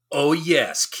Oh,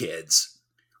 yes, kids.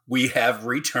 We have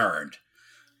returned.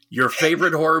 Your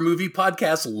favorite horror movie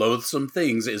podcast, Loathsome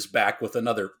Things, is back with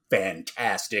another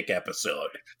fantastic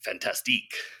episode.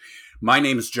 Fantastique. My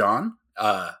name is John,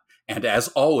 and as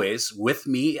always, with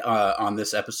me on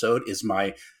this episode is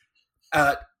my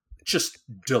just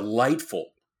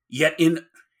delightful, yet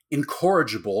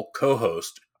incorrigible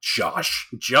co-host, Josh.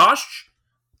 Josh,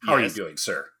 how are you doing,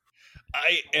 sir?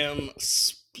 I am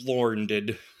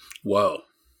splendid. Whoa.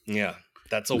 Yeah,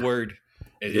 that's a word.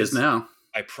 It is now.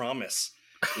 I promise.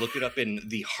 Look it up in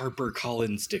the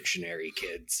HarperCollins dictionary,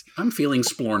 kids. I'm feeling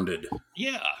splendid.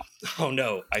 Yeah. Oh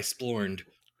no, I splorned.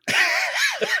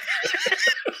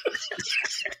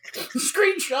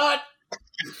 Screenshot!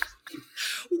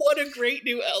 What a great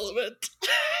new element.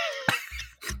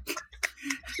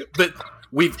 But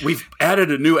we've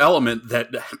added a new element that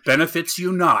benefits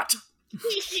you not.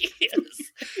 Yes.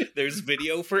 There's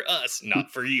video for us,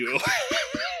 not for you.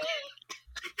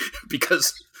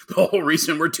 Because the whole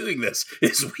reason we're doing this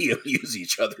is we amuse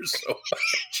each other so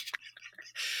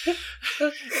much.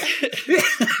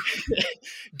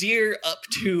 Dear up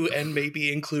to and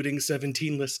maybe including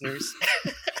 17 listeners.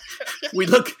 We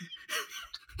look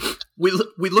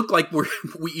like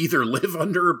we either live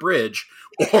under a bridge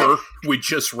or we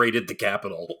just raided the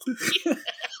Capitol.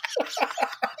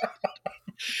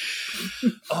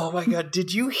 Oh my god,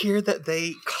 did you hear that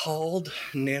they called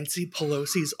Nancy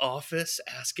Pelosi's office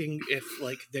asking if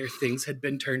their things had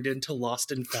been turned into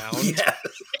lost and found?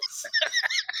 Yes.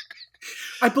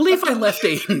 I believe I left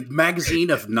a magazine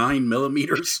of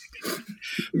 9mm.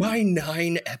 My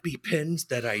 9 EpiPens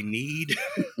that I need.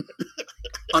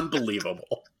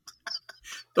 Unbelievable.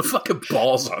 The fucking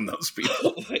balls on those people.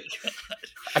 Oh my god.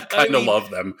 I kind of love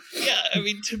them. Yeah,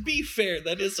 to be fair,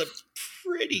 that is a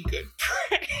pretty good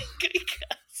prank,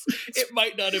 because it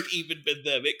might not have even been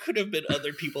them. It could have been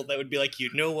other people that would be like, you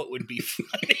know what would be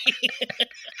funny?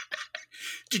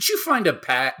 Did you find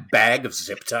a bag of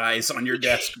zip ties on your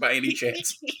desk by any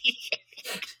chance?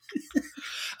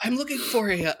 I'm looking for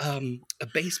a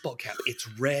baseball cap. It's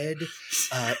red.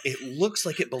 It looks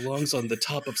like it belongs on the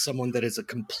top of someone that is a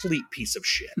complete piece of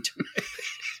shit.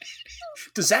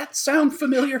 Does that sound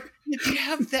familiar? If you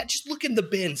have that, just look in the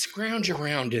bin, scrounge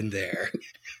around in there.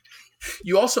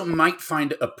 You also might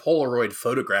find a Polaroid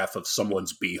photograph of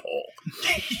someone's beehole.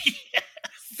 Yes.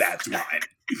 That's mine.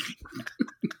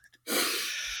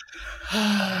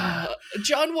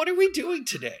 John, what are we doing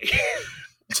today?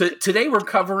 Today we're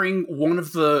covering one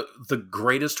of the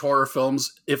greatest horror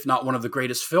films, if not one of the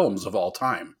greatest films of all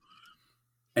time.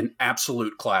 An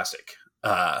absolute classic.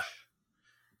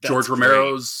 George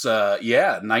Romero's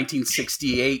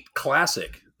 1968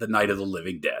 classic, The Night of the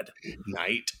Living Dead.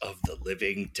 Night of the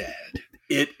Living Dead.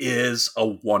 It is a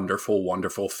wonderful,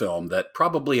 wonderful film that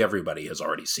probably everybody has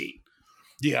already seen.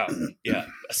 Yeah.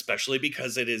 Especially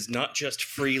because it is not just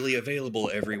freely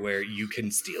available everywhere. You can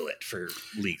steal it for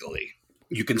legally.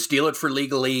 You can steal it for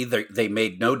legally. They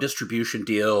made no distribution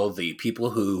deal. The people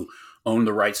who owned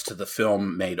the rights to the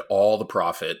film made all the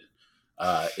profit.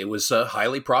 It was a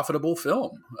highly profitable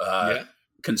film,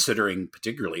 considering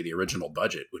particularly the original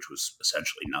budget, which was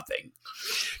essentially nothing.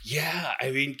 Yeah,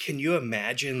 can you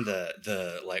imagine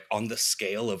the on the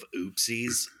scale of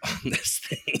oopsies on this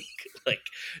thing?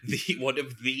 One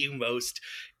of the most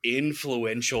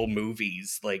influential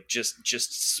movies,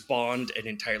 just spawned an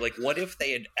entire, what if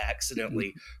they had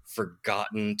accidentally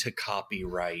forgotten to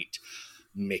copyright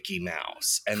Mickey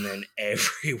Mouse, and then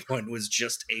everyone was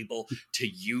just able to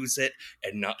use it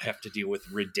and not have to deal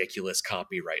with ridiculous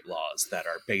copyright laws that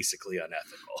are basically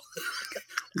unethical.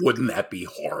 Wouldn't that be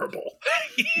horrible?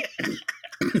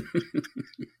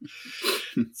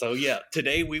 So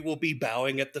today we will be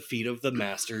bowing at the feet of the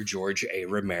master George A.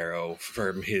 Romero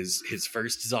from his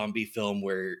first zombie film,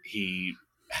 where he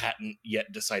hadn't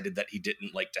yet decided that he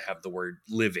didn't like to have the word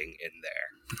living in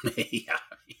there. Yeah.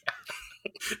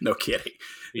 No kidding.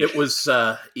 It was,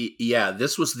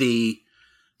 this was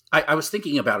I was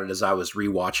thinking about it as I was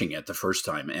rewatching it the first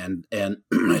time, and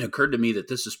it occurred to me that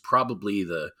this is probably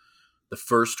the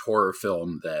first horror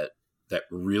film that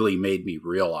really made me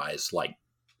realize,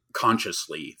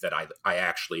 consciously, that I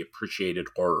actually appreciated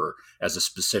horror as a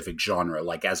specific genre,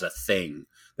 as a thing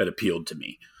that appealed to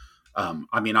me.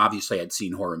 Obviously I'd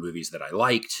seen horror movies that I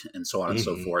liked and so on and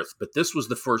so forth, but this was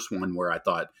the first one where I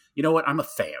thought, you know what, I'm a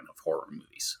fan of horror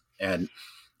movies. And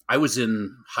I was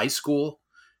in high school,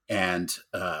 and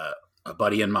a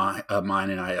buddy of mine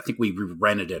and I think we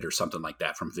rented it or something like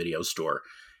that from Video Store.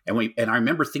 And I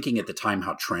remember thinking at the time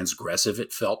how transgressive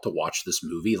it felt to watch this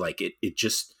movie.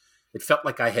 It felt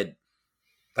like I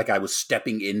was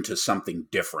stepping into something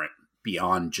different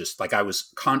beyond just like I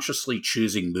was consciously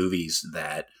choosing movies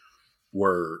that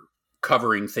were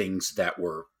covering things that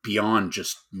were beyond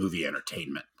just movie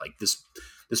entertainment. Like this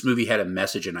movie had a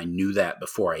message, and I knew that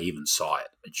before I even saw it.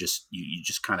 It just you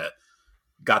just kind of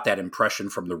got that impression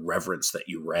from the reverence that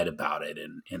you read about it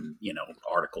in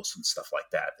articles and stuff like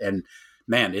that. And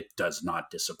man, it does not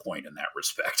disappoint in that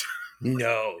respect.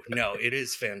 No, it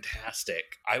is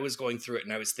fantastic. I was going through it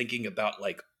and I was thinking about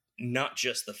like not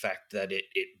just the fact that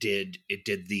it did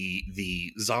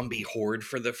the zombie horde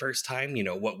for the first time,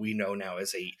 what we know now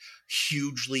as a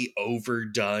hugely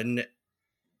overdone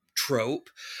trope,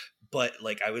 but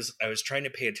like I was trying to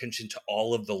pay attention to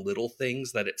all of the little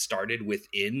things that it started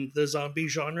within the zombie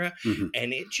genre,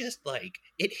 and it just like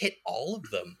it hit all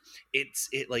of them. It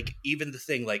like even the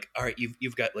thing like, all right,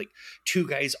 you've got like two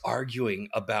guys arguing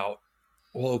about,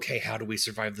 well, okay, how do we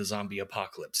survive the zombie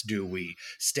apocalypse? Do we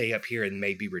stay up here and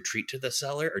maybe retreat to the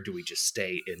cellar, or do we just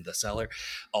stay in the cellar?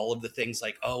 All of the things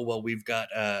like, oh, well,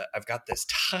 I've got this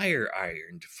tire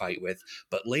iron to fight with,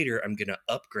 but later I'm going to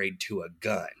upgrade to a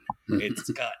gun. It's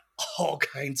got all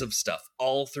kinds of stuff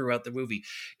all throughout the movie.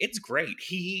 It's great.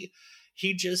 He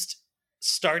just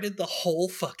started the whole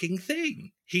fucking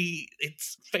thing.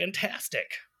 It's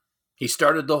fantastic. He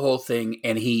started the whole thing,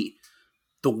 and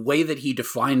the way that he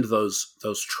defined those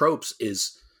tropes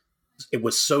it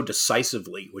was so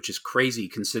decisively, which is crazy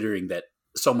considering that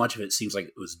so much of it seems like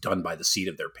it was done by the seat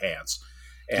of their pants.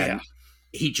 And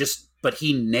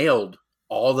he nailed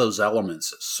all those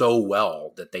elements so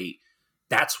well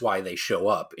that's why they show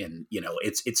up. And,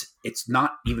 it's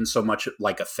not even so much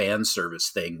like a fan service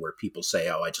thing where people say,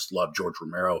 oh, I just love George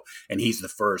Romero and he's the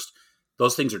first.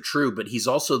 Those things are true, but he's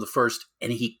also the first,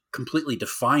 and he completely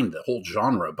defined the whole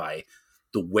genre by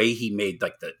the way he made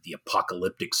like the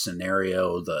apocalyptic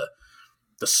scenario, the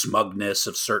smugness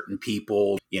of certain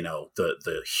people,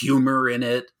 the humor in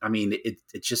it. I mean,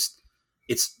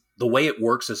 it's the way it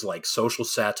works is like social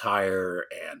satire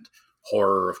and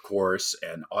horror, of course.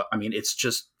 And I mean, it's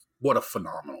just, what a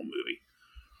phenomenal movie.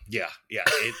 Yeah,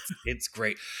 it's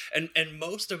great. And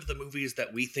most of the movies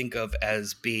that we think of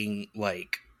as being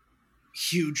like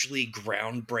hugely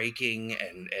groundbreaking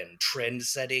and trend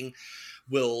setting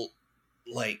will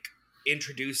like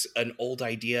introduce an old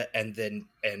idea and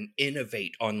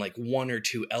innovate on like one or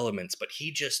two elements, but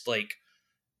he just like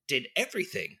did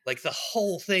everything, like the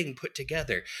whole thing put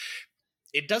together.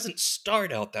 It doesn't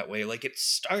start out that way. Like it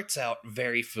starts out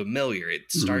very familiar.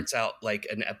 It starts out like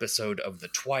an episode of The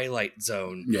Twilight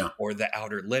Zone or The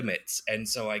Outer Limits. And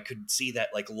so I could see that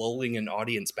like lulling an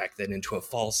audience back then into a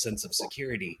false sense of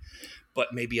security,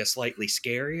 but maybe a slightly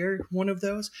scarier one of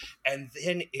those. And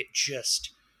then it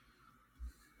just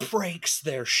breaks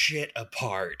their shit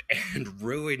apart and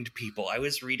ruined people. I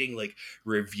was reading like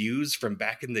reviews from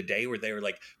back in the day where they were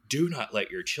like, do not let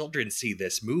your children see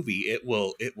this movie. It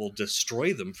will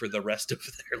destroy them for the rest of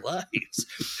their lives.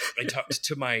 I talked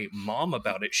to my mom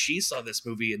about it. She saw this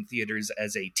movie in theaters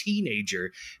as a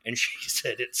teenager and she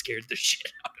said it scared the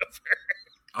shit out of her.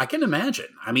 I can imagine.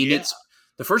 I mean, it's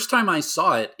the first time I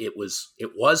saw it, it was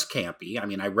campy. I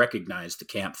mean, I recognized the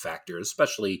camp factor,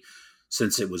 especially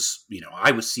since it was,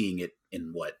 I was seeing it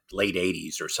in late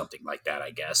 80s or something like that,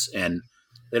 I guess. And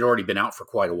it had already been out for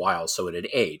quite a while, so it had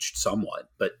aged somewhat.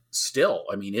 But still,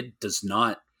 I mean, it does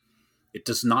not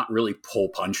really pull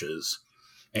punches.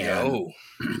 And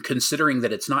considering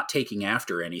that it's not taking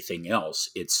after anything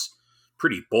else, it's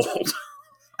pretty bold.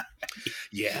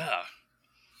 Yeah.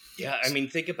 I mean,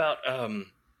 think about,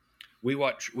 we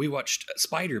watched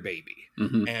Spider Baby,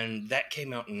 and that came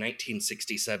out in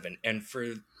 1967. And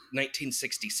for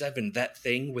 1967, that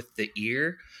thing with the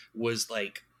ear was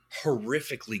like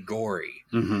horrifically gory.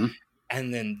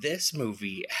 And then this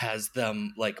movie has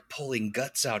them like pulling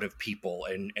guts out of people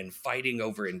and fighting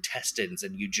over intestines,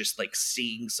 and you just like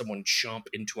seeing someone chomp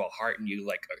into a heart, and you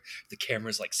like the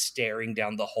camera's like staring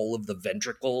down the whole of the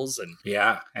ventricles. And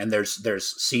and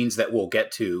there's scenes that we'll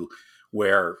get to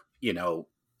where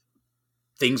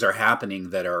things are happening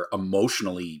that are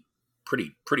emotionally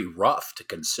pretty rough to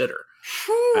consider.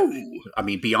 I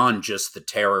mean, beyond just the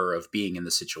terror of being in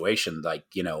the situation, like,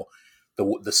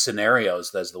 the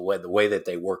scenarios, there's the way that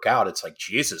they work out. It's like,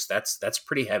 Jesus, that's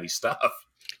pretty heavy stuff.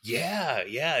 Yeah.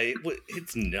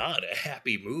 It's not a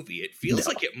happy movie. It feels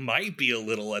like it might be a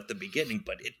little at the beginning,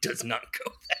 but it does not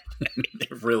go that way.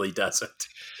 It really doesn't.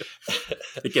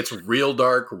 It gets real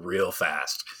dark real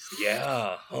fast.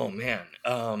 Yeah. Oh man.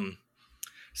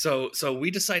 So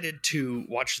we decided to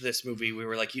watch this movie. We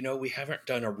were like, we haven't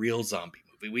done a real zombie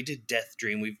movie. we did Death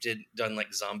Dream, done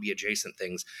like zombie adjacent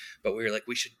things, but we were like,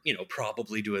 we should,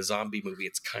 probably do a zombie movie.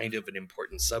 It's kind of an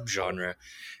important subgenre.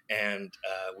 And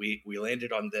we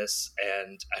landed on this,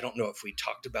 and I don't know if we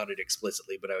talked about it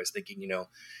explicitly, but I was thinking,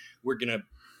 we're going to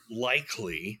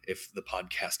likely, if the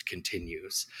podcast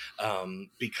continues,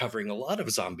 be covering a lot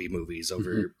of zombie movies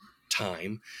over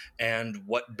time, and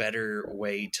what better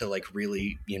way to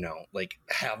really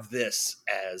have this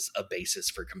as a basis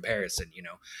for comparison.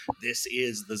 This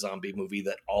is the zombie movie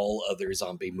that all other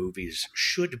zombie movies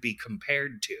should be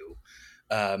compared to,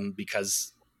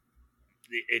 because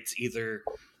it's either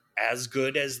as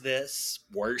good as this,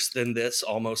 worse than this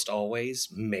almost always,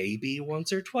 maybe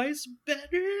once or twice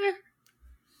better,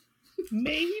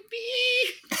 maybe.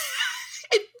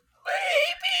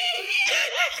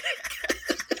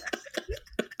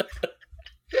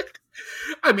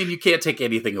 I mean, you can't take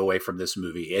anything away from this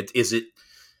movie. Is it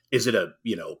a,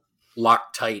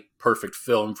 Loctite, perfect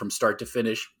film from start to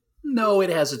finish? No, it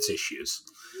has its issues.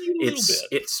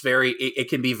 It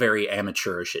can be very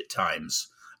amateurish at times.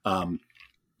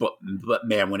 But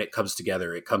man, when it comes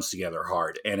together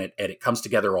hard, and it comes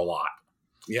together a lot.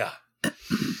 Yeah.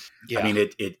 I mean,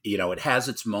 it has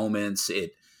its moments.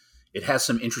 It has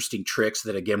some interesting tricks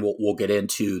that, again, we'll get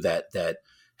into that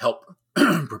help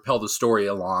propel the story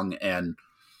along. And,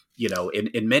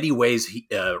 in many ways,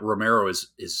 Romero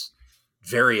is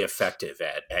very effective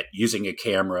at using a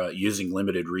camera, using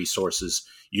limited resources,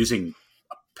 using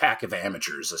a pack of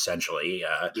amateurs, essentially.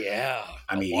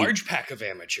 Large pack of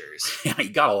amateurs. He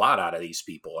got a lot out of these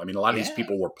people. I mean, a lot of these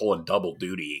people were pulling double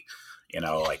duty,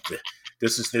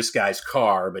 this is this guy's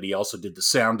car, but he also did the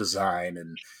sound design,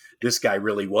 and this guy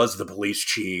really was the police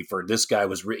chief, or this guy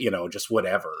was, just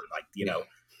whatever,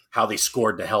 how they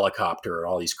scored the helicopter,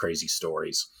 all these crazy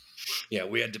stories. Yeah,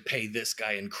 we had to pay this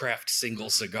guy and craft single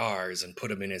cigars and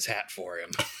put him in his hat for him.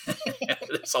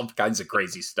 There's all kinds of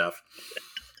crazy stuff.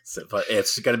 So, but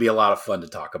it's going to be a lot of fun to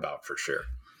talk about for sure.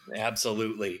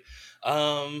 Absolutely.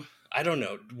 I don't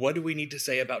know. What do we need to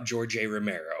say about George A.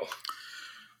 Romero?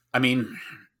 I mean,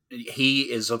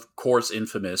 he is, of course,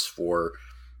 infamous for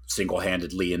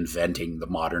single-handedly inventing the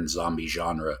modern zombie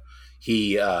genre.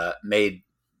 He made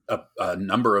a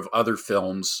number of other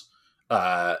films,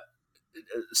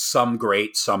 some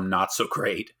great, some not so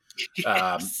great.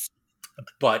 Yes.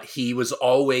 But he was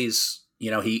always,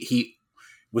 he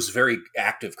was very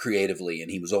active creatively,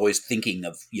 and he was always thinking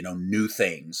of, new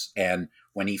things. And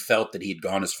when he felt that he'd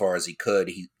gone as far as he could,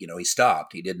 he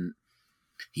stopped.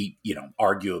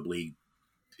 Arguably,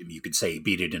 you could say he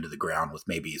beat it into the ground with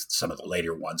maybe some of the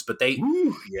later ones, but they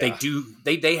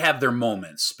have their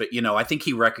moments. But, I think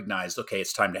he recognized, okay,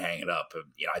 it's time to hang it up.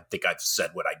 I think I've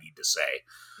said what I need to say.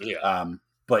 Yeah.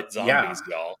 But zombies,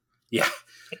 y'all. Yeah.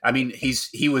 I mean,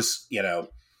 he was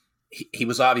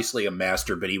obviously a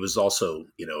master, but he was also,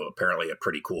 apparently a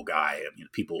pretty cool guy. I mean,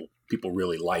 people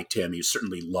really liked him. He was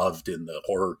certainly loved in the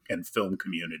horror and film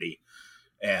community.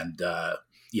 And, so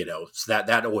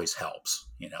that always helps,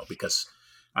 because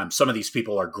some of these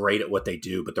people are great at what they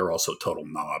do, but they're also total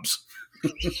knobs.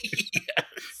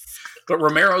 Yes. But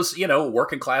Romero's,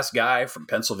 working class guy from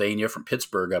Pennsylvania, from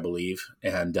Pittsburgh, I believe.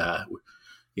 And,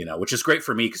 which is great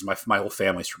for me because my whole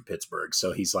family's from Pittsburgh.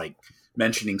 So he's like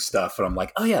mentioning stuff, and I'm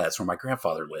like, oh yeah, that's where my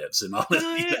grandfather lives, and all this.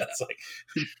 Oh, yeah. It's like,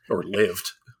 or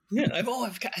lived. Yeah, I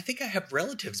think I have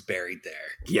relatives buried there.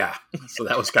 Yeah, so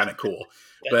that was kind of cool.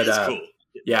 That is cool.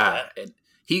 Yeah, and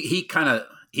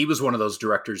he was one of those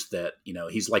directors that,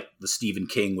 he's like the Stephen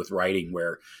King with writing,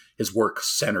 where his work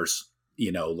centers,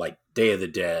 like Day of the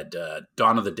Dead,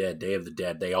 Dawn of the Dead, Day of the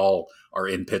Dead. They all are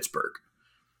in Pittsburgh,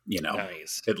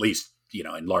 nice. At least,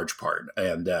 in large part.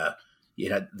 And, that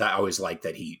I always like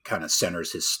that he kind of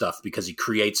centers his stuff, because he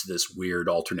creates this weird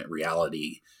alternate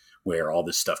reality where all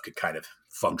this stuff could kind of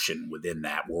function within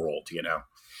that world,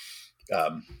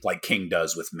 like King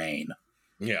does with Maine.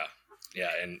 Yeah.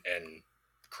 Yeah. And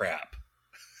crap.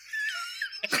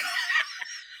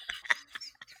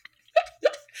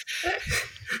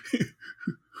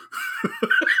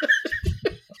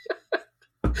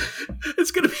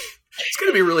 It's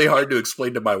gonna be really hard to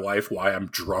explain to my wife why I'm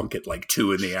drunk at like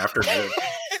 2 in the afternoon.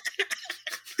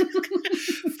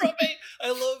 I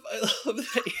love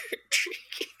that you're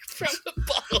drinking from a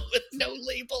bottle with no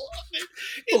label on it.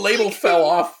 The label fell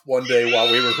off one day while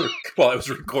I was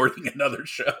recording another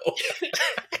show.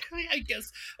 I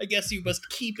guess you must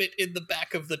keep it in the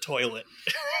back of the toilet.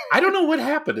 I don't know what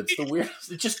happened. It's the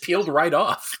weirdest. It just peeled right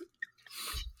off.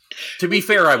 To be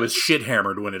fair, I was shit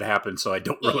hammered when it happened, so I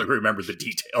don't really remember the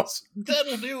details.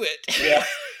 That'll do it. Yeah.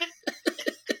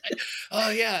 Oh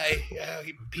yeah,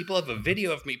 people have a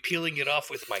video of me peeling it off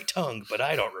with my tongue, but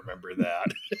I don't remember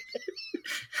that.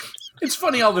 It's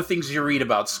funny all the things you read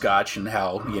about Scotch and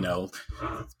how,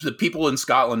 the people in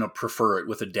Scotland prefer it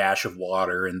with a dash of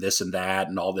water and this and that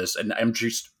and all this. And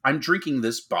I'm drinking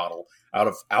this bottle out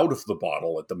of the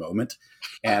bottle at the moment.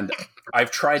 And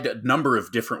I've tried a number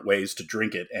of different ways to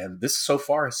drink it. And this so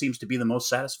far seems to be the most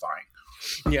satisfying.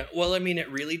 Yeah, well, I mean,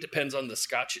 it really depends on the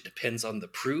Scotch. It depends on the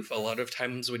proof. A lot of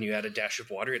times when you add a dash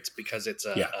of water, it's because it's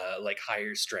like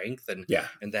higher strength, and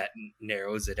that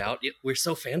narrows it out. We're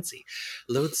so fancy.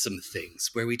 Loathsome things,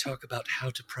 where we talk about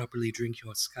how to properly drink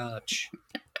your Scotch.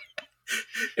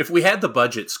 If we had the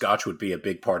budget, Scotch would be a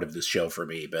big part of this show for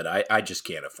me, but I just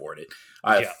can't afford it.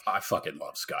 I fucking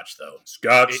love Scotch, though.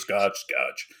 Scotch.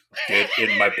 Get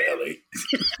in my belly.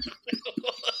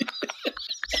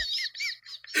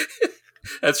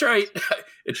 That's right.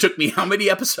 It took me how many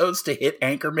episodes to hit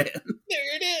Anchorman?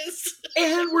 There it is.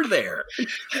 And we're there.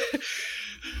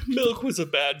 Milk was a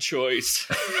bad choice.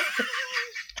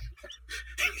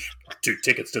 2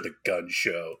 tickets to the gun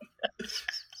show.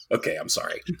 Okay, I'm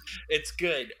sorry. It's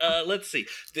good. Let's see.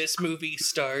 This movie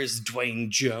stars Dwayne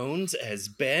Jones as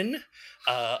Ben.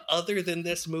 Other than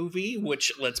this movie,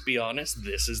 which, let's be honest,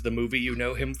 this is the movie you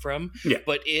know him from. Yeah.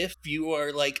 But if you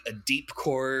are like a deep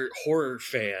core horror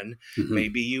fan,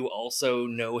 maybe you also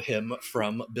know him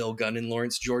from Bill Gunn and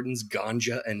Lawrence Jordan's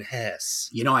Ganja and Hess.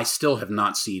 I still have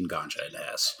not seen Ganja and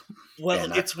Hess.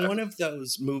 Well, it's one of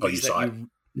those movies that you...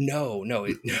 No,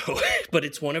 but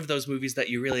it's one of those movies that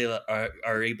you really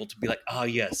are able to be like,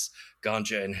 yes,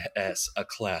 Ganja and Hess, a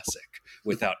classic,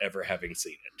 without ever having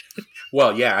seen it.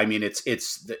 Well, yeah, I mean,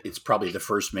 it's probably the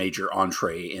first major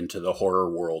entree into the horror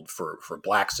world for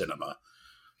black cinema.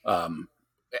 I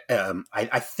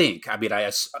think. I mean,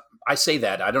 I say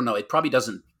that. I don't know. It probably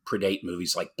doesn't predate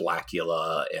movies like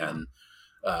Blackula and.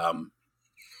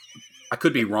 I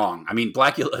could be wrong. I mean,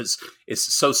 Blackula is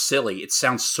so silly. It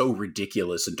sounds so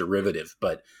ridiculous and derivative,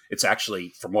 but it's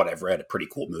actually, from what I've read, a pretty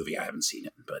cool movie. I haven't seen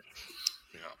it,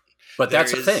 but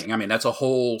that's the thing. I mean, that's a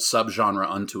whole subgenre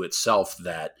unto itself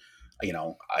that,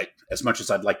 as much as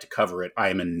I'd like to cover it, I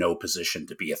am in no position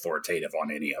to be authoritative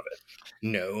on any of it.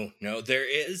 No. There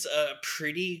is a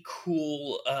pretty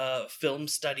cool film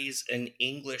studies and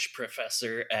English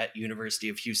professor at University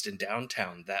of Houston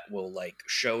downtown that will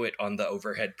show it on the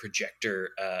overhead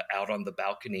projector out on the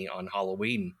balcony on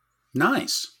Halloween.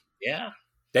 Nice. Yeah.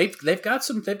 They've got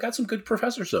some good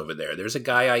professors over there. There's a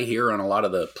guy I hear on a lot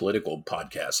of the political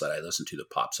podcasts that I listen to that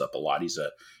pops up a lot. He's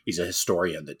a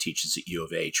historian that teaches at U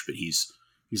of H, but he's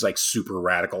like super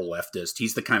radical leftist.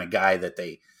 He's the kind of guy that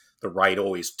the right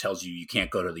always tells you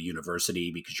can't go to the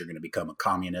university because you're going to become a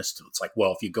communist. It's like,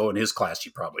 well, if you go in his class,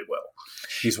 you probably will.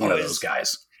 He's one of those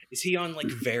guys. Is he on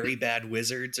Very Bad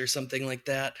Wizards or something like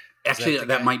that? Actually,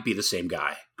 that might be the same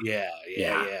guy. Yeah.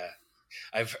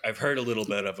 I've heard a little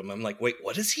bit of him. I'm like, wait,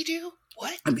 what does he do?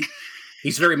 What? I mean,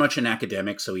 he's very much an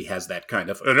academic, so he has that kind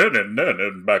of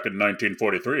back in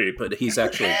 1943, but he's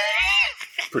actually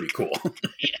pretty cool.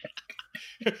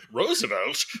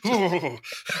 Roosevelt.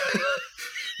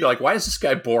 You're like, why is this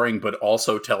guy boring, but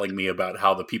also telling me about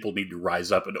how the people need to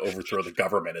rise up and overthrow the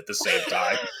government at the same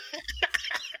time?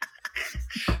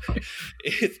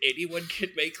 If anyone can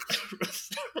make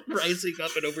rising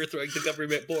up and overthrowing the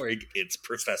government boring, it's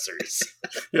professors.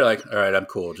 You're like, all right, I'm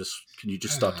cool. Can you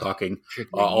just stop talking?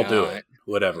 I'll do it.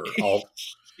 Whatever.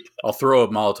 I'll throw a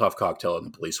Molotov cocktail in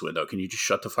the police window. Can you just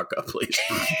shut the fuck up, please?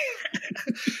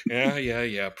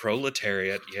 Yeah.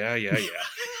 Proletariat. Yeah.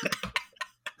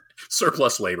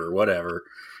 Surplus labor, whatever.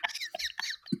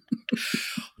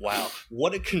 Wow.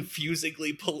 What a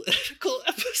confusingly political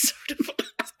episode of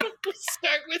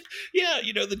start with,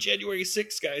 the January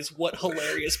 6th guys, what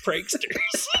hilarious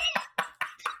pranksters.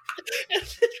 And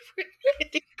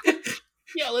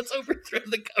then let's overthrow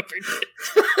the government.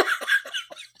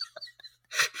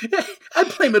 I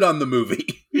blame it on the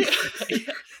movie. Yeah.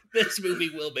 This movie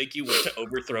will make you want to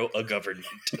overthrow a government.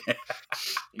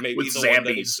 Maybe with the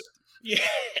zombies.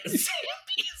 Zombies.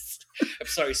 I'm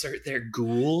sorry, sir. They're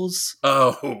ghouls.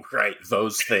 Oh, right.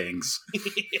 Those things.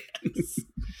 Yes.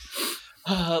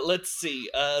 Let's see.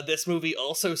 This movie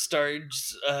also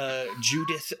stars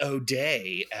Judith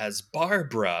O'Dea as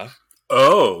Barbara.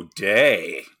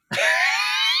 O'Dea.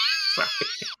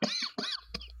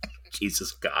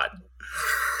 Jesus God.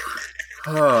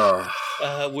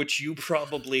 Which you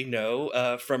probably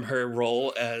know from her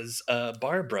role as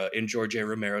Barbara in George A.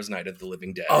 Romero's Night of the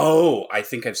Living Dead. Oh, I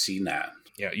think I've seen that.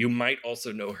 Yeah, you might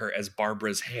also know her as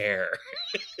Barbara's hair.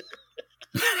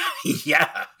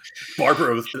 Yeah,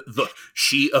 Barbara,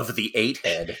 she of the 8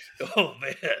 head. Oh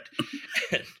man!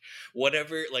 And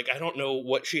whatever, like, I don't know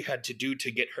what she had to do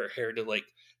to get her hair to like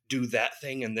do that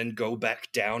thing and then go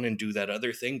back down and do that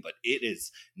other thing, but it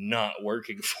is not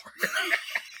working for her.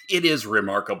 It is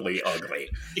remarkably ugly.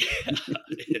 Yeah.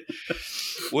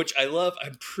 Which I love.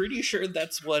 I'm pretty sure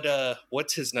that's what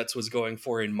what's his nuts was going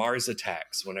for in Mars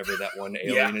Attacks. Whenever that one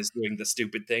alien is doing the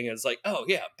stupid thing, it's like, oh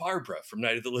yeah, Barbara from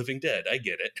Night of the Living Dead. I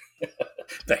get it.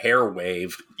 The hair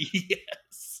wave.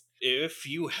 Yes. If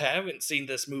you haven't seen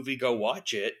this movie, go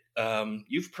watch it.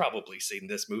 You've probably seen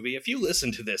this movie. If you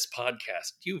listen to this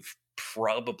podcast, you've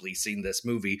probably seen this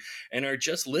movie and are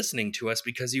just listening to us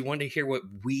because you want to hear what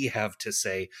we have to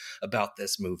say about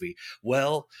this movie.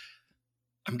 Well,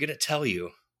 I'm going to tell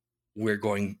you, we're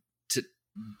going to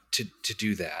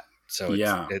do that. So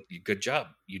good job.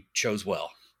 You chose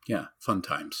well. Yeah, fun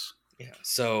times. Yeah.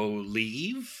 So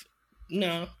leave?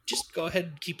 No, just go ahead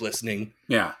and keep listening.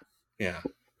 Yeah. Yeah.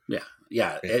 Yeah.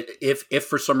 Yeah. If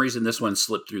for some reason this one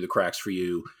slipped through the cracks for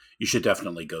you, you should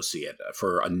definitely go see it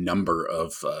for a number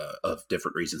of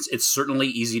different reasons. It's certainly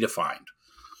easy to find.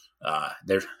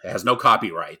 It has no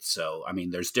copyright, so I mean,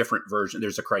 there's different versions.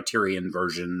 There's a Criterion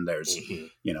version. There's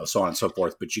so on and so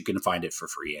forth, but you can find it for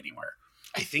free anywhere.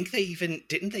 I think they even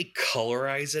didn't they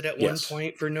colorize it at one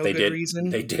point for no good reason.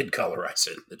 They did colorize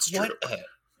it. It's true. What a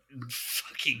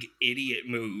fucking idiot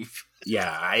move.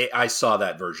 Yeah, I saw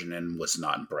that version and was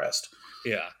not impressed.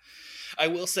 Yeah. I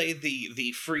will say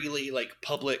the freely like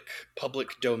public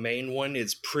domain one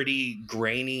is pretty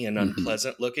grainy and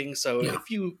unpleasant looking. So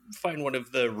if you find one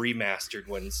of the remastered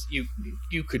ones, you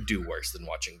could do worse than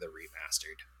watching the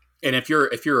remastered. And if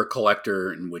you're a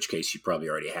collector, in which case you probably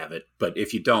already have it, but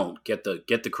if you don't, get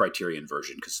the Criterion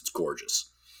version because it's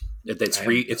gorgeous.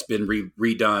 It's been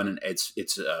redone and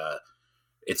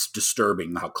it's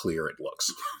disturbing how clear it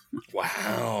looks.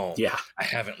 Wow. Yeah. I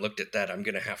haven't looked at that. I'm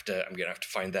gonna have to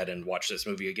find that and watch this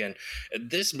movie again.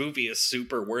 This movie is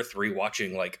super worth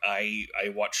rewatching. Like I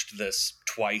watched this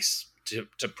twice to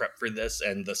prep for this,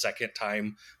 and the second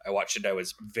time I watched it, I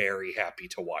was very happy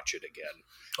to watch it again.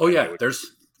 Oh yeah, there's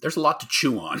a lot to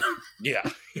chew on. Yeah.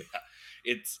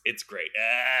 It's great.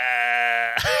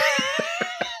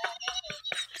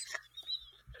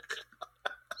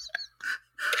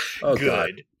 Oh,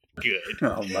 good.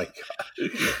 Oh my god.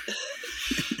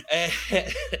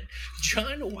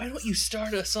 John, why don't you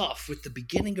start us off with the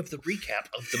beginning of the recap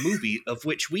of the movie of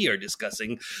which we are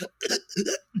discussing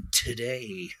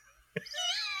today?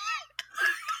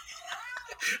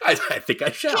 I think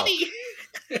I shall.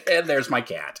 And there's my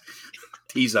cat.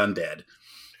 He's undead.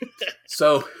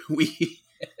 So we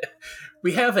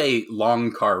have a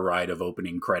long car ride of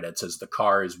opening credits as the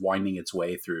car is winding its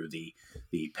way through the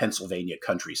Pennsylvania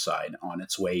countryside on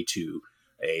its way to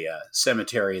a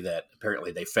cemetery that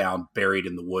apparently they found buried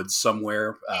in the woods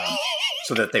somewhere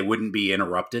so that they wouldn't be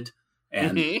interrupted.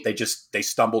 And they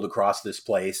stumbled across this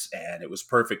place, and it was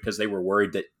perfect because they were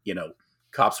worried that,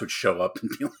 cops would show up and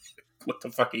be like, what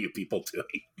the fuck are you people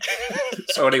doing?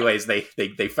 So anyways,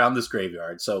 they found this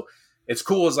graveyard. So it's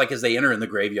cool as they enter in the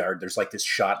graveyard, there's like this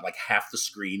shot, like half the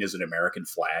screen is an American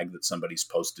flag that somebody's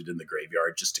posted in the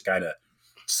graveyard just to kind of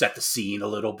set the scene a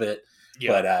little bit.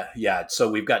 Yeah. But so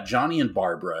we've got Johnny and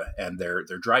Barbara, and they're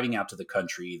driving out to the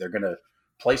country. They're going to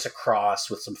place a cross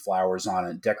with some flowers on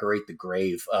it, decorate the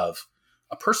grave of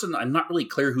a person. I'm not really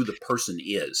clear who the person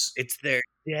is. It's their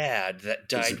dad that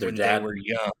died when they were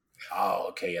young. Oh,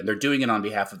 okay. And they're doing it on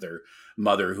behalf of their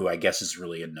mother, who I guess is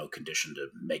really in no condition to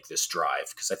make this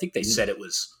drive, because I think they said it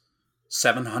was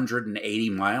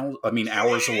 780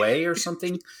 hours away or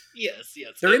something. Yes.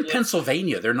 They're in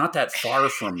Pennsylvania. They're not that far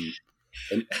from...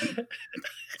 And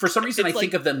for some reason, I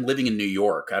think of them living in New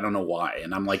York. I don't know why.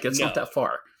 And I'm like, it's not that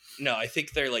far. No, I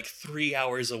think they're like 3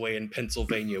 hours away in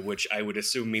Pennsylvania, which I would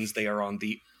assume means they are on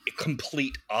the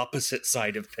complete opposite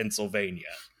side of Pennsylvania.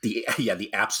 The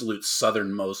absolute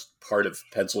southernmost part of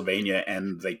Pennsylvania,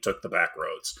 and they took the back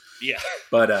roads. Yeah.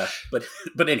 But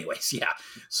anyways, yeah.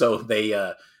 So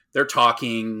they're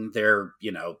talking, they're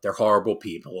horrible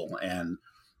people, and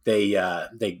they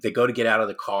go to get out of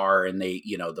the car, and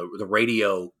the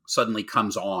radio suddenly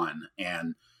comes on,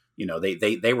 and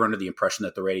they were under the impression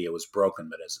that the radio was broken,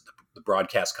 but as the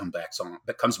broadcast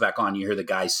comes back on, you hear the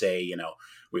guy say,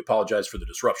 we apologize for the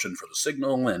disruption for the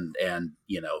signal, and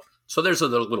so there's a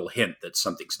little hint that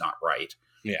something's not right.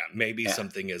 Yeah, maybe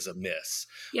something is amiss.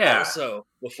 Yeah. Also,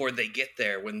 before they get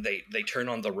there, when they turn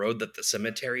on the road that the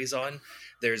cemetery's on,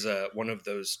 there's one of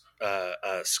those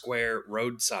square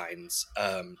road signs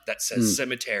that says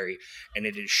cemetery, and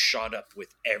it is shot up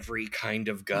with every kind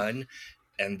of gun.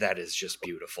 and that is just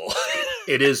beautiful.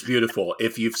 It is beautiful.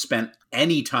 If you've spent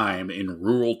any time in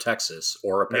rural Texas,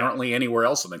 or apparently anywhere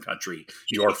else in the country,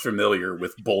 you're familiar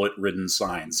with bullet-ridden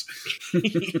signs.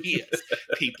 Yes.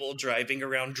 People driving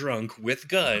around drunk with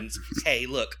guns. Hey,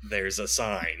 look, there's a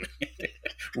sign.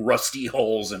 Rusty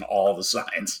holes in all the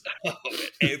signs.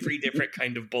 Every different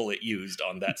kind of bullet used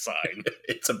on that sign.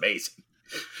 It's amazing.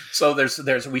 So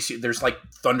there's like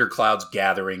thunderclouds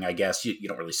gathering. I guess you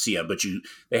don't really see them, but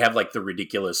they have like the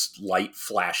ridiculous light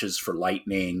flashes for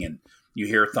lightning, and you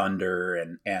hear thunder,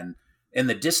 and in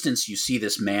the distance you see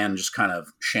this man just kind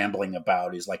of shambling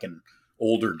about. He's like an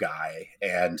older guy,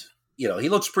 and he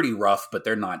looks pretty rough, but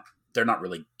they're not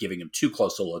really giving him too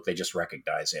close a look. They just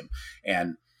recognize him,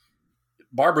 and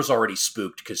Barbara's already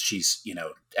spooked because she's,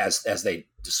 as they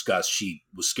discussed, she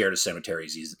was scared of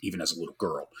cemeteries even as a little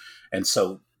girl. And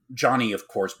so Johnny, of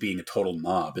course, being a total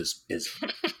knob, is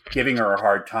giving her a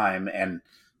hard time and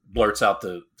blurts out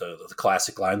the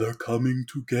classic line, "They're coming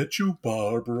to get you,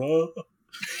 Barbara,"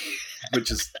 which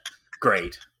is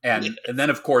great. And then,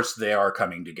 of course, they are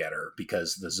coming to get her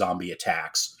because the zombie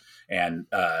attacks, and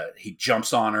he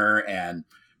jumps on her, and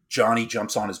Johnny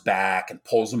jumps on his back and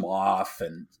pulls him off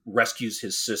and rescues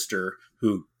his sister,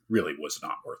 who really was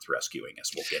not worth rescuing,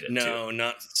 as we'll get into. No,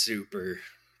 not super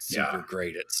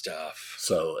great at stuff.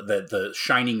 So the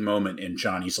shining moment in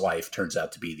Johnny's life turns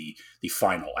out to be the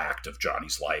final act of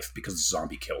Johnny's life, because the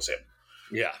zombie kills him.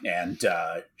 Yeah. And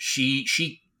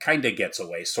she kind of gets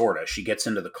away, sort of. She gets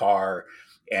into the car,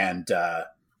 and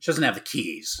she doesn't have the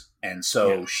keys. And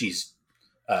so she's...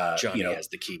 Johnny has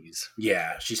the keys.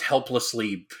 Yeah, she's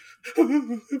helplessly...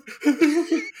 and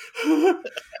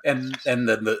then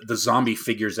the zombie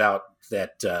figures out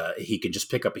that he can just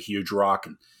pick up a huge rock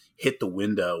and hit the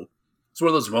window. It's one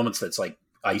of those moments that's like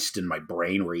iced in my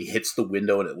brain, where he hits the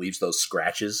window and it leaves those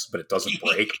scratches, but it doesn't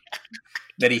break.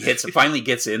 Then he finally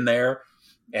gets in there,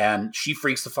 and she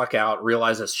freaks the fuck out,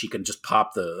 realizes she can just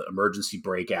pop the emergency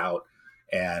brake out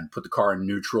and put the car in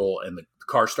neutral, and the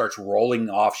car starts rolling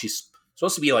off. She's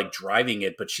supposed to be like driving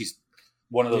it, but she's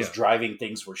one of those driving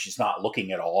things where she's not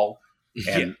looking at all.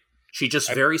 And she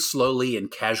just very slowly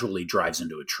and casually drives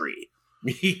into a tree.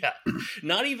 Yeah.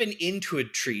 Not even into a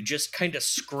tree, just kind of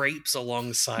scrapes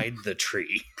alongside the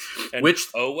tree. And,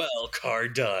 oh well, car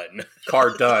done.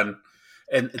 Car done.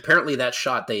 And apparently that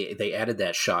shot, they added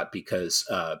that shot because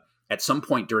at some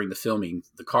point during the filming,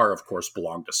 the car, of course,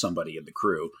 belonged to somebody in the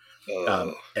crew.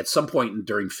 At some point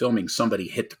during filming, somebody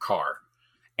hit the car.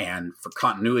 And for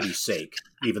continuity's sake,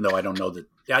 even though I don't know that,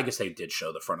 I guess they did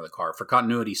show the front of the car. For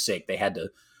continuity's sake, they had to,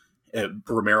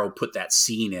 Romero put that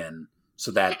scene in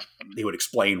so that they would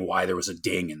explain why there was a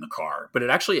ding in the car. But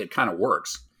it kind of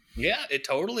works. Yeah, it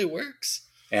totally works.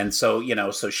 And so,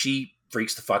 so she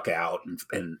freaks the fuck out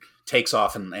and takes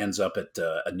off and ends up at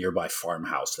a nearby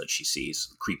farmhouse that she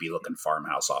sees, creepy looking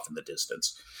farmhouse off in the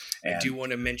distance. And I do want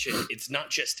to mention, it's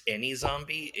not just any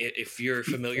zombie. If you're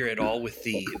familiar at all with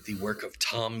the work of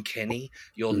Tom Kenny,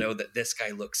 you'll know that this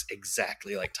guy looks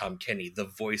exactly like Tom Kenny, the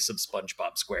voice of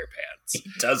SpongeBob SquarePants. He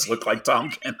does look like Tom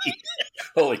Kenny.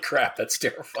 Holy crap, that's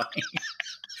terrifying.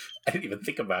 I didn't even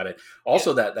think about it.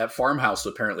 Also, that farmhouse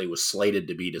apparently was slated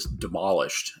to be just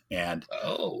demolished, and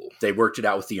they worked it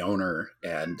out with the owner,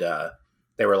 and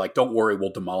they were like, "Don't worry,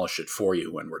 we'll demolish it for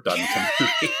you when we're done."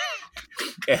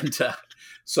 And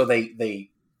so they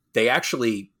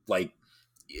actually like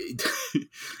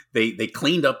they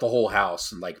cleaned up the whole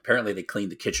house, and like apparently they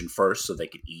cleaned the kitchen first so they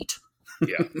could eat.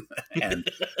 Yeah. And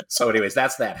so, anyways,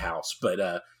 that's that house,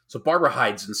 but. So Barbara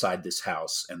hides inside this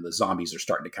house, and the zombies are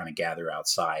starting to kind of gather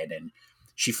outside, and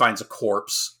she finds a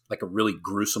corpse, like a really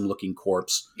gruesome looking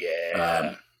corpse.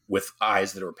 Yeah. With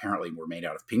eyes that apparently were made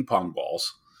out of ping pong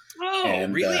balls. Oh,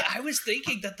 and, really? I was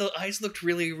thinking that the eyes looked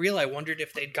really real. I wondered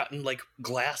if they'd gotten like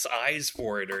glass eyes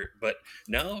for it, but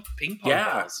no, ping pong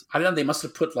balls. I don't know. They must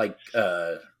have put like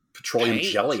petroleum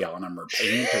jelly on them or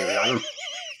paint, or I don't know.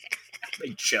 They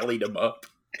jellied them up.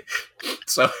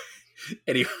 So...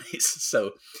 Anyways,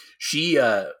 so she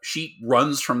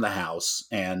runs from the house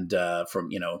and from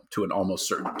to an almost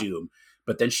certain doom,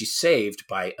 but then she's saved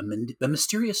by a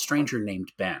mysterious stranger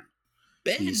named Ben.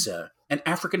 Ben, he's an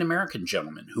African American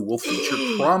gentleman who will feature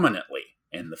prominently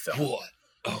in the film. What?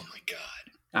 Oh my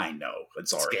god! I know,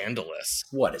 it's already scandalous.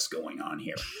 What is going on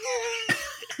here?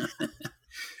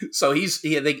 So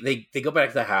they go back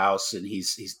to the house, and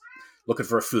he's looking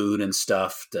for food and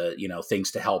stuff to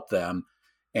things to help them.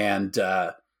 And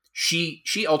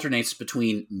she alternates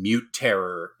between mute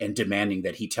terror and demanding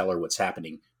that he tell her what's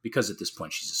happening, because at this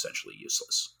point she's essentially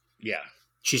useless. Yeah.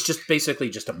 She's just basically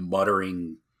just a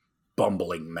muttering,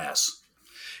 bumbling mess.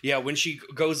 Yeah, when she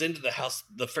goes into the house,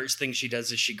 the first thing she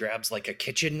does is she grabs like a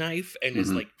kitchen knife and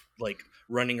is like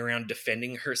running around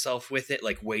defending herself with it,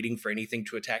 like waiting for anything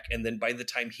to attack. And then by the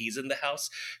time he's in the house,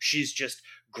 she's just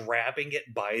grabbing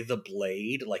it by the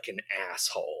blade like an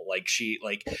asshole. Like she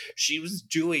was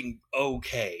doing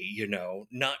okay, you know,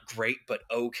 not great, but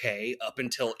okay, up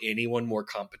until anyone more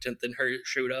competent than her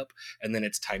showed up, and then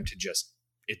it's time to just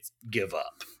give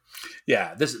up.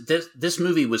 Yeah, this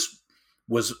movie was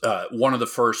one of the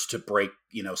first to break,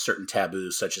 you know, certain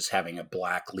taboos, such as having a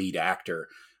black lead actor,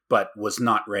 but was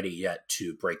not ready yet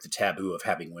to break the taboo of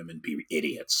having women be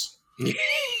idiots. Yes.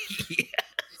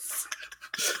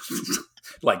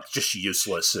 Like just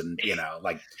useless and, you know,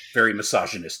 like very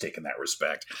misogynistic in that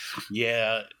respect.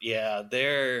 Yeah.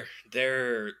 They're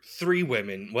 3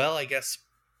 women. Well, I guess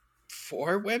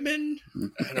 4 women?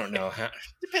 I don't know.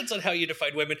 Depends on how you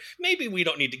define women. Maybe we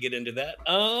don't need to get into that.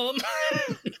 And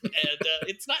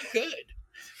it's not good.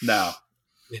 No,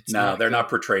 they're not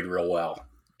portrayed real well.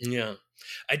 Yeah.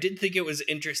 I did think it was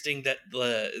interesting that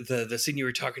the scene you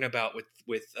were talking about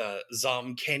with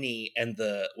Zom Kenny and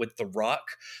with the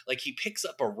rock, like he picks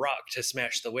up a rock to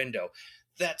smash the window.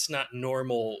 That's not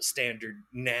normal standard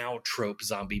now trope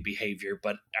zombie behavior,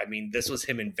 but I mean, this was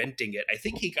him inventing it. I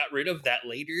think he got rid of that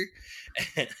later.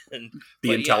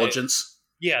 The intelligence.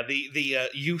 Yeah, the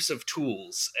use of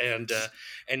tools, and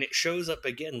it shows up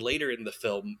again later in the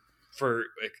film for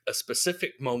a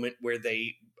specific moment where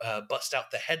they bust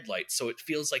out the headlights. So it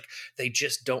feels like they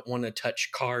just don't want to touch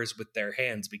cars with their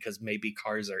hands because maybe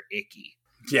cars are icky.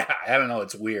 Yeah, I don't know.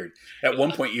 It's weird. At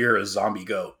one point, you hear a zombie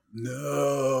go,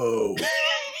 "No."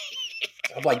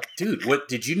 I'm like, dude, what?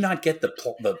 Did you not get the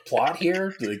plot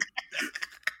here? Like...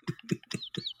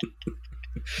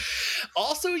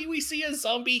 Also, we see a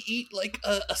zombie eat like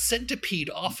a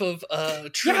centipede off of a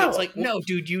tree. Yeah, it's like, no,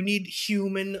 dude, you need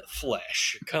human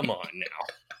flesh. Come on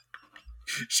now.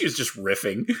 She was just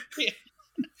riffing. Yeah.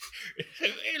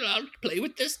 I'll play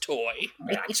with this toy.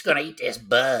 I'm just gonna eat this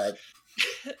bug.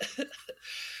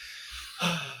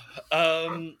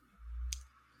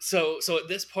 So at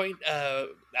this point,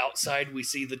 outside we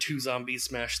see the 2 zombies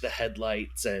smash the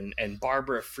headlights, and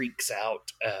Barbara freaks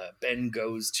out. Ben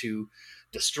goes to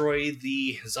destroy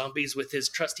the zombies with his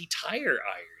trusty tire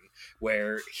iron,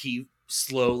 where he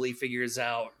slowly figures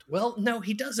out, well, no,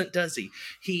 he doesn't, does he?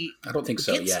 I don't think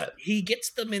so yet. He gets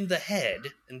them in the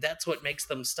head, and that's what makes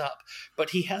them stop,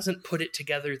 but he hasn't put it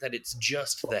together that it's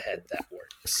just the head that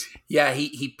works. Yeah,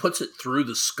 he puts it through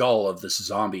the skull of this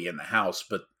zombie in the house,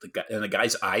 but the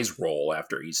guy's eyes roll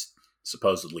after he's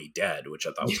supposedly dead, which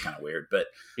I thought was kind of weird, but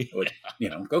you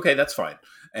know, okay, that's fine.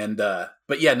 And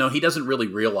but yeah, no, he doesn't really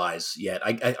realize yet.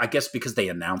 I guess because they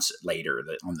announce it later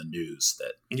that on the news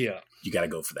that you got to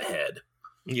go for the head.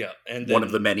 Yeah, and then, one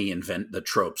of the many the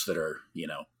tropes that are, you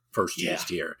know, first used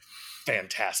here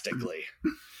fantastically.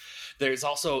 There's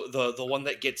also the one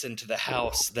that gets into the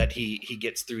house that he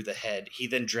gets through the head. He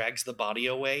then drags the body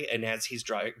away, and as he's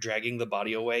dragging the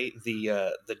body away,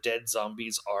 the dead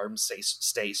zombie's arms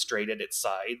stay straight at its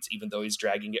sides, even though he's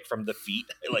dragging it from the feet.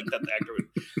 Like that, the actor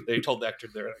they told the actor,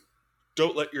 they're like,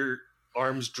 "Don't let your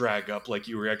arms drag up like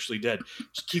you were actually dead.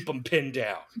 Just keep them pinned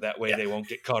down. That way they won't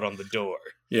get caught on the door."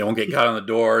 Yeah, won't get caught on the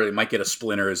door. They might get a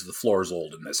splinter as the floor's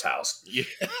old in this house. Yeah,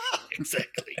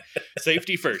 exactly.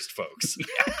 Safety first, folks.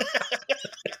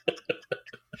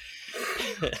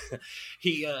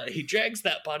 He drags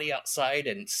that body outside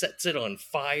and sets it on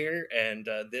fire, and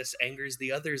this angers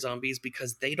the other zombies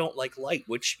because they don't like light,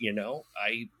 which, you know,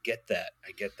 I get that,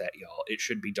 y'all. It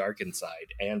should be dark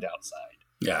inside and outside.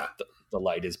 Yeah. The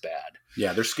light is bad.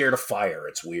 Yeah, they're scared of fire.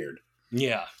 It's weird.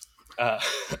 Yeah.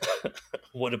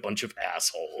 What a bunch of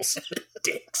assholes.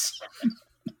 Dicks.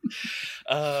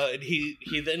 And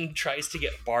he then tries to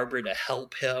get Barbara to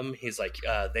help him. He's like,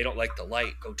 they don't like the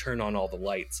light. Go turn on all the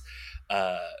lights.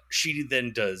 She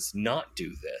then does not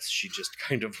do this. She just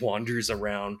kind of wanders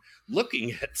around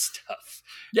looking at stuff.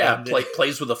 Yeah,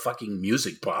 plays with a fucking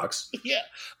music box. Yeah,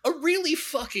 a really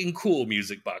fucking cool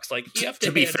music box. Like, you have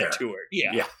to be hand fair it to her.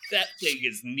 Yeah, that thing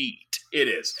is neat. It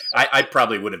is. I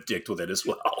probably would have dicked with it as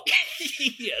well.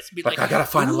 Yes, be like, I gotta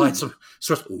find a light.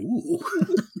 Ooh.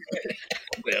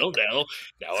 Well,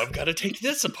 now I've got to take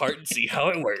this apart and see how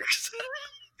it works.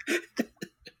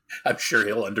 I'm sure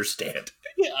he'll understand.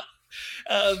 Yeah.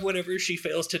 Whenever she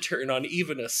fails to turn on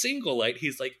even a single light,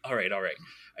 he's like, all right.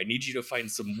 I need you to find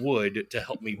some wood to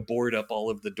help me board up all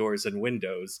of the doors and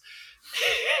windows.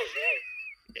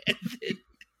 And then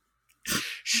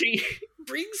she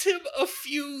brings him a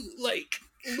few, like,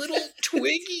 little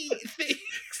twiggy things.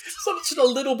 So it's just a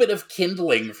little bit of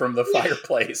kindling from the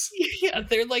fireplace. Yeah,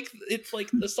 they're like, it's like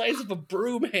the size of a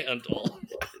broom handle.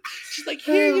 She's like,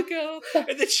 here you go.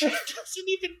 And then she doesn't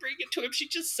even bring it to him. She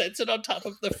just sets it on top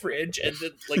of the fridge and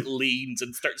then like leans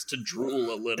and starts to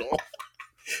drool a little.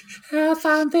 I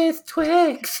found this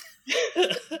Twix.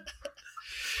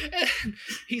 And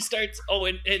he starts,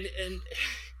 and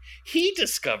he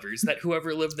discovers that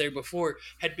whoever lived there before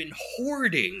had been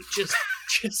hoarding,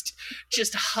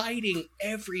 just hiding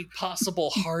every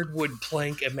possible hardwood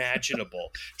plank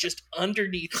imaginable. Just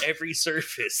underneath every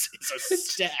surface is a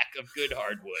stack of good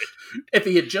hardwood. If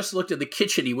he had just looked in the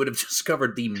kitchen, he would have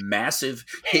discovered the massive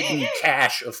hidden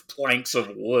cache of planks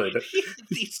of wood.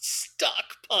 The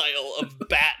stockpile of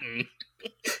batten.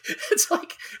 It's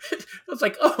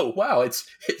like, oh wow, it's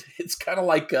kind of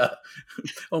like,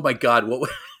 oh my god, what?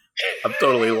 I've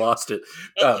totally lost it.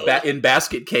 In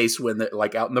Basket Case, when they're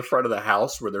like out in the front of the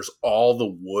house where there's all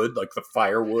the wood, like the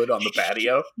firewood on the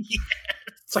patio. Yes.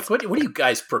 It's like, what are you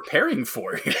guys preparing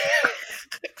for here?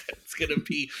 It's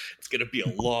gonna be a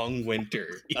long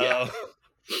winter. Yeah.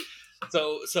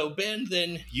 So Ben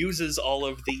then uses all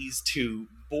of these to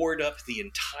board up the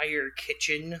entire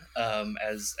kitchen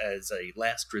as a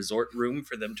last resort room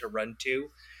for them to run to.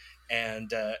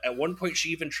 And at one point, she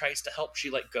even tries to help. She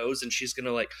like goes and she's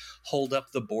gonna like hold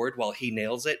up the board while he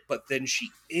nails it, but then she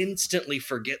instantly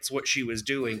forgets what she was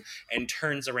doing and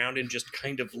turns around and just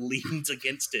kind of leans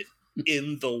against it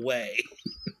in the way.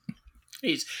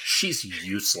 She's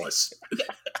useless.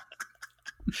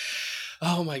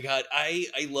 Oh my god, I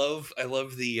love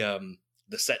the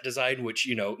set design, which,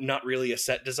 you know, not really a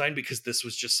set design because this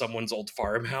was just someone's old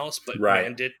farmhouse, but right.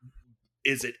 Man,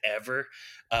 is it ever?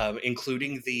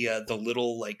 Including the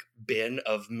little like bin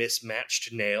of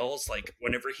mismatched nails. Like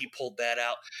whenever he pulled that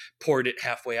out, poured it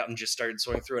halfway out, and just started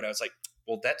sewing through it, I was like,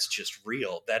 well, that's just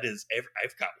real. That is,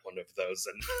 I've got one of those,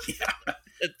 and yeah.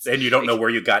 And you don't know where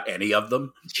you got any of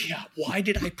them. Yeah, why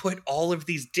did I put all of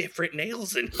these different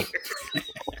nails in here?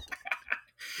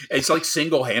 It's like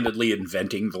single-handedly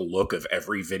inventing the look of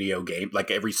every video game, like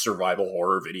every survival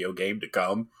horror video game to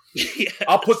come. Yes.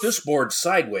 I'll put this board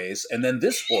sideways, and then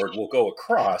this board will go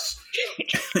across.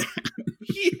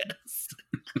 Yes.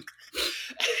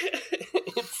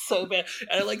 It's so bad.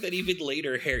 And I like that even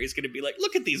later Harry's going to be like,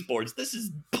 look at these boards. This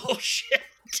is bullshit.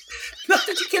 Not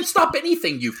that you can't stop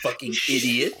anything, you fucking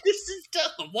idiot. This is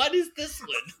dumb. What is this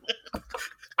one?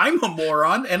 I'm a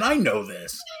moron, and I know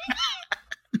this.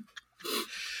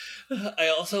 I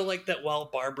also like that while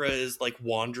Barbara is like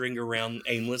wandering around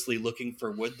aimlessly looking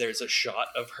for wood, there's a shot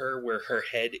of her where her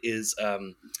head is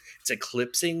it's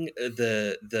eclipsing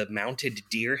the mounted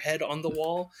deer head on the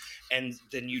wall, and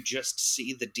then you just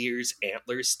see the deer's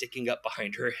antlers sticking up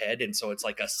behind her head, and so it's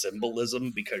like a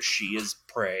symbolism because she is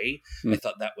prey. I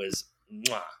thought that was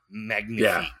magnifique.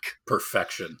 Yeah,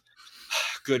 perfection.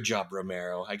 Good job,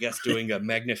 Romero. I guess doing a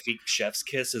magnifique chef's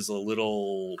kiss is a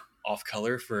little off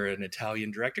color for an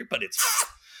Italian director, but it's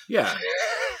yeah.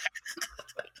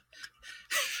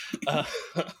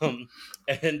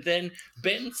 And then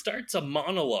Ben starts a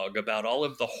monologue about all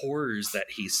of the horrors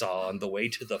that he saw on the way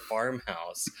to the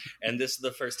farmhouse, and this is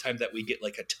the first time that we get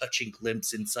like a touching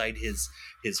glimpse inside his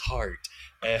heart.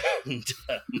 And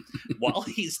while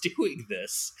he's doing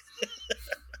this,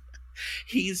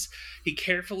 he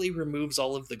carefully removes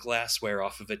all of the glassware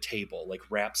off of a table,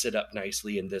 like wraps it up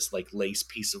nicely in this like lace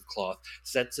piece of cloth,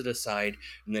 sets it aside,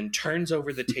 and then turns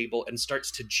over the table and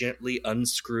starts to gently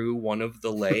unscrew one of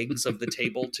the legs of the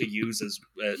table to use as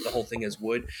the whole thing as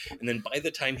wood. And then by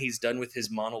the time he's done with his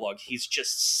monologue, he's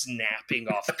just snapping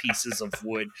off pieces of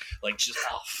wood, like just,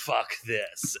 oh, fuck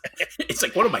this. It's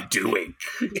like, what am I doing?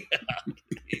 Yeah.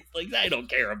 It's like, I don't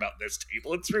care about this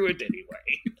table. It's ruined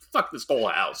anyway. Fuck this whole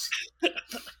house.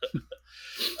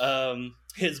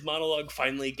 His monologue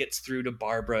finally gets through to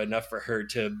Barbara enough for her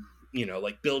to, you know,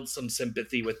 like build some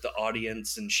sympathy with the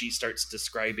audience, and she starts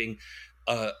describing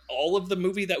all of the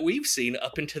movie that we've seen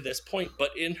up until this point,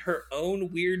 but in her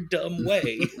own weird, dumb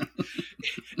way.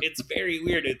 It's very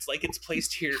weird. It's like it's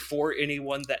placed here for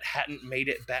anyone that hadn't made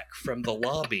it back from the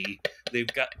lobby. They've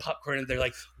got popcorn and they're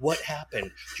like, what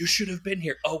happened? You should have been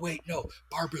here. Oh, wait, no.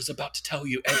 Barbara's about to tell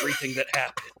you everything that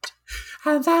happened.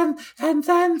 And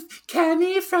then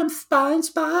Kenny from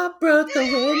SpongeBob broke the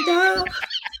window.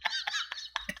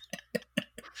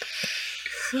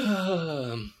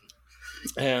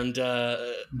 And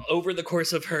over the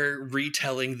course of her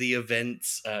retelling the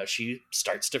events, she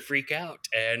starts to freak out.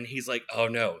 And he's like, oh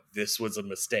no, this was a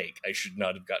mistake. I should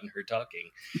not have gotten her talking.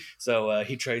 So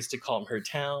he tries to calm her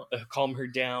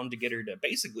down to get her to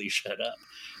basically shut up.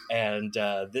 And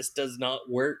this does not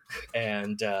work.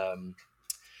 And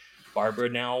Barbara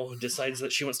now decides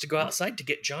that she wants to go outside to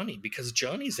get Johnny because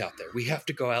Johnny's out there. We have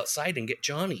to go outside and get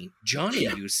Johnny. Johnny,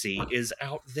 you see, is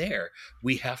out there.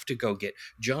 We have to go get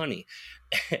Johnny.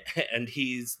 And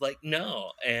he's like,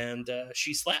 no. And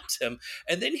she slaps him.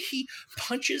 And then he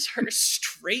punches her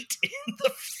straight in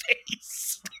the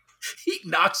face. He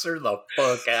knocks her the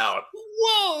fuck out.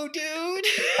 Whoa, dude.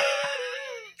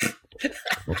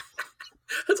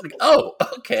 It's like, oh,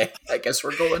 okay. I guess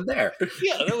we're going there.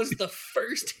 Yeah, that was the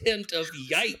first hint of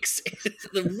yikes.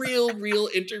 The real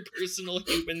interpersonal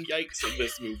human yikes in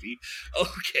this movie.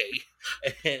 Okay.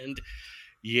 And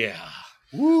yeah.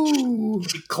 Woo.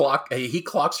 He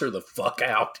clocks her the fuck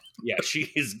out. Yeah,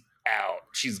 she is out.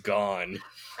 She's gone.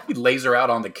 He lays her out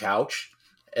on the couch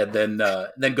and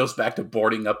then goes back to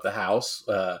boarding up the house.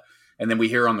 And then we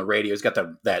hear on the radio, he's got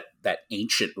that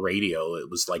ancient radio. It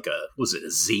was like was it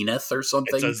a Zenith or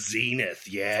something? It's a Zenith,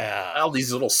 yeah. All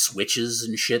these little switches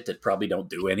and shit that probably don't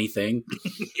do anything.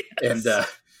 Yes. And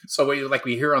so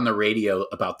we hear on the radio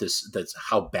about that's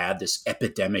how bad this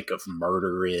epidemic of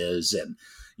murder is, and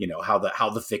how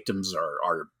the victims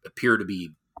are appear to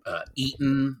be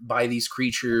eaten by these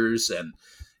creatures, and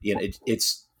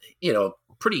it's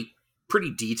pretty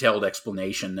detailed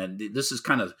explanation. And this is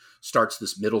kind of starts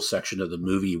this middle section of the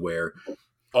movie where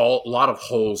a lot of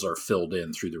holes are filled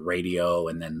in through the radio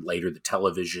and then later the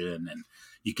television, and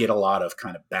you get a lot of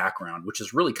kind of background, which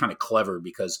is really kind of clever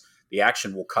because the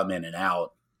action will come in and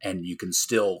out and you can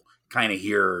still kind of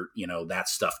hear that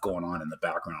stuff going on in the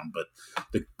background,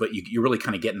 but you really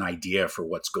kind of get an idea for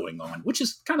what's going on, which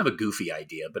is kind of a goofy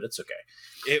idea, but it's okay.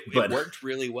 It worked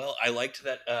really well. I liked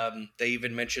that they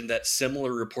even mentioned that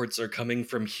similar reports are coming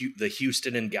from the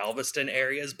Houston and Galveston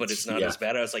areas, but it's not as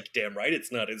bad. I was like, damn right,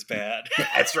 it's not as bad.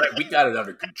 That's right. We got it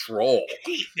under control.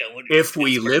 If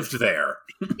we lived there.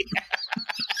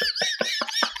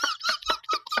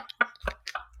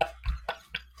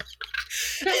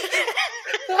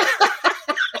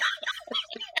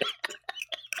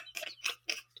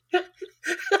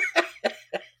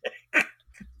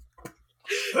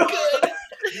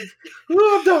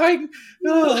 Oh, I'm dying.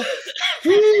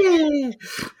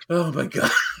 Oh my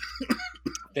god.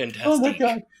 Fantastic. Oh my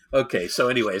god. Okay, so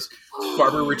anyways,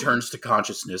 Barbara returns to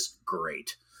consciousness.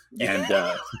 Great. And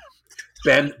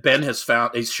Ben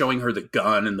he's showing her the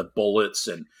gun and the bullets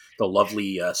and the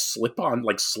lovely slip-on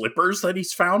slippers that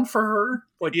he's found for her.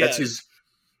 That's his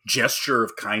gesture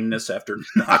of kindness after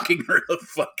knocking her the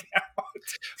fuck out.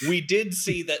 We did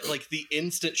see that the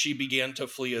instant she began to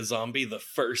flee a zombie, the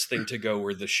first thing to go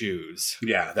were the shoes.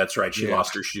 Yeah, that's right. She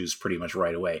lost her shoes pretty much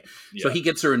right away. Yeah. So he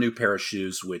gets her a new pair of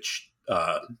shoes, which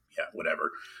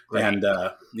whatever. Right. And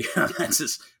that's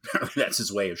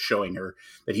his way of showing her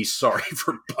that he's sorry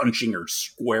for punching her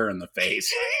square in the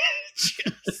face.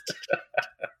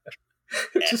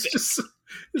 It's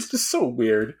just so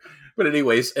weird. But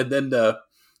anyways, and then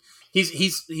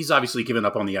He's obviously given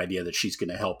up on the idea that she's going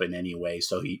to help in any way,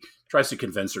 so he tries to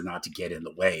convince her not to get in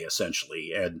the way,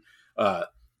 essentially. And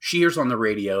she hears on the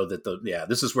radio that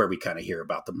this is where we kind of hear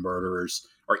about the murderers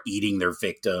are eating their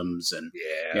victims, and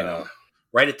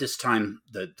right at this time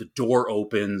the door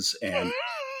opens and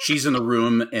she's in the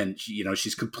room, and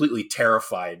she's completely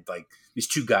terrified. Like these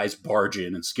two guys barge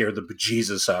in and scare the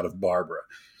bejesus out of Barbara,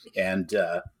 and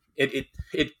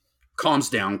it calms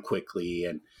down quickly.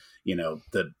 And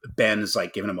the Ben is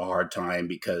giving him a hard time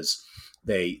because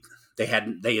they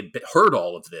had heard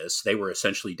all of this. They were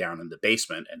essentially down in the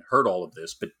basement and heard all of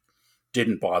this, but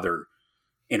didn't bother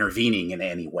intervening in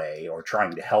any way or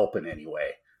trying to help in any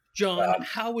way. John,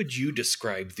 how would you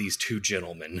describe these two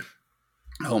gentlemen?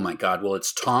 Oh my God. Well,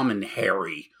 it's Tom and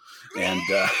Harry. And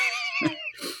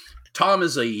Tom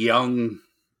is a young,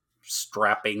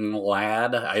 strapping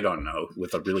lad. I don't know,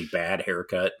 with a really bad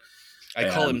haircut. I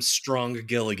call him Strong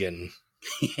Gilligan.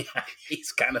 Yeah,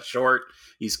 he's kind of short.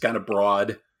 He's kind of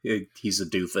broad. He's a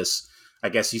doofus. I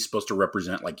guess he's supposed to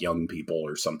represent young people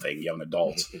or something, young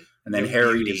adults. And then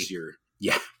Harry is your,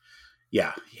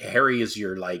 Harry is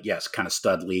your kind of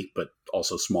studly, but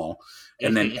also small.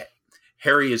 And then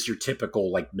Harry is your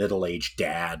typical middle-aged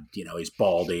dad. He's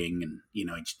balding and,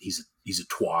 he's a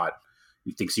twat.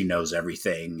 He thinks he knows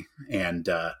everything. And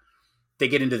they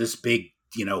get into this big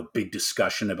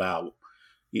discussion about,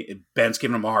 Ben's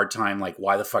giving him a hard time,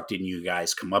 why the fuck didn't you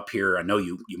guys come up here? I know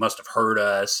you must have heard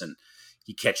us. And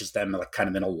he catches them kind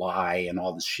of in a lie and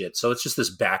all this shit. So it's just this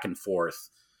back and forth,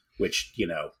 which,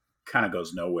 kind of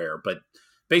goes nowhere. But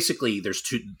basically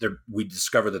we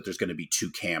discover that there's going to be two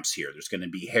camps here. There's going to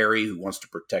be Harry, who wants to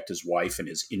protect his wife and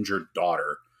his injured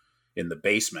daughter in the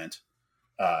basement.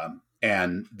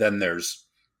 And then there's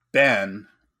Ben,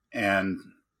 and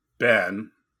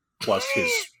Ben plus his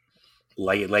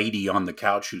lady on the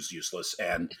couch who's useless,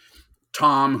 and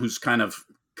Tom, who's kind of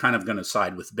going to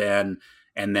side with Ben,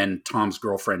 and then Tom's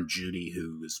girlfriend Judy,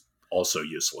 who is also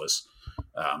useless,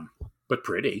 but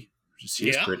pretty.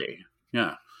 She's pretty,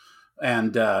 yeah.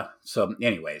 And so,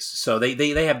 anyways, so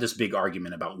they have this big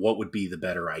argument about what would be the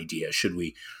better idea. Should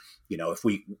we, if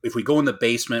we go in the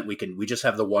basement, we just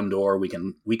have the one door. We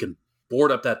can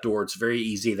board up that door. It's very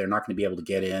easy. They're not going to be able to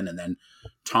get in. And then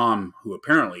Tom, who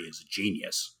apparently is a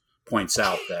genius, points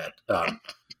out that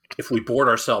if we board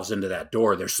ourselves into that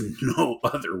door, there's no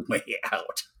other way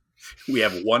out. We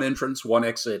have one entrance, one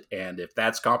exit, and if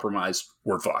that's compromised,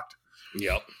 we're fucked.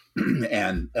 Yep.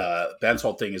 And Ben's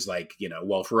whole thing is like,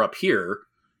 well, if we're up here,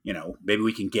 maybe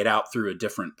we can get out through a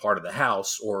different part of the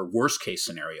house, or worst case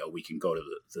scenario, we can go to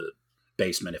the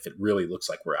basement if it really looks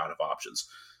like we're out of options.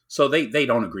 So they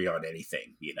don't agree on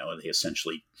anything, they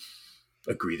essentially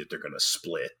agree that they're going to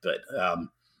split. But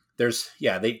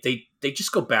they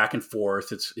just go back and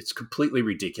forth. It's completely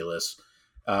ridiculous.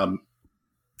 And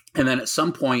then at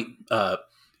some point,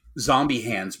 zombie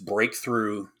hands break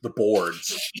through the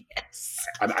boards. Yes.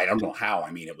 I don't know how.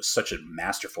 I mean, it was such a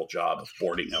masterful job of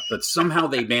boarding up, but somehow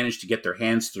they managed to get their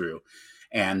hands through.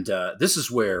 And this is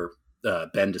where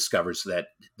Ben discovers that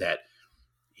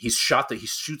he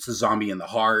shoots the zombie in the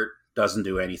heart, doesn't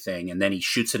do anything, and then he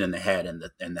shoots it in the head,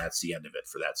 and that's the end of it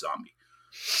for that zombie.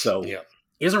 So he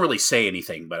doesn't really say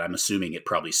anything, but I'm assuming it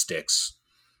probably sticks,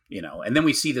 And then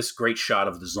we see this great shot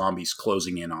of the zombies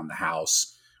closing in on the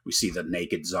house. We see the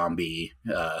naked zombie.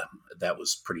 That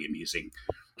was pretty amusing.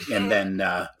 And then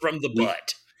from the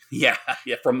butt. Yeah,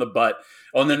 from the butt.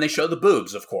 Oh, and then they show the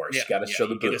boobs, of course. Yeah, got to show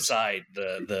the boobs. Get aside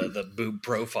the boob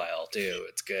profile too.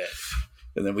 It's good.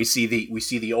 And then we see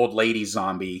the old lady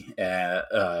zombie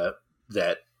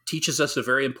that teaches us a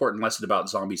very important lesson about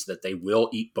zombies, that they will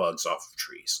eat bugs off of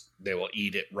trees. They will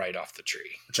eat it right off the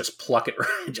tree. Just pluck it.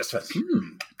 Just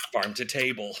farm to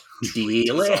table.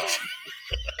 Delish.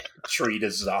 Tree to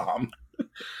zom.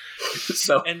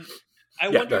 So, and I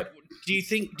wonder, do you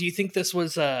think this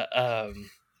was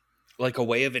like a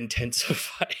way of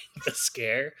intensifying the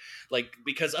scare? Like,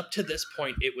 because up to this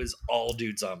point it was all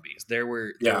dude zombies. There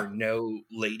were no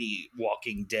lady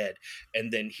walking dead,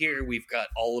 and then here we've got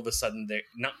all of a sudden they're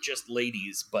not just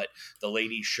ladies, but the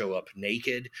ladies show up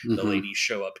naked. Mm-hmm. The ladies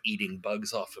show up eating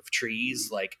bugs off of trees.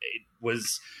 Like,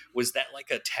 was that like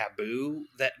a taboo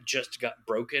that just got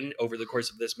broken over the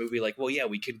course of this movie? Like, well, yeah,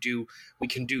 we can do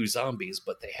zombies,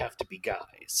 but they have to be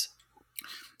guys.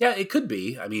 Yeah, it could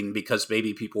be. I mean, because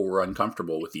maybe people were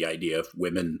uncomfortable with the idea of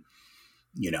women,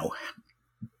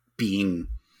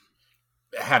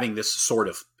 having this sort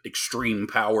of extreme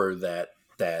power that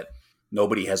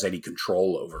nobody has any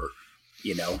control over.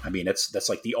 I mean, that's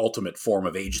like the ultimate form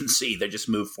of agency. They just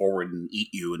move forward and eat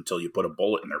you until you put a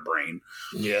bullet in their brain.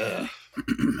 Yeah.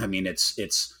 I mean, that's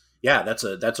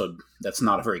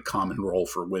not a very common role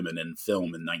for women in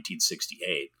film in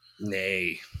 1968.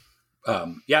 Nay.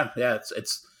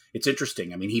 It's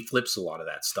interesting. I mean, he flips a lot of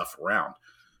that stuff around.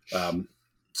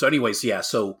 So anyways,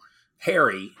 so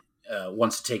Harry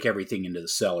wants to take everything into the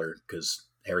cellar because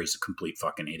Harry's a complete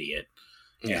fucking idiot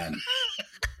and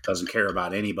doesn't care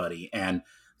about anybody. And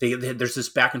there's this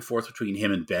back and forth between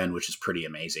him and Ben, which is pretty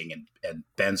amazing. And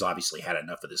Ben's obviously had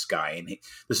enough of this guy. And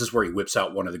this is where he whips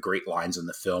out one of the great lines in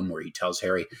the film where he tells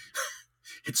Harry,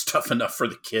 it's tough enough for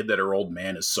the kid that her old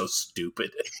man is so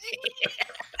stupid.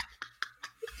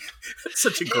 That's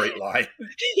such a great line.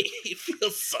 He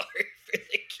feels sorry for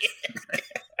the kid.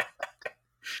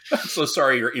 I'm so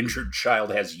sorry your injured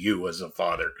child has you as a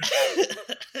father.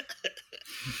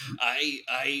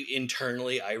 I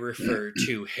internally refer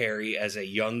to Harry as a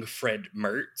young Fred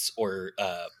Mertz, or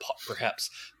perhaps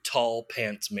Tall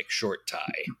Pants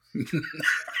McShorttie.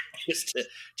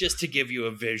 just to give you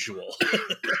a visual.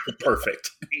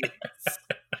 Perfect. Yes.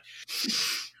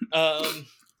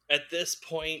 At this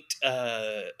point,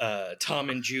 Tom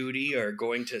and Judy are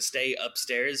going to stay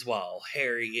upstairs while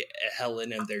Harry,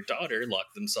 Helen, and their daughter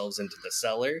lock themselves into the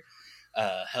cellar.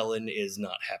 Helen is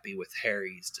not happy with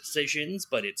Harry's decisions,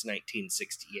 but it's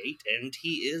 1968, and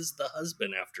he is the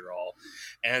husband after all.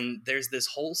 And there's this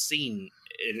whole scene,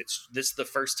 and this is the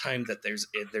first time that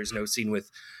there's no scene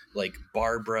with like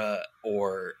Barbara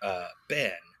or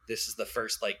Ben. This is the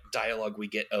first like dialogue we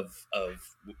get of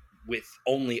with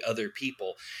only other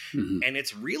people. Mm-hmm. And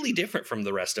it's really different from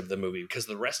the rest of the movie, because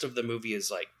the rest of the movie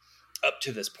is like, up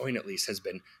to this point at least, has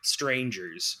been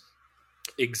strangers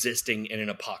existing in an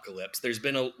apocalypse.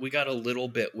 We got a little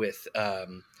bit with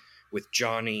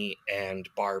Johnny and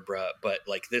Barbara, but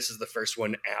like this is the first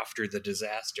one after the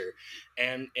disaster,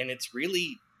 and it's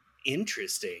really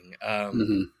interesting.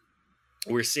 Mm-hmm.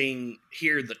 we're seeing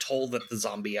here the toll that the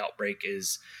zombie outbreak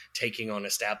is taking on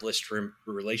established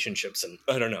relationships. And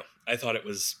I don't know, I thought it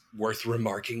was worth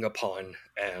remarking upon.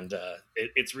 And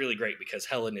it's really great because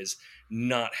Helen is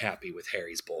not happy with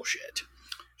Harry's bullshit.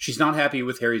 She's not happy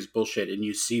with Harry's bullshit, and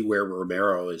you see where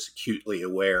Romero is acutely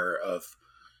aware of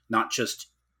not just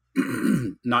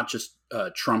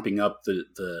trumping up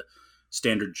the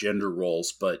standard gender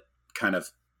roles, but kind of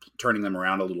turning them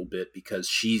around a little bit, because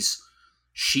she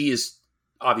is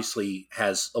obviously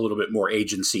has a little bit more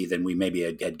agency than we maybe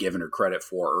had given her credit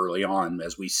for early on,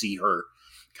 as we see her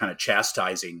kind of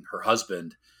chastising her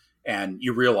husband, and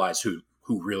you realize who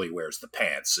really wears the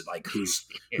pants, and like who's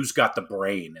got the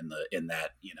brain in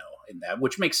that,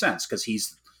 which makes sense, because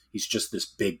he's just this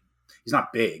big, he's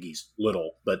not big, he's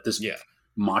little, but this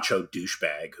macho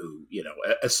douchebag who,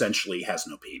 essentially has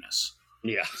no penis.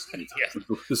 Yeah.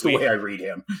 That's the way I read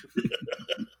him.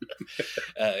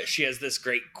 She has this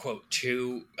great quote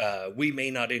too. We may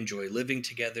not enjoy living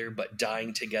together, but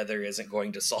dying together isn't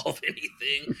going to solve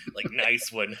anything. Like,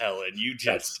 nice one, Helen. You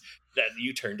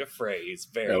turned a phrase.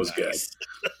 That was nice.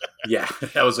 Good. Yeah,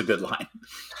 that was a good line.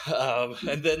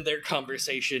 And then their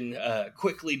conversation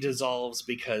quickly dissolves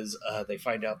because they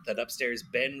find out that upstairs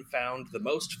Ben found the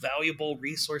most valuable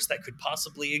resource that could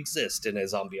possibly exist in a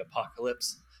zombie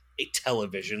apocalypse: a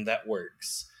television that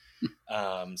works.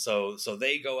 So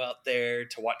they go out there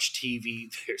to watch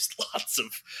TV. There's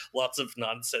lots of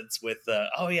nonsense with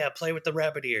play with the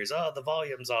rabbit ears. Oh, the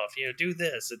volume's off. Do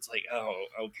this. It's like, oh,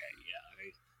 okay,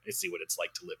 yeah, I see what it's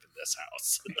like to live in this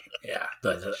house. Yeah,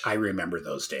 but I remember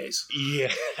those days.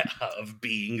 Yeah, of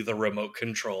being the remote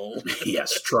control.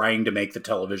 Yes, trying to make the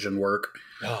television work.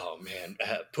 Oh man,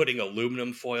 putting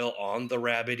aluminum foil on the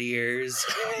rabbit ears.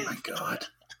 Oh my god,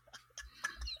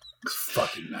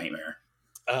 fucking nightmare.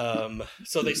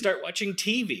 So they start watching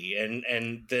TV,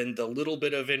 and then the little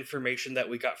bit of information that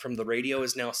we got from the radio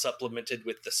is now supplemented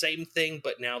with the same thing,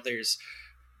 but now there's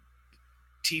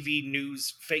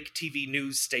fake TV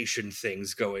news station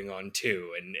things going on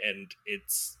too, and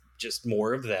it's just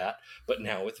more of that, but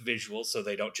now with visuals, so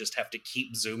they don't just have to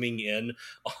keep zooming in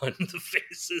on the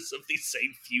faces of these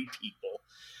same few people.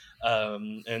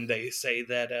 And they say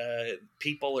that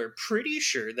people are pretty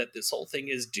sure that this whole thing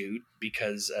is due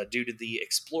to the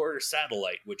Explorer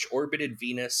satellite, which orbited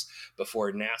Venus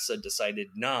before NASA decided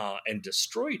and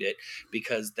destroyed it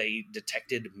because they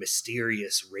detected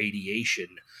mysterious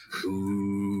radiation.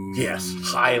 Ooh. Yes,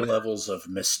 high levels of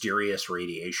mysterious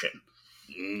radiation.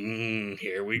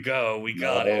 Here we go. We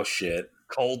got it. Oh, shit.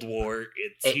 Cold War,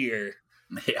 it's here.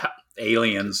 Yeah,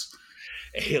 aliens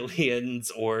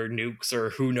or nukes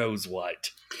or who knows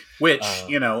what. Which,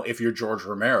 if you're George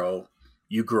Romero,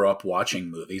 you grew up watching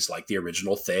movies like The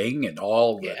Original Thing and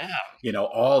all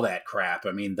all that crap.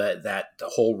 I mean, that the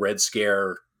whole Red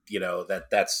Scare,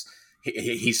 that's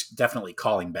he's definitely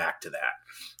calling back to that.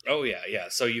 Oh yeah.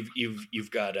 So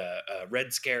you've got a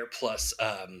Red Scare plus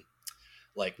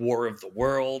like War of the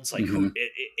Worlds, like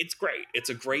it's great. It's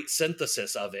a great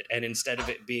synthesis of it, and instead of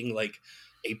it being like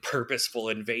a purposeful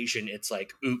invasion, it's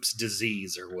like oops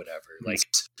disease or whatever, like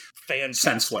fantastic.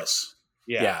 Senseless.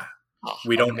 Yeah. Oh,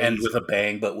 we don't end with a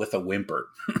bang but with a whimper.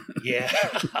 Yeah.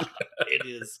 it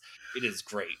is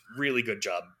great. Really good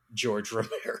job, George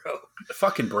Romero.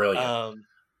 Fucking brilliant.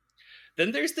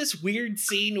 Then there's this weird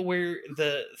scene where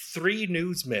the three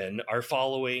newsmen are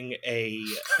following a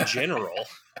general,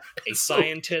 a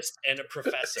scientist, and a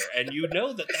professor. And you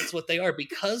know that that's what they are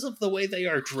because of the way they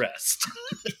are dressed.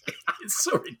 It's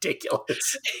so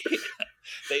ridiculous.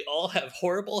 They all have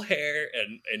horrible hair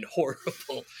and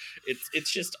horrible.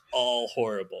 It's just all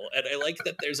horrible. And I like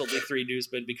that there's only three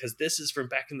newsmen because this is from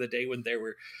back in the day when there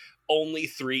were only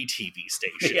 3 TV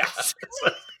stations. Yeah.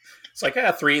 It's like,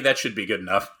 3, that should be good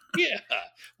enough. Yeah.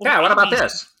 Well, what about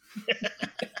this?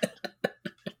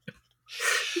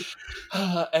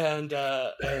 And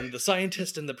the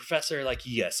scientist and the professor are like,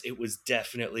 yes, it was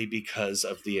definitely because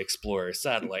of the Explorer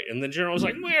satellite. And the general's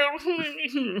like, well,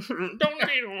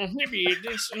 maybe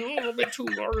it's a little bit too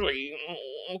early.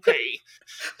 Okay.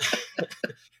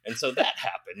 And so that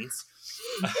happens.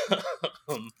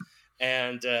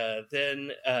 And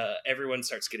then everyone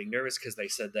starts getting nervous because they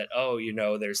said that,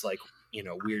 there's like,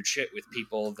 weird shit with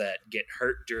people that get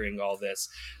hurt during all this.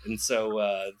 And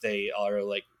so they are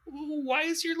like, why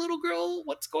is your little girl?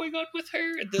 What's going on with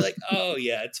her? And they're like, oh,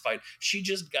 yeah, it's fine. She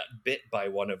just got bit by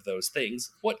one of those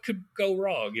things. What could go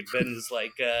wrong? And Ben's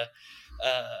like,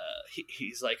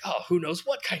 he's like, oh, who knows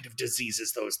what kind of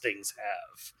diseases those things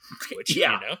have? Which,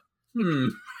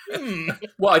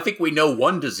 Well, I think we know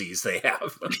one disease they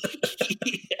have.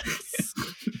 Yes.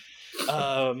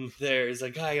 There's a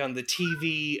guy on the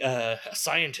TV, a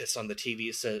scientist on the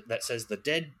TV that says the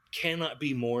dead cannot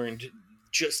be mourned,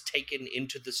 just taken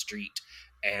into the street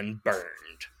and burned.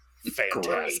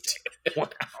 Fantastic. Great. Wow.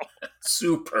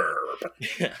 Superb.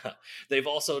 Yeah. They've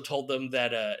also told them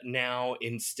that now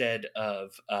instead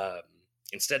of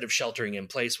sheltering in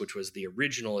place, which was the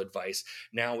original advice,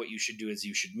 now what you should do is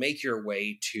you should make your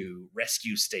way to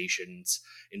rescue stations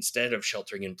instead of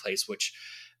sheltering in place, which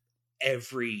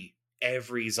every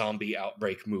zombie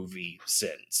outbreak movie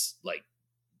since. Like,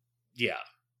 yeah,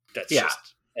 that's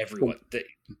just everyone.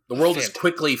 The world is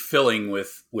quickly filling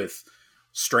with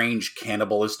strange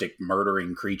cannibalistic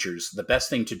murdering creatures. The best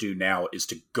thing to do now is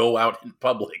to go out in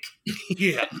public.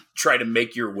 Yeah. Try to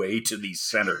make your way to these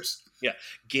centers. Yeah.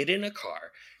 Get in a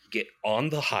car, get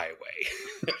on the highway,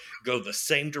 go the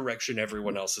same direction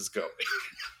everyone else is going.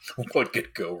 What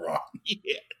could go wrong?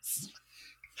 Yes.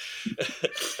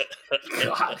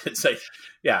 God,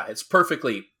 it's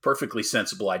perfectly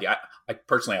sensible idea. I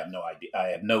personally have no idea. I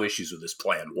have no issues with this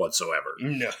plan whatsoever.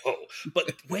 No,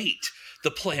 but wait,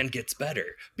 the plan gets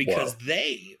better because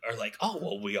they are like, oh,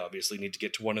 well, we obviously need to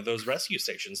get to one of those rescue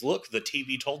stations. Look, the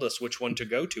TV told us which one to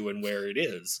go to and where it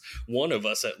is. One of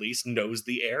us at least knows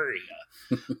the area.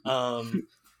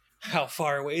 How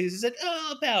far away is it?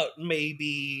 About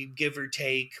maybe, give or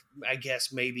take, I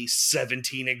guess maybe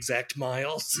 17 exact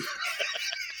miles.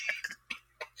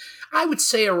 I would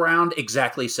say around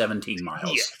exactly 17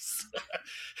 miles. Yes.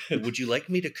 Would you like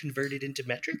me to convert it into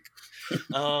metric?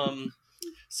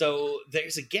 So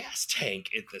there's a gas tank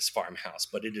at this farmhouse,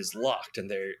 but it is locked, and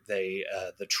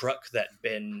the truck that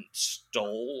Ben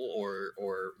stole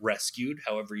or rescued,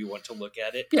 however you want to look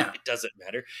at it, it doesn't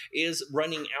matter, is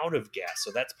running out of gas.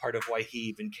 So that's part of why he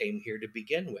even came here to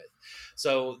begin with.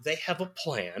 So they have a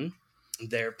plan.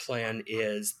 Their plan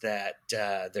is that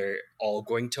they're all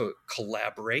going to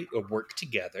collaborate or work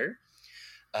together.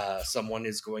 Someone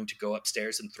is going to go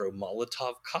upstairs and throw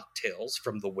Molotov cocktails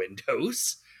from the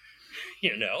windows.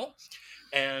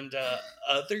 And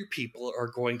other people are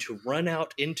going to run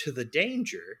out into the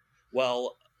danger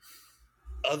while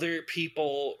other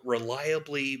people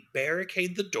reliably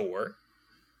barricade the door,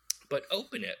 but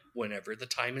open it whenever the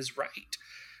time is right,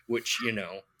 which,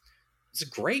 is a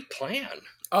great plan.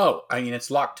 Oh, I mean,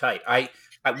 it's locked tight.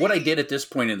 What I did at this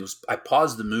point was I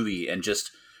paused the movie and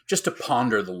just to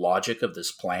ponder the logic of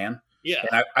this plan. Yeah.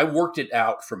 And I worked it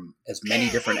out from as many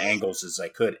different angles as I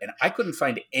could, and I couldn't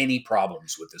find any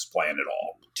problems with this plan at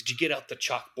all. Did you get out the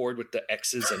chalkboard with the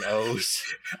X's and O's?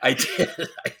 I did.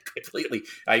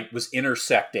 I was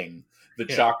intersecting the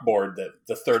chalkboard, the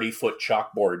 30-foot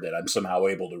chalkboard that I'm somehow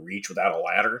able to reach without a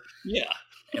ladder. Yeah.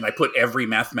 And I put every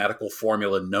mathematical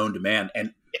formula known to man.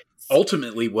 And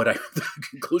ultimately, the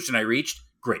conclusion I reached,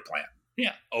 great plan.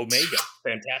 Yeah. Omega.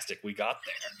 Fantastic. We got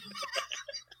there.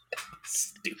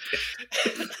 Stupid.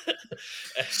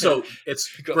 So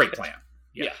it's great plan.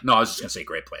 Yeah. No, I was just going to say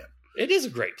great plan. It is a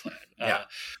great plan. Yeah.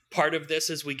 Part of this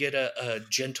is we get a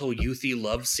gentle, youthy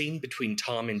love scene between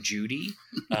Tom and Judy.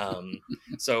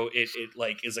 So it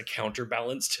like is a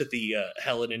counterbalance to the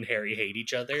Helen and Harry hate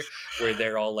each other, where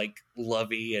they're all like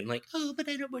lovey and like, oh, but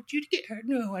I don't want you to get hurt.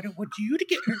 No, I don't want you to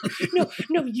get hurt.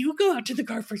 No, you go out to the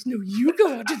car first. No, you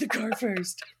go out to the car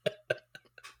first.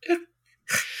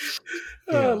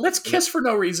 Let's kiss for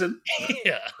no reason.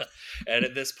 Yeah. And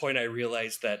at this point, I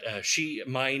realized that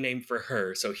my name for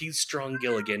her, so he's Strong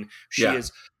Gilligan. She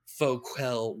is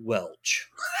Foquel Welch.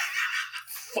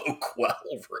 Foquel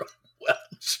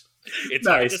Welch. It's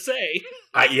hard to say.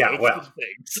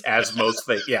 As most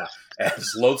things,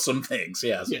 as loathsome things,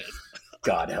 yes.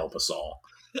 God help us all.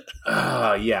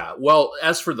 Well,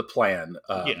 as for the plan,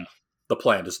 the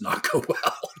plan does not go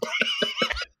well.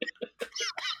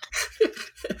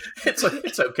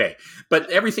 It's okay,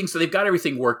 but so they've got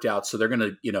everything worked out. So they're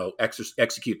going to,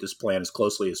 execute this plan as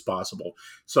closely as possible.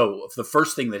 So the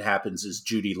first thing that happens is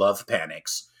Judy Love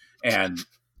panics and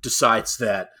decides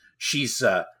that she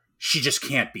just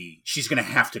can't be. She's going to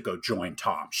have to go join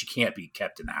Tom. She can't be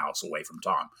kept in the house away from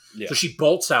Tom. Yeah. So she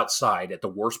bolts outside at the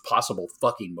worst possible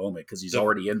fucking moment because he's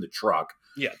already in the truck.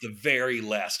 Yeah, the very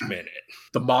last minute.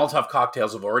 The Molotov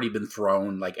cocktails have already been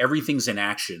thrown. Like, everything's in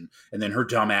action. And then her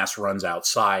dumbass runs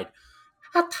outside.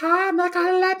 Tom, they're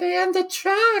going to let me in the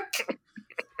truck.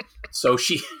 So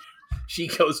she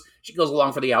goes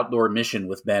along for the outdoor mission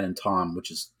with Ben and Tom,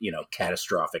 which is,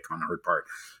 catastrophic on her part.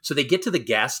 So they get to the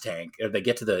gas tank, or they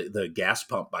get to the gas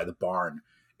pump by the barn.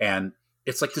 And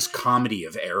it's like this comedy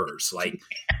of errors. Like,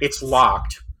 it's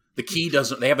locked. The key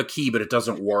they have a key, but it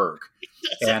doesn't work.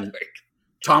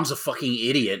 Tom's a fucking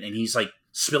idiot, and he's like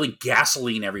spilling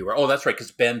gasoline everywhere. Oh, that's right,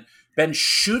 because Ben Ben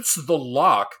shoots the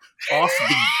lock off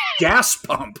the gas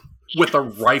pump with a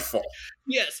rifle.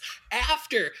 Yes,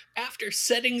 after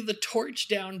setting the torch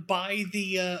down by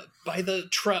the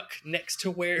truck next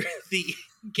to where the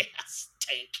gas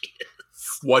tank is.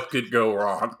 What could go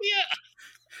wrong? Yeah.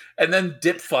 And then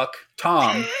dipfuck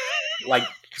Tom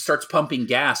starts pumping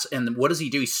gas, and what does he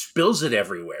do? He spills it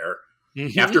everywhere.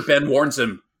 Mm-hmm. After Ben warns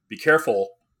him, "Be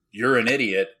careful, you're an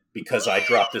idiot because I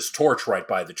dropped this torch right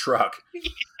by the truck."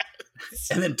 Yes.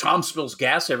 And then Tom spills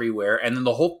gas everywhere, and then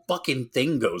the whole fucking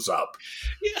thing goes up.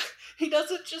 Yeah, he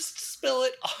doesn't just spill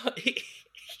it on, he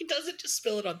doesn't just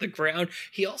spill it on the ground.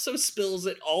 He also spills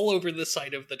it all over the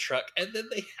side of the truck, and then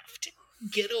they have to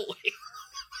get away.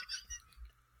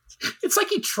 It's like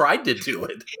he tried to do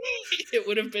it. It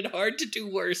would have been hard to do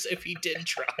worse if he did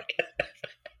try.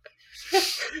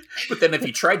 But then if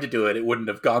he tried to do it, it wouldn't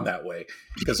have gone that way.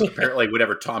 Because apparently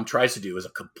whatever Tom tries to do is a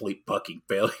complete fucking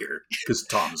failure. Because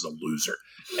Tom is a loser.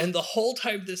 And the whole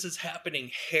time this is happening,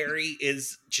 Harry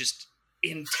is just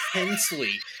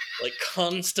intensely,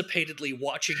 constipatedly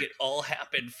watching it all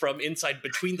happen from inside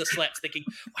between the slats, thinking,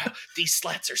 wow, these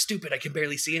slats are stupid. I can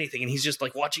barely see anything. And he's just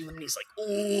watching them and he's like,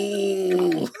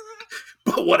 ooh.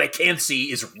 But what I can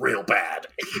see is real bad.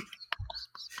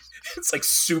 It's like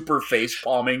super face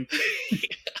palming.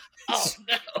 Oh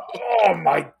no! Oh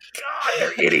my god,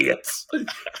 they're idiots.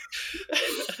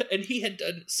 And he had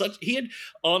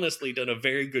honestly done a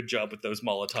very good job with those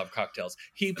Molotov cocktails.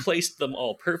 He placed them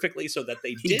all perfectly so that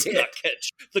they did not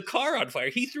catch the car on fire.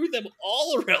 He threw them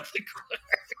all around the car.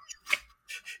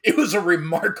 It was a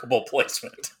remarkable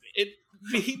placement.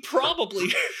 He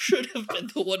probably should have been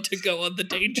the one to go on the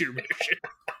danger mission.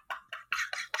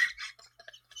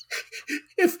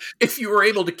 If you were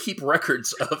able to keep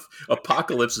records of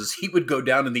apocalypses, he would go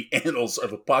down in the annals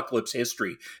of apocalypse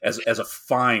history as a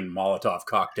fine Molotov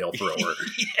cocktail thrower.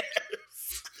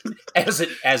 Yes.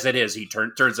 As it is,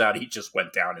 turns out he just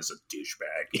went down as a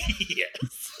douchebag.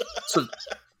 Yes. So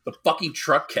the fucking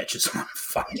truck catches on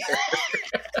fire.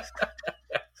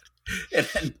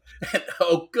 and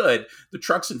oh good, the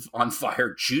truck's on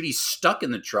fire. Judy's stuck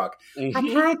in the truck. Mm-hmm. I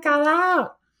can't go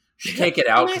out. She can't get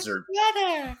out because her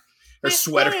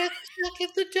sweater stuck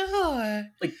at the door.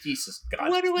 Jesus God.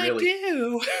 What do really? I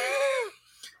do?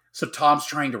 So Tom's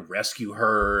trying to rescue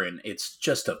her, and it's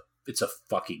a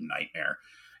fucking nightmare.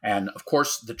 And of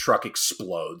course the truck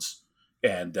explodes,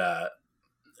 and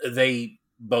they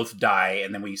both die,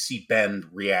 and then we see Ben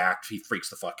react. He freaks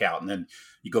the fuck out, and then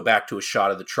you go back to a shot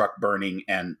of the truck burning,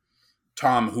 and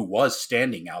Tom, who was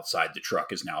standing outside the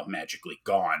truck, is now magically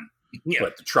gone. Yeah.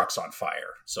 But the truck's on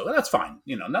fire, so that's fine.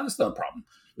 That's no problem.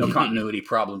 No continuity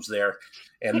problems there.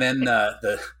 And then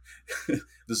the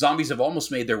zombies have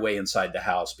almost made their way inside the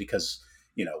house because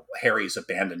Harry's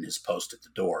abandoned his post at the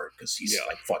door because he's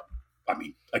fuck. I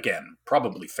mean, again,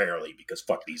 probably fairly because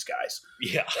fuck these guys.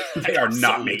 Yeah, they are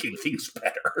not making things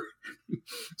better.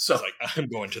 So I'm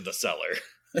going to the cellar.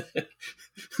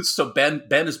 So Ben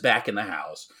is back in the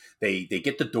house. They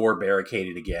get the door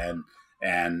barricaded again,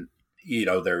 and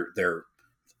they're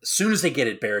as soon as they get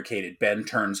it barricaded, Ben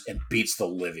turns and beats the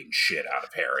living shit out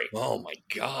of Harry. Oh my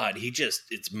god,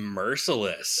 it's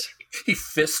merciless. He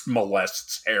fist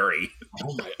molests Harry.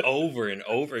 Oh my, over and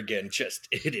over again.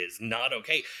 It is not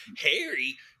okay.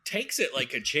 Harry takes it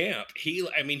like a champ. He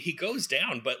goes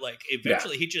down, but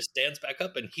eventually he just stands back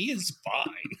up and he is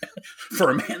fine.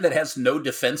 For a man that has no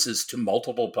defenses to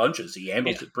multiple punches, he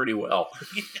handles it pretty well.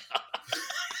 Yeah.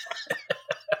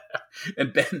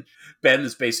 And Ben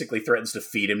is basically threatens to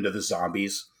feed him to the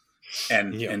zombies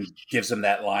and gives him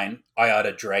that line, "I ought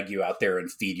to drag you out there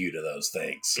and feed you to those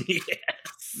things." Yes.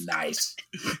 Nice.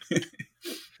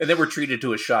 And then we're treated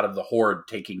to a shot of the Horde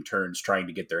taking turns trying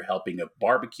to get their helping of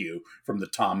barbecue from the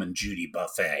Tom and Judy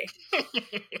buffet.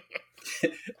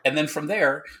 And then from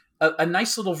there, a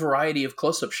nice little variety of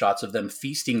close-up shots of them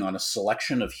feasting on a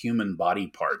selection of human body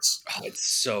parts. Oh, it's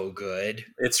so good.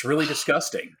 It's really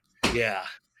disgusting. Yeah.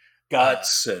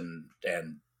 Guts and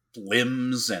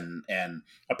limbs and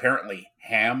apparently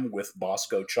ham with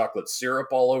Bosco chocolate syrup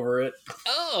all over it.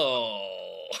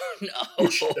 Oh, no.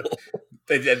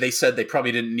 They said they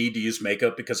probably didn't need to use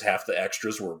makeup because half the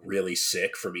extras were really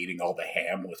sick from eating all the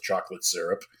ham with chocolate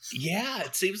syrup. Yeah,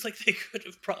 it seems like they could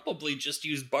have probably just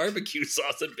used barbecue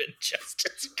sauce and been just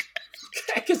as good.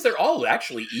 Because they're all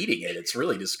actually eating it. It's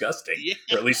really disgusting. Yeah.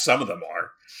 Or at least some of them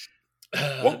are.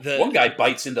 One guy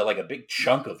bites into a big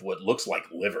chunk of what looks like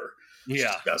liver.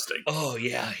 Yeah. Disgusting. Oh,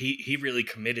 yeah. He really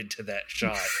committed to that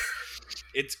shot.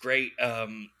 It's great.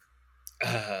 Man,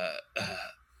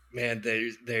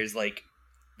 there's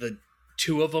the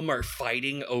two of them are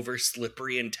fighting over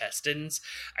slippery intestines.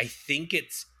 I think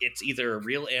it's either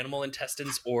real animal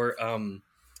intestines or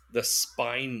the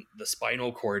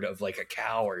spinal cord of like a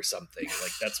cow or something.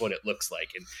 Like that's what it looks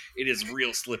like, and it is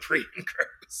real slippery and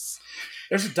gross.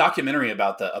 There's a documentary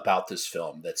about this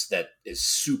film that is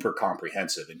super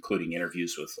comprehensive, including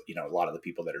interviews with a lot of the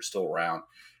people that are still around,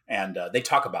 and they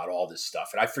talk about all this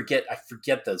stuff. And I forget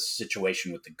the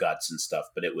situation with the guts and stuff,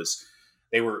 but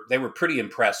they were pretty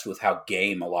impressed with how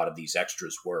game a lot of these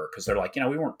extras were, because they're like,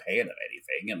 we weren't paying them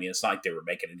anything. I mean, it's not like they were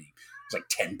making any. It's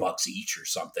like $10 each or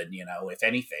something. If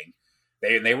anything,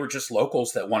 they were just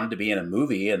locals that wanted to be in a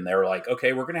movie, and they're like,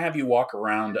 okay, we're going to have you walk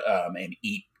around and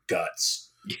eat guts.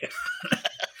 Yeah.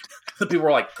 The people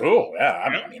were like, cool, yeah.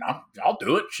 I mean, I'll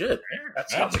do it. Shit, that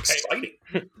sounds exciting.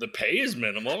 The pay is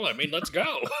minimal. I mean, let's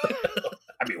go.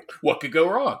 I mean, what could go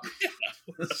wrong?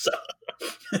 So,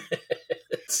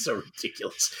 it's so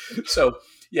ridiculous. So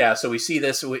yeah, so we see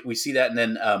this, we see that, and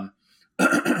then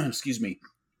excuse me,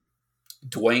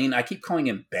 Dwayne. I keep calling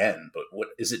him Ben, but what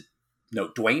is it? No,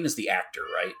 Dwayne is the actor,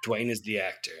 right? Dwayne is the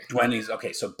actor. Dwayne is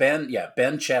okay. So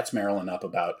Ben chats Marilyn up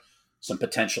about some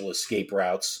potential escape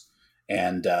routes,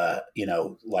 and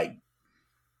like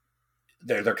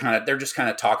they're just kind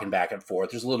of talking back and forth.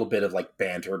 There's a little bit of like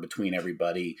banter between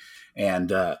everybody, and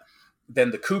then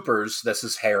the Coopers, this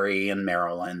is Harry and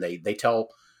Marilyn, they tell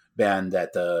Ben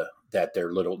that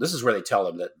their little, this is where they tell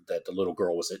him that the little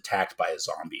girl was attacked by a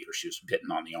zombie, or she was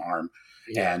bitten on the arm.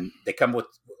 Yeah. And they come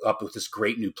up with this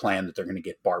great new plan that they're going to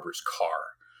get Barbara's car.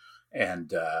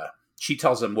 And she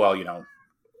tells them, well,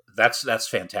 that's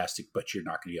fantastic, but you're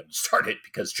not going to be able to start it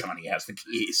because Johnny has the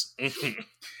keys.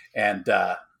 And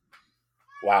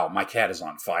wow, my cat is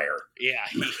on fire. Yeah.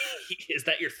 Is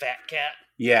that your fat cat?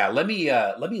 Yeah. Let me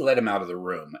let him out of the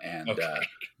room, and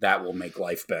that will make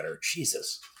life better.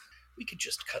 Jesus. We could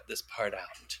just cut this part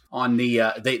out. On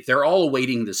the they're all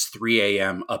awaiting this 3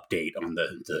 a.m. update on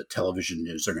the television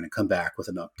news. They're going to come back with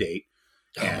an update.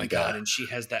 Oh my God. And she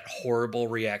has that horrible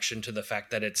reaction to the fact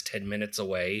that it's 10 minutes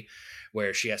away,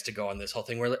 where she has to go on this whole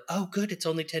thing where like, oh good, it's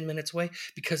only 10 minutes away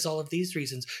because all of these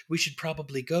reasons. We should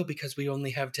probably go because we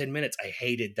only have 10 minutes. I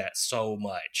hated that so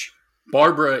much.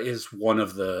 Barbara is one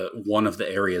of the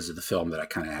areas of the film that I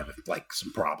kind of have like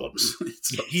some problems.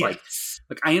 It's like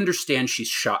I understand she's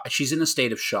shocked. She's in a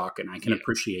state of shock, and I can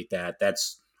appreciate that.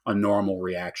 That's a normal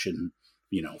reaction,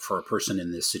 for a person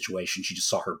in this situation. She just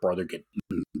saw her brother get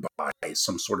eaten by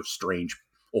some sort of strange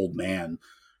old man,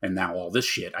 and now all this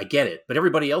shit. I get it, but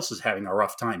everybody else is having a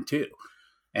rough time too.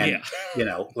 And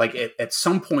like at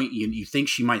some point, you think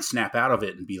she might snap out of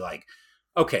it and be like,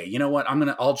 okay, you know what?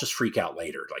 I'll just freak out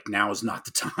later. Like, now is not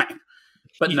the time.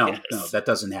 But no, that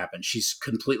doesn't happen. She's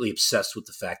completely obsessed with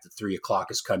the fact that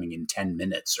 3:00 is coming in 10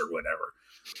 minutes or whatever.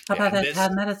 How about that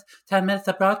 10 minutes? 10 minutes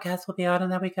of broadcast will be on, and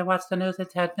then we can watch the news in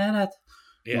 10 minutes.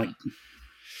 Yeah.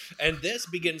 And this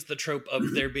begins the trope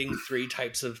of there being three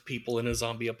types of people in a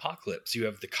zombie apocalypse. You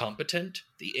have the competent,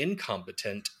 the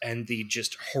incompetent, and the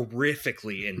just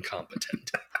horrifically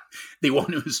incompetent. The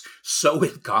one who's so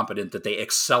incompetent that they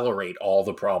accelerate all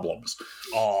the problems.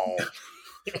 Oh.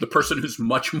 The person who's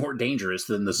much more dangerous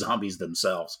than the zombies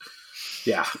themselves.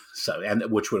 Yeah. So, and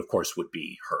which would, of course, would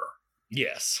be her.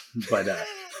 Yes. But,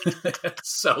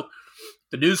 so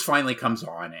the news finally comes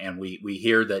on, and we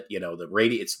hear that,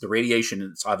 it's the radiation.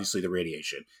 It's obviously the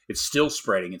radiation. It's still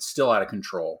spreading. It's still out of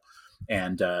control.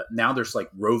 And now there's like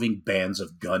roving bands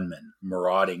of gunmen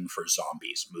marauding for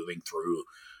zombies, moving through,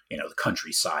 the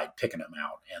countryside, picking them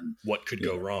out. And what could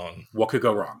go wrong? What could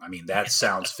go wrong? I mean, that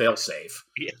sounds fail-safe.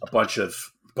 Yeah. A bunch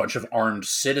of armed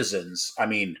citizens. I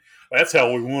mean, that's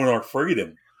how we want our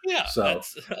freedom. Yeah, so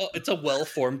it's a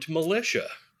well-formed militia.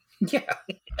 Yeah,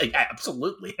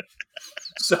 absolutely.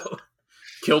 So,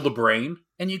 kill the brain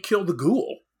and you kill the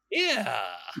ghoul. Yeah,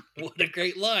 what a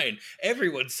great line.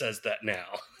 Everyone says that now.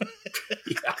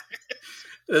 Yeah.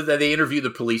 They interview the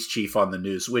police chief on the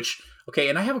news, which, okay,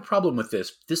 and I have a problem with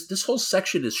this. This whole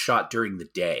section is shot during the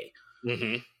day,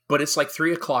 but it's like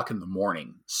 3:00 in the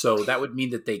morning. So that would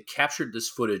mean that they captured this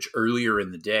footage earlier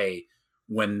in the day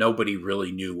when nobody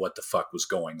really knew what the fuck was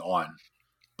going on.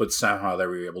 But somehow they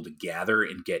were able to gather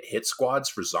and get hit squads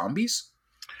for zombies.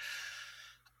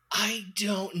 I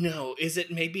don't know. Is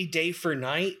it maybe day for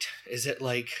night? Is it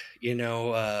like,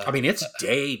 I mean, it's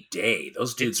day.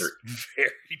 Those dudes are very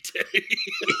day.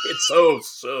 It's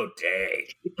so day.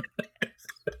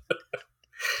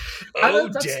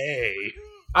 Day.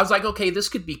 I was like, okay, this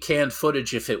could be canned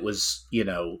footage if it was,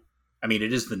 I mean,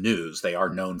 it is the news. They are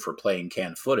known for playing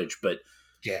canned footage, but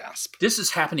gasp. This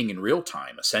is happening in real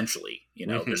time, essentially.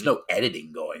 There's no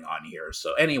editing going on here.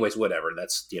 So anyways, whatever.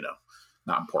 That's,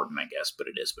 Not important, I guess, but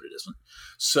it is, but it isn't.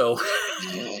 So,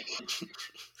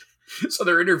 so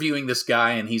they're interviewing this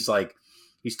guy, and he's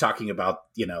talking about,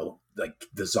 like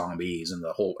the zombies and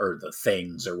or the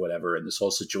things or whatever in this whole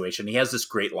situation. He has this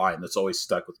great line that's always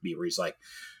stuck with me, where he's like,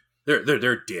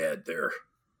 "They're dead.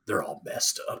 They're all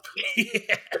messed up."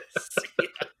 Yes.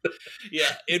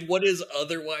 Yeah, in what is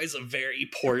otherwise a very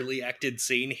poorly acted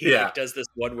scene, he does this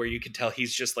one where you can tell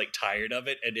he's just like tired of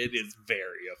it, and it is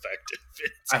very effective.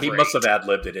 He must have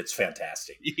ad-libbed it. It's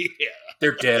fantastic. Yeah,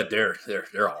 they're dead.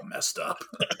 They're all messed up.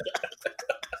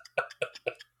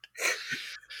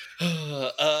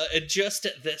 And just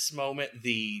at this moment,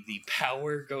 the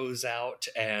power goes out,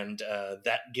 and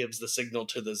that gives the signal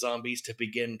to the zombies to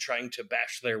begin trying to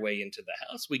bash their way into the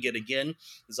house. We get, again,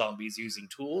 zombies using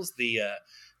tools.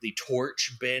 The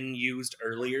torch Ben used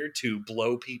earlier to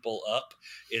blow people up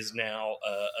is now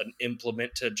an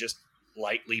implement to just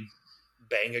lightly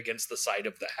bang against the side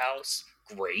of the house.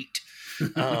 Great.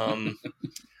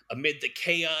 Amid the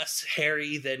chaos,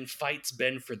 Harry then fights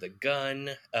Ben for the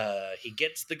gun. He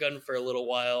gets the gun for a little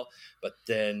while, but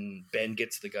then Ben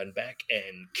gets the gun back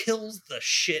and kills the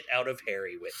shit out of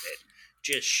Harry with it.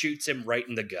 Just shoots him right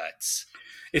in the guts.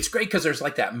 It's great because there's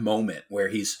like that moment where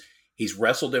he's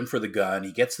wrestled him for the gun.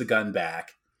 He gets the gun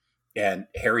back, and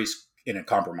Harry's in a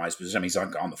compromised position. I mean, he's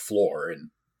on the floor,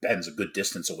 and Ben's a good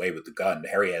distance away with the gun.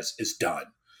 Harry is done.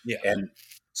 Yeah. And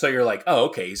so you're like, oh,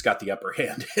 okay, he's got the upper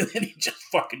hand. And then he just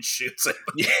fucking shoots him.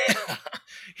 Yeah.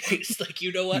 He's like,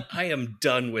 you know what? I am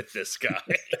done with this guy.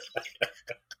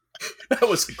 That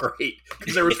was great.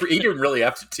 Because he didn't really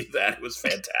have to do that. It was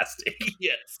fantastic.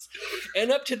 Yes.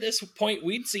 And up to this point,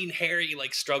 we'd seen Harry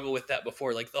like struggle with that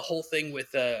before. Like the whole thing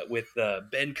with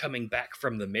Ben coming back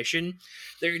from the mission.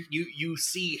 There you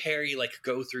see Harry like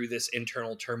go through this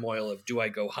internal turmoil of, do I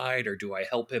go hide or do I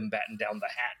help him batten down the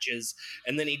hatches?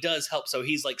 And then he does help. So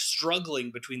he's like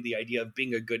struggling between the idea of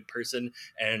being a good person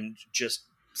and just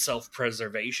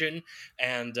self-preservation.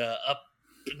 And up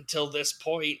until this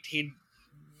point,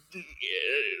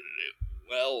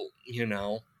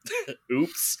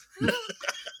 oops.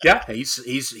 Yeah,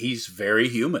 he's very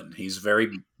human. He's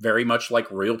very, very much like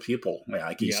real people.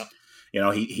 Like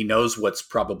he knows what's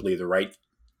probably the right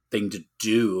thing to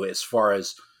do as far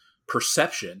as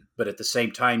perception, but at the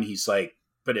same time, he's like,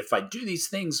 but if I do these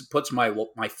things, it puts my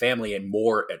family and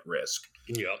more at risk.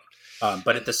 Yeah.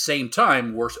 But at the same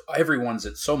time, everyone's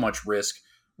at so much risk.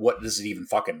 What does it even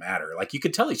fucking matter? Like, you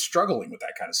could tell he's struggling with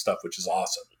that kind of stuff, which is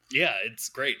awesome. Yeah, it's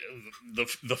great.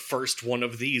 The first one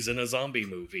of these in a zombie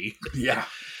movie. Yeah.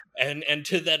 And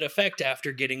to that effect,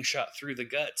 after getting shot through the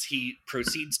guts, he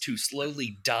proceeds to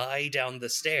slowly die down the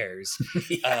stairs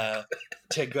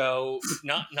to go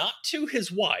not to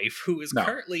his wife, who is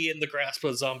currently in the grasp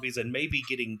of zombies and maybe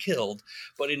getting killed,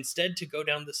 but instead to go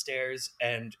down the stairs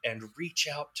and reach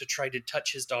out to try to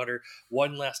touch his daughter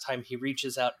one last time. He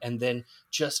reaches out, and then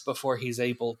just before he's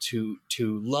able to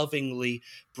lovingly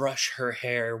brush her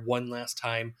hair one last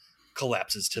time,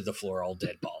 collapses to the floor, all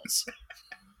dead balls.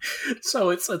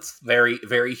 So it's very,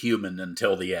 very human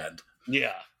until the end.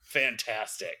 Yeah,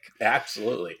 fantastic.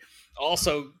 Absolutely.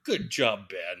 Also, good job,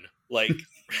 Ben. Like,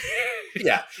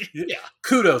 yeah.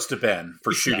 Kudos to Ben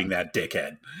for shooting that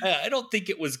dickhead. I don't think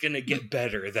it was going to get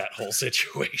better, that whole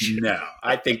situation. No,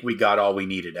 I think we got all we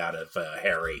needed out of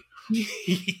Harry.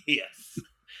 Yes.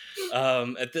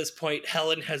 At this point,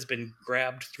 Helen has been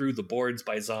grabbed through the boards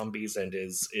by zombies and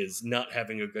is not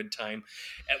having a good time.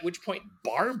 At which point,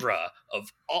 Barbara,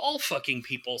 of all fucking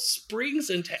people, springs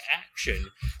into action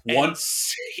and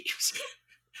saves.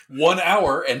 1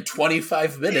 hour and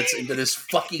 25 minutes into this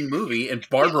fucking movie, and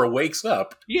Barbara wakes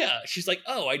up. Yeah, she's like,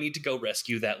 oh, I need to go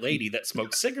rescue that lady that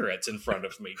smoked cigarettes in front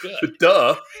of me. Good.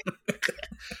 Duh.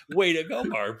 Way to go,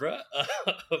 Barbara.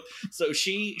 So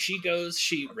she goes,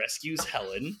 she rescues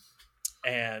Helen,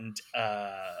 and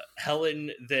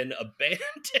Helen then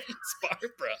abandons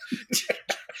Barbara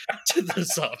to the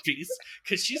zombies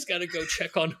because she's got to go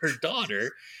check on her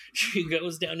daughter. She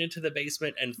goes down into the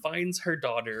basement and finds her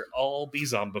daughter all be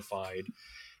zombified,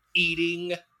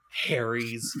 eating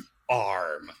Harry's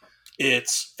arm.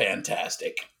 It's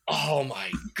fantastic. Oh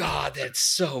my god, that's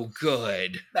so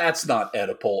good. That's not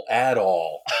Oedipal at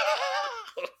all.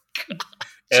 Oh, God.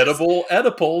 Edible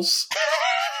Oedipals.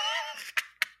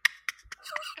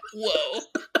 Whoa.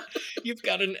 You've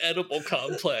got an edible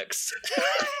complex.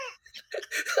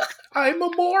 I'm a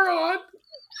moron.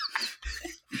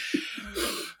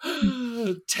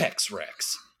 Tex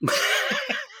Rex.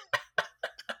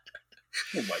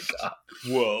 Oh my god.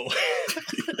 Whoa.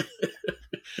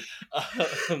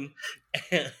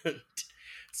 And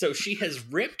so she has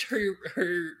ripped her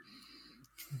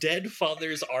dead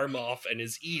father's arm off and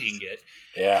is eating it.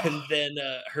 Yeah. And then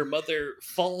her mother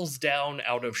falls down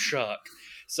out of shock.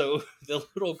 So the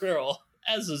little girl,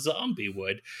 as a zombie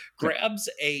would, grabs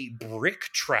a brick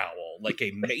trowel, like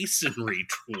a masonry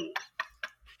tool,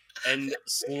 and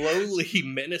slowly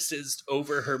menaces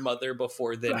over her mother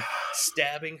before then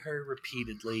stabbing her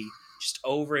repeatedly, just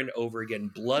over and over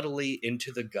again, bloodily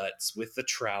into the guts with the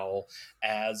trowel,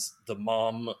 as the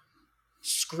mom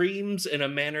screams in a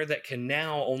manner that can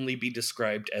now only be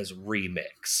described as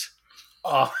remix.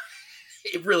 Oh,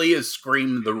 it really is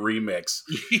Scream the remix.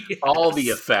 Yes. All the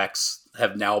effects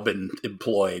have now been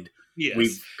employed. Yes.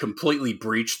 We've completely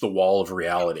breached the wall of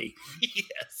reality.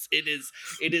 Yes, it is.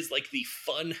 It is like the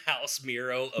Funhouse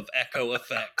Miro of echo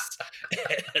effects,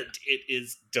 and it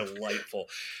is delightful.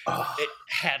 Oh. It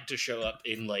had to show up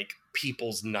in like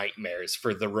people's nightmares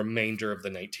for the remainder of the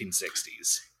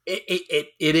 1960s.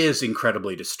 It is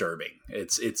incredibly disturbing.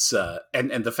 It's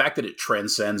and the fact that it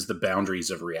transcends the boundaries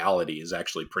of reality is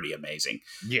actually pretty amazing.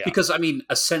 Yeah, Because I mean,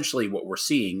 essentially, what we're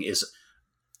seeing is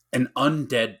an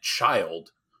undead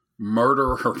child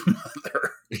murder her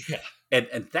mother. Yeah,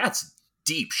 and that's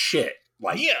deep shit.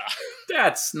 Like, yeah,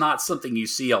 that's not something you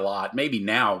see a lot. Maybe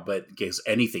now, but because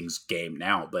anything's game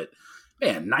now. But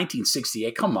man,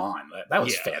 1968. Come on, that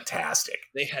was fantastic.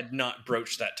 They had not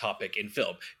broached that topic in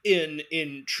film.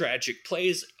 In tragic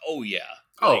plays, oh yeah.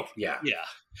 Oh yeah.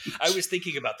 I was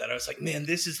thinking about that. I was like, man,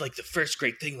 this is like the first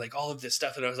great thing, like all of this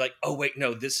stuff. And I was like, oh wait,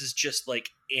 no, this is just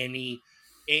like any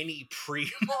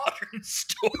pre-modern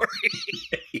story.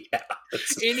 Yeah.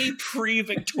 Any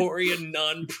pre-Victorian,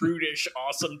 non-prudish,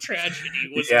 awesome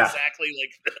tragedy was exactly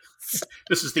like this.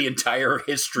 This is the entire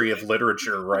history of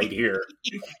literature right here.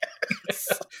 Yes.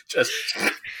 Just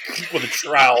with a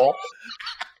trowel.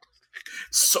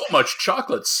 So much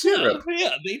chocolate syrup.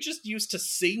 Yeah, they just used to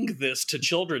sing this to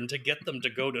children to get them to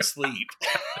go to sleep.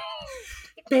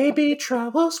 Baby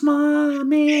troubles,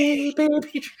 mommy,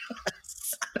 baby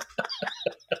troubles.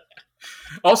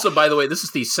 Also, by the way, this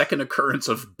is the second occurrence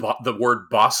of the word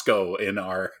Bosco in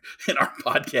our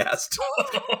podcast.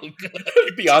 Oh,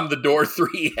 good. Beyond the Door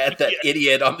 3 had that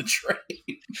idiot on the train.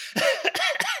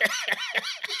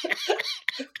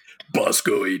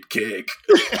 Bosco eat cake.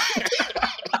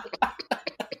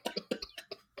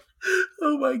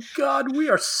 Oh my God, we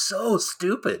are so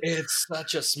stupid. It's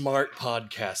such a smart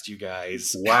podcast, you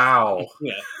guys. Wow.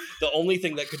 Yeah. The only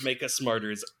thing that could make us smarter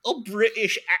is a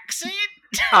British accent.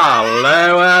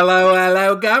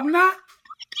 Hello, governor.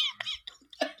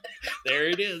 There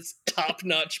it is.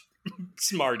 Top-notch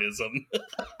smartism.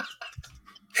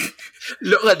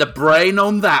 Look at the brain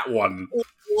on that one.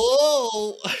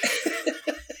 Whoa.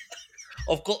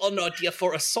 I've got an idea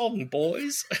for a song,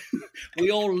 boys.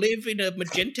 We all live in a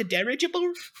magenta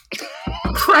dirigible.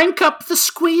 Crank up the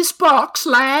squeeze box,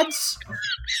 lads.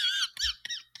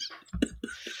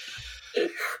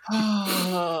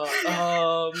 I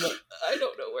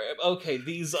don't know where I'm... Okay,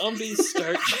 these zombies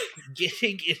start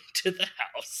getting into the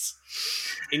house,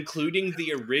 including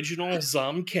the original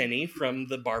Zom Kenny from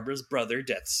the Barbara's brother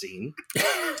death scene.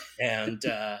 And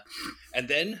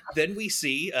then we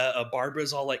see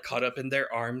Barbara's all like caught up in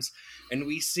their arms, and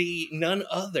we see none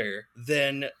other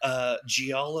than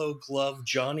Giallo Glove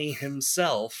Johnny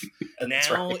himself,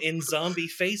 now right. In zombie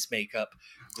face makeup,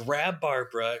 grab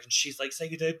Barbara, and she's like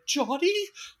saying to him, Johnny,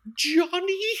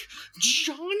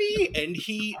 and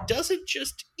he doesn't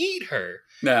just eat her.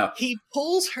 No. He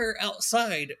pulls her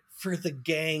outside for the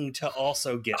gang to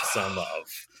also get some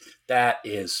of. That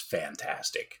is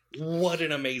fantastic. What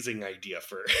an amazing idea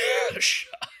for a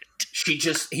shot.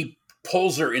 He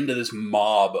pulls her into this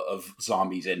mob of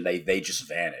zombies, and they just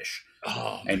vanish.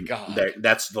 Oh my God.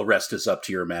 That's the rest is up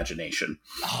to your imagination.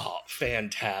 Oh,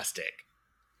 fantastic.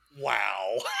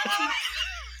 Wow.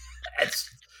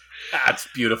 That's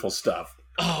beautiful stuff.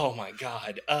 Oh my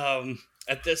God.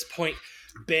 At this point,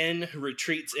 Ben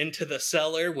retreats into the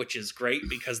cellar, which is great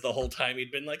because the whole time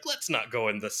he'd been like, let's not go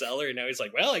in the cellar. And now he's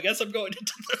like, well, I guess I'm going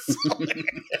into the cellar.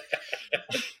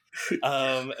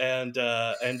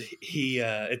 And he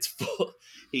it's full.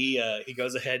 He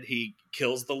goes ahead, he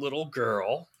kills the little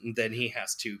girl, and then he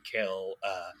has to kill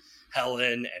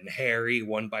Helen and Harry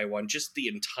one by one, just the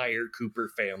entire Cooper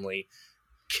family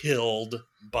killed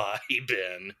by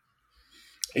Ben.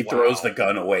 He throws the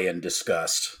gun away in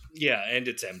disgust. Yeah, and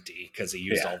it's empty because he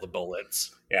used all the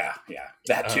bullets. Yeah,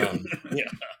 that too.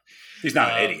 Yeah, he's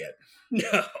not an idiot.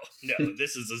 No,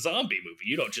 this is a zombie movie.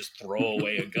 You don't just throw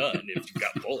away a gun if you've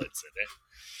got bullets in it.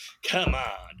 Come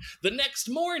on. The next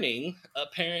morning,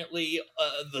 apparently,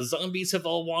 the zombies have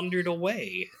all wandered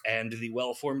away, and the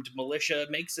well-formed militia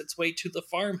makes its way to the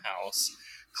farmhouse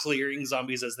clearing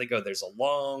zombies as they go. There's a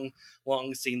long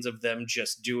scenes of them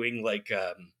just doing like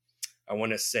I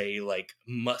want to say like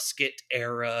musket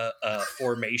era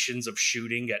formations of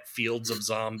shooting at fields of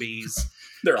zombies.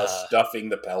 They're all stuffing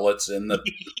the pellets in the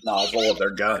nozzle of their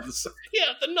guns.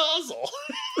 Yeah, the nozzle.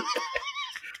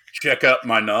 Check out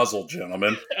my nozzle,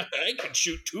 gentlemen. I can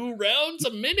shoot 2 rounds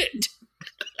a minute.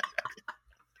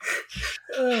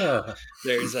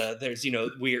 There's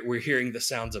we're hearing the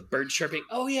sounds of birds chirping.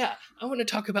 Oh yeah, I want to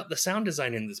talk about the sound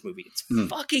design in this movie. It's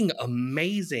fucking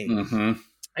amazing. Mm-hmm.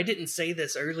 I didn't say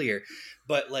this earlier,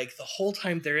 but like the whole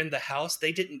time they're in the house,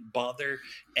 they didn't bother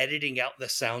editing out the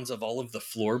sounds of all of the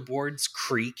floorboards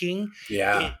creaking.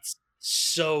 Yeah. It's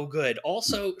so good.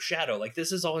 Also, shadow. Like,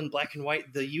 this is all in black and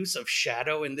white. The use of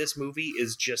shadow in this movie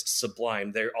is just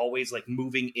sublime. They're always like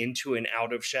moving into and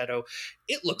out of shadow.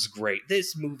 It looks great.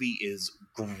 This movie is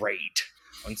great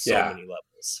on so many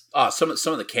levels.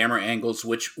 Some of the camera angles,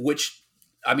 which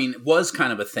I mean, was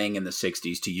kind of a thing in the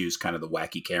 60s to use kind of the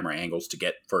wacky camera angles to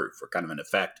get for kind of an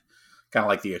effect. Kind of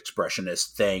like the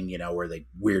expressionist thing, you know, where they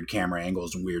weird camera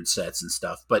angles and weird sets and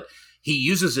stuff. But he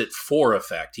uses it for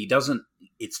effect. He doesn't,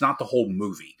 it's not the whole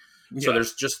movie. Yeah. So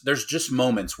there's just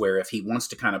moments where if he wants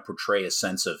to kind of portray a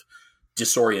sense of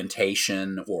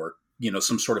disorientation or, you know,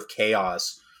 some sort of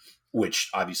chaos, which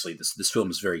obviously this film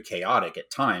is very chaotic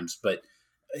at times, but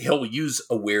he'll use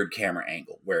a weird camera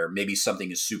angle where maybe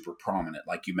something is super prominent.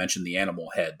 Like you mentioned, the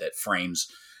animal head that frames,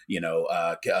 you know,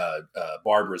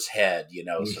 Barbara's head, you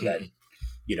know, so that,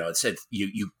 you know, it said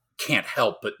you can't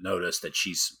help but notice that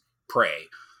she's prey.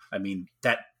 I mean,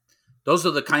 those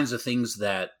are the kinds of things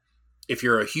that if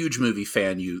you're a huge movie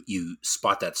fan, you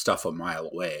spot that stuff a mile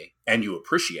away and you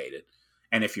appreciate it.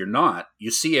 And if you're not,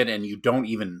 you see it and it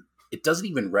doesn't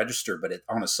even register, but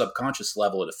on a subconscious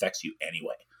level, it affects you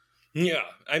anyway. Yeah,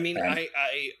 I mean,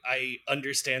 I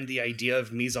understand the idea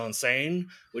of mise-en-scène,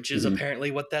 which is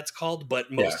apparently what that's called,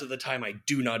 but most of the time I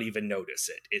do not even notice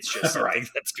it. It's just something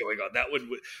that's going on. That one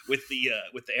with the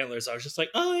antlers, I was just like,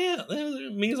 oh yeah,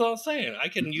 mise-en-scène. I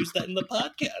can use that in the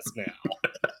podcast now.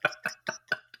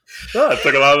 I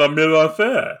took a lot of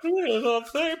mise-en-scène.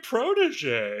 Mise-en-scène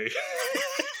protege.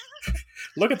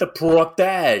 Look at the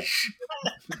protege.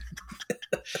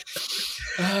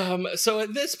 So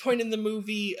at this point in the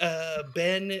movie,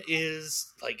 Ben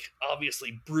is like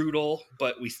obviously brutal,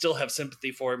 but we still have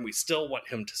sympathy for him. We still want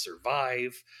him to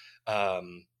survive.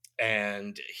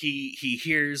 And he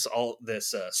hears all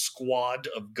this squad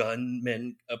of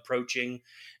gunmen approaching,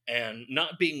 and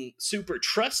not being super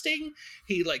trusting,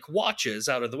 he like watches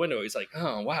out of the window. He's like,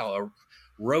 oh wow, a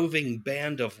roving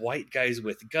band of white guys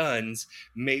with guns.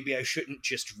 Maybe I shouldn't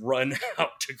just run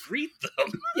out to greet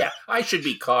them. Yeah, I should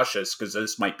be cautious because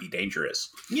this might be dangerous.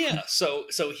 Yeah, so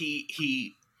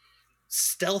he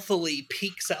stealthily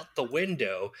peeks out the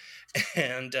window,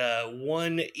 and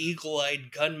one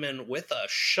eagle-eyed gunman with a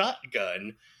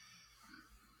shotgun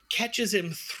catches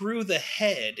him through the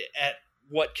head at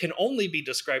what can only be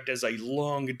described as a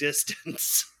long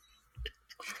distance.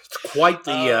 It's quite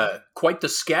the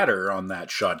scatter on that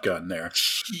shotgun there.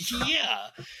 Yeah.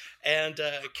 And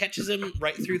catches him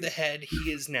right through the head.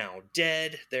 He is now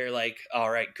dead. They're like,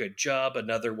 all right, good job.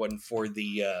 Another one for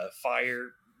the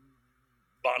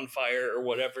bonfire or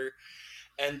whatever.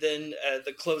 And then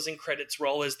the closing credits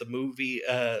roll as the movie,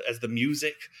 as the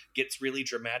music gets really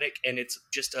dramatic. And it's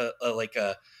just a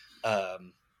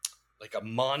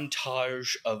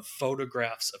montage of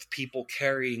photographs of people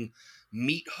carrying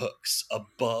meat hooks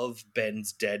above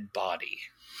Ben's dead body.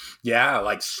 Yeah,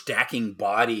 like stacking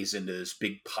bodies into this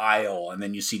big pile, and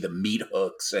then you see the meat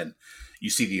hooks, and you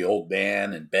see the old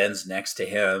man, and Ben's next to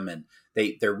him, and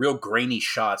they're real grainy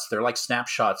shots. They're like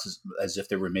snapshots, as if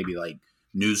they were maybe like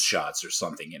news shots or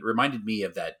something. It reminded me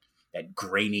of that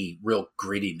grainy, real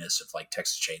grittiness of like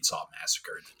Texas Chainsaw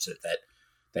Massacre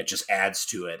that just adds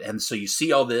to it. And so you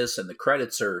see all this, and the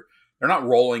credits they're not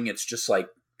rolling. It's just like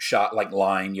shot like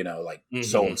line, you know, like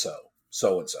so-and-so.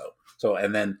 So,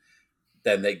 and then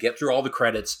they get through all the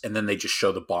credits, and then they just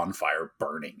show the bonfire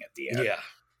burning at the end. Yeah.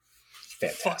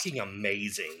 Fantastic. Fucking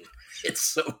amazing. It's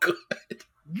so good.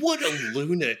 What a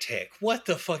lunatic. What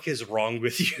the fuck is wrong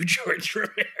with you, George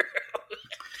Romero?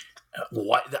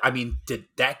 What? I mean,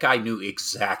 that guy knew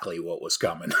exactly what was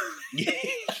coming. He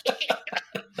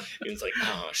was like,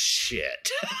 oh, shit.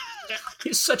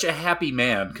 He's such a happy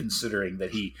man, considering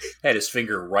that he had his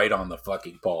finger right on the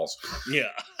fucking pulse.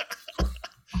 Yeah.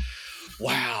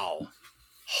 Wow.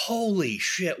 Holy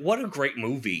shit. What a great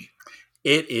movie.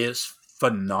 It is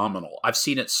phenomenal. I've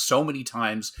seen it so many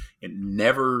times. It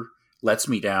never lets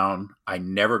me down. I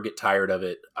never get tired of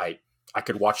it. I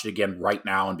could watch it again right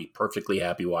now and be perfectly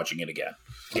happy watching it again.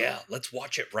 Yeah, let's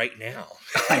watch it right now.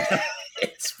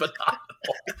 It's phenomenal.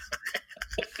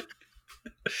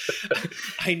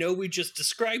 I know we just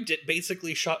described it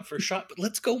basically shot for shot, but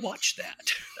let's go watch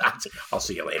that. I'll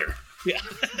see you later. Yeah.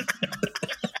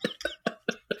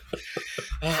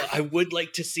 I would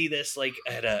like to see this like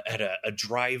at a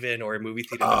drive-in or a movie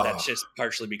theater, but that's just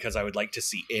partially because I would like to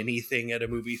see anything at a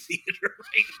movie theater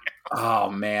right now. Oh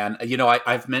man,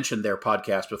 I've mentioned their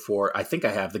podcast before. I think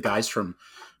I have. The guys from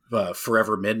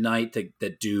Forever Midnight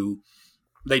that do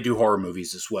horror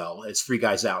movies as well. It's three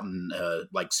guys out in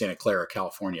like Santa Clara,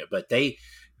 California, but they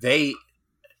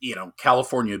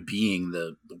California being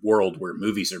the world where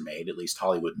movies are made, at least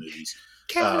Hollywood movies.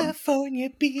 California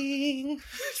being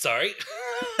sorry.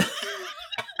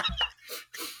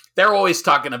 They're always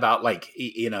talking about, like,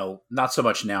 not so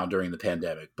much now during the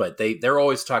pandemic, but they're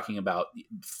always talking about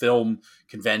film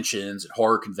conventions and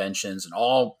horror conventions and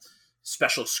all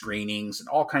special screenings and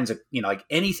all kinds of, like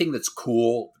anything that's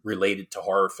cool related to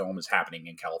horror film is happening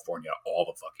in California all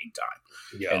the fucking time.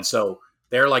 Yeah. And so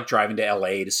they're like driving to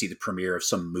LA to see the premiere of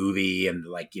some movie, and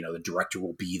like, the director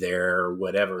will be there or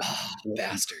whatever. Oh,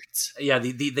 bastards. Yeah.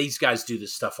 These guys do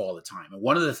this stuff all the time. And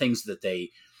one of the things that they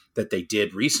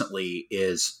did recently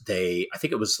is I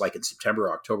think it was like in September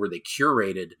or October, they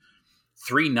curated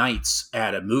 3 nights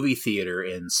at a movie theater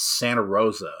in Santa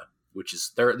Rosa, which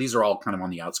is these are all kind of on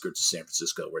the outskirts of San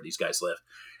Francisco where these guys live.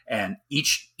 And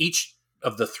each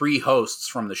of the 3 hosts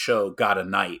from the show got a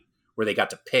night where they got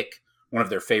to pick one of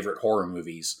their favorite horror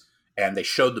movies, and they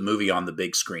showed the movie on the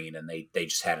big screen, and they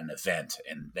just had an event,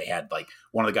 and they had like,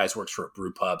 one of the guys works for a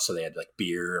brew pub, so they had like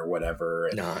beer or whatever.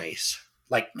 And nice.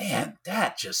 like, man,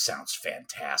 that just sounds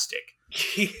fantastic.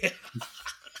 Yeah.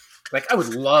 Like, I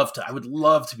would love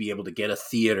to be able to get a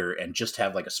theater and just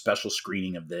have like a special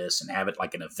screening of this and have it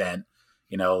like an event,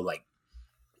 like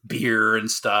beer and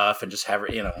stuff, and just have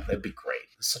it, that'd be great.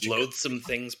 Loathsome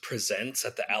Things Presents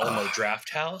at the Alamo Draft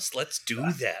House. Let's do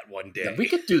that one day. Yeah, we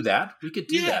could do that.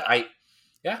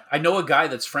 that. I know a guy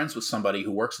that's friends with somebody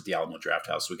who works at the Alamo Draft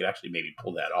House, so we could actually maybe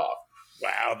pull that off.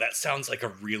 Wow, that sounds like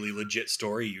a really legit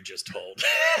story you just told.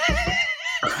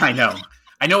 I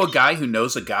know a guy who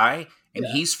knows a guy, and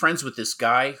he's friends with this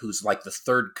guy who's like the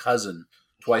third cousin,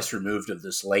 twice removed, of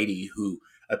this lady who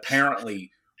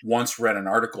apparently once read an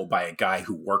article by a guy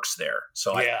who works there.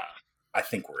 So yeah, I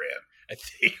think we're in.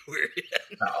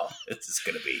 Oh, it's just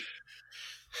going to be.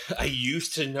 I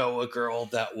used to know a girl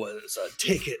that was a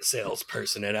ticket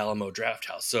salesperson at Alamo Draft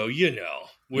House, so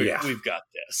we've got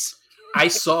this. I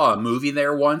saw a movie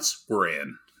there once. We're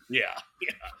in. Yeah.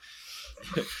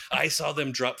 I saw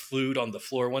them drop food on the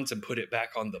floor once and put it back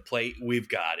on the plate. We've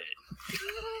got it.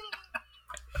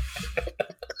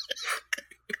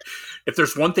 If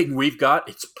there's one thing we've got,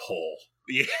 it's pull.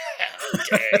 Yeah,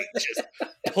 okay. Just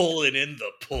pulling in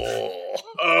the pull.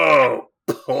 Oh,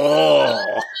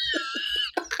 pull.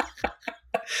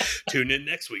 Tune in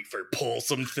next week for Pull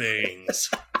Some Things.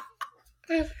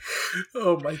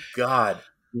 Oh my God.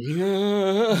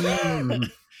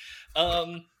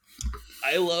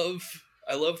 I love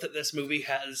that this movie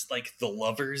has like the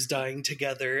lovers dying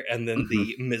together and then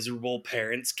the miserable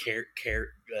parents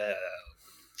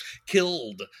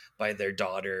killed by their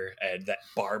daughter, and that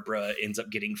Barbara ends up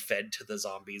getting fed to the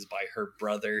zombies by her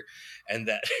brother, and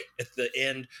that at the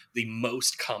end the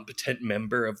most competent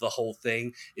member of the whole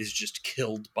thing is just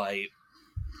killed by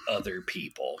other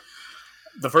people.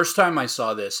 The first time I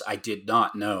saw this, I did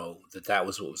not know that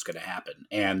was what was going to happen,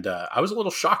 and I was a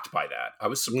little shocked by that. I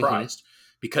was surprised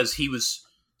because he was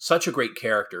such a great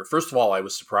character. First of all, I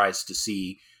was surprised to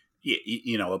see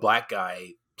a black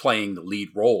guy playing the lead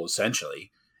role, essentially.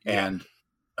 And,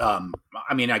 I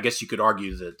mean, I guess you could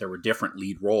argue that there were different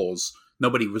lead roles.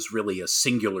 Nobody was really a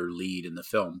singular lead in the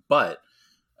film, but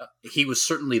he was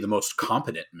certainly the most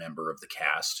competent member of the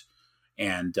cast.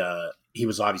 And he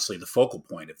was obviously the focal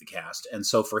point of the cast. And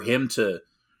so for him to,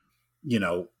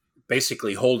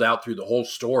 basically hold out through the whole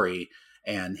story,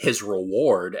 and his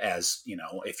reward, as,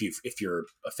 if you're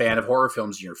a fan of horror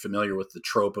films, you're familiar with the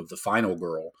trope of the final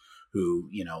girl who,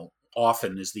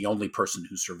 often is the only person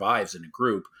who survives in a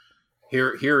group.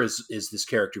 Here is this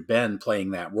character Ben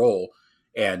playing that role,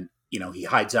 and he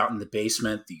hides out in the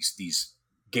basement. These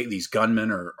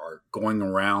gunmen are going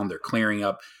around. They're clearing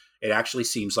up. It actually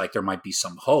seems like there might be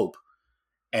some hope,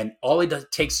 and all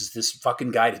it takes is this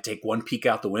fucking guy to take one peek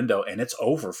out the window, and it's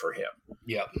over for him.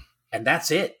 Yeah, and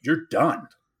that's it. You're done.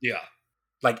 Yeah.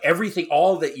 Like everything,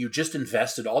 all that you just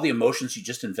invested, all the emotions you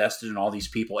just invested in all these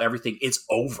people, everything, it's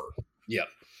over. Yeah.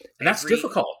 And that's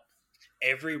difficult.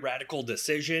 every radical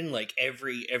decision, like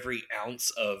every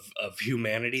ounce of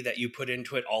humanity that you put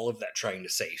into it, all of that trying to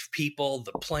save people,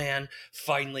 the plan,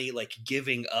 finally like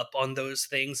giving up on those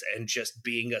things and just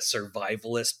being a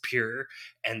survivalist pure,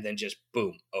 and then just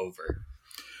boom, over.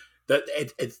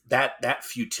 That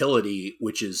futility,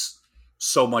 which is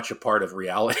so much a part of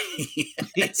reality,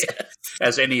 Yes.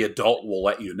 as any adult will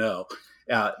let you know,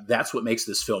 that's what makes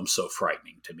this film so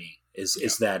frightening to me.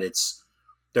 Is that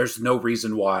there's no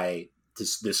reason why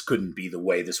this couldn't be the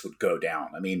way this would go down.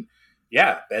 I mean,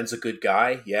 yeah, Ben's a good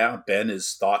guy. Yeah, Ben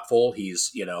is thoughtful.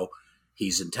 He's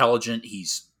intelligent. He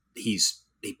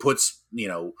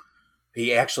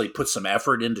actually puts some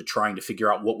effort into trying to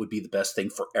figure out what would be the best thing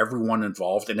for everyone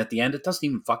involved. And at the end, it doesn't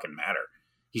even fucking matter.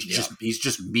 He's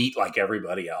just meat like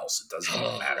everybody else. It doesn't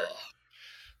even matter.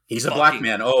 He's a black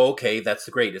man. Oh, okay, that's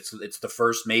great. It's the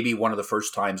first, maybe one of the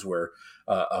first times where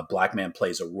a black man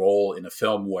plays a role in a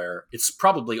film, where it's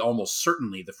probably almost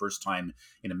certainly the first time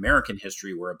in American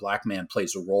history where a black man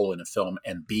plays a role in a film,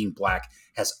 and being black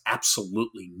has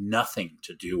absolutely nothing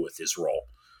to do with his role.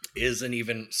 Isn't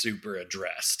even super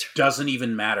addressed. Doesn't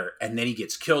even matter. And then he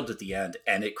gets killed at the end,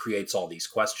 and it creates all these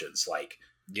questions like,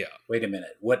 wait a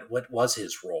minute, what was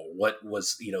his role? What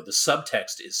was, the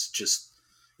subtext is just,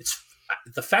 it's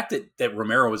the fact that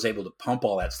Romero was able to pump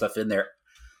all that stuff in there.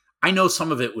 I know some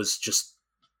of it was just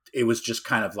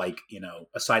kind of like,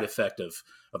 a side effect of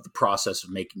the process of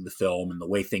making the film and the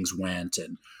way things went.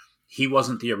 And he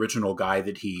wasn't the original guy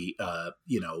that he,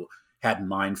 had in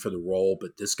mind for the role,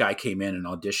 but this guy came in and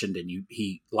auditioned, and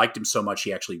he liked him so much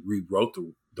he actually rewrote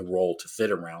the role to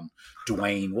fit around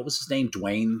Dwayne. What was his name?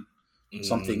 Dwayne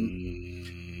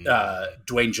something.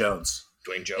 Dwayne Jones.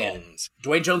 Dwayne Jones. And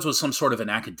Dwayne Jones was some sort of an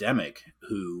academic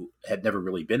who had never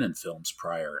really been in films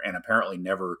prior, and apparently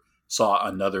never saw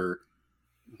another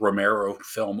Romero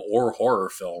film or horror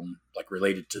film like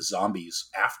related to zombies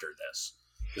after this.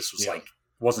 This was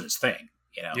wasn't his thing,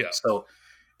 Yeah. So,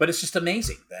 but it's just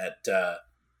amazing that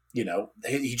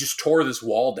he just tore this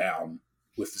wall down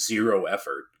with zero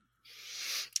effort.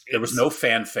 There was no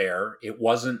fanfare. It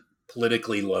wasn't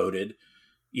politically loaded,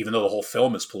 even though the whole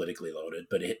film is politically loaded.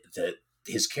 But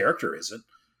his character isn't.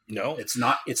 No, it's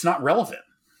not relevant.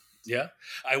 Yeah,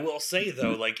 I will say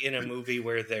though, like in a movie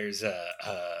where there's a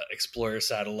Explorer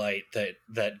satellite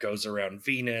that goes around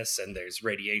Venus, and there's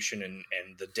radiation, and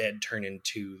the dead turn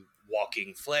into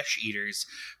walking flesh eaters,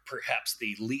 perhaps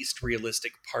the least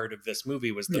realistic part of this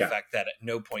movie was the fact that at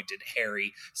no point did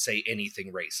Harry say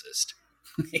anything racist.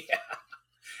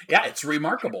 Yeah, it's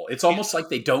remarkable. It's almost like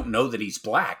they don't know that he's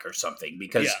black or something,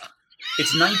 because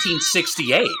it's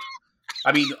 1968.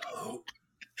 I mean,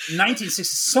 1960,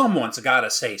 someone's got to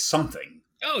say something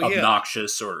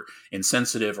obnoxious or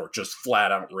insensitive or just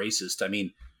flat out racist. I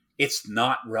mean, it's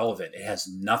not relevant. It has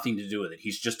nothing to do with it.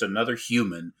 He's just another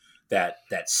human that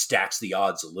stacks the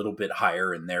odds a little bit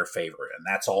higher in their favor, and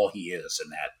that's all he is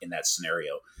in that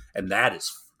scenario. And that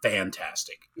is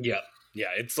fantastic. Yeah.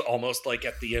 Yeah, it's almost like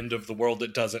at the end of the world,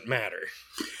 it doesn't matter.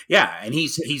 Yeah, and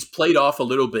he's played off a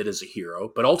little bit as a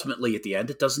hero, but ultimately at the end,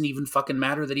 it doesn't even fucking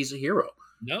matter that he's a hero.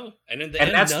 No, and in the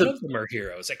end, none of them are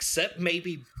heroes, except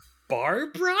maybe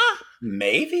Barbara?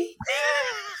 Maybe?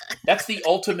 That's the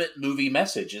ultimate movie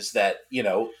message, is that,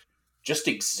 just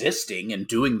existing and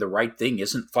doing the right thing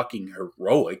isn't fucking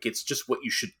heroic. It's just what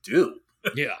you should do.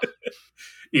 Yeah.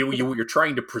 You're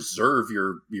trying to preserve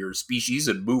your species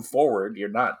and move forward. You're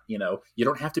not, you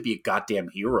don't have to be a goddamn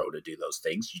hero to do those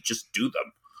things. You just do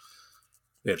them.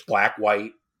 It's black,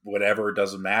 white, whatever, it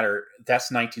doesn't matter.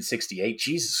 That's 1968.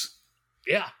 Jesus.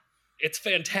 Yeah. It's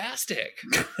fantastic.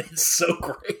 It's so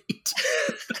great.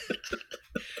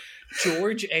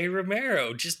 George A.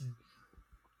 Romero just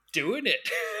doing it.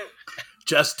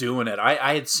 Just doing it.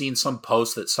 I had seen some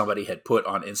post that somebody had put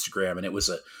on Instagram, and it was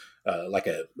like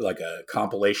a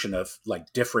compilation of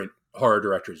like different horror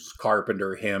directors: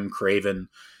 Carpenter, him, Craven,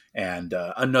 and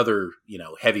another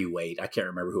heavyweight. I can't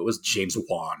remember who it was, James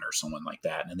Wan or someone like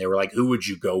that. And they were like, "Who would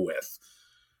you go with?"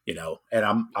 And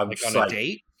I'm like just on a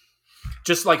date.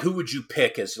 Just like, who would you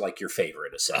pick as like your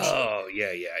favorite, essentially? Oh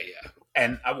yeah.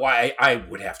 And why I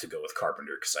would have to go with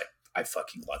Carpenter, because I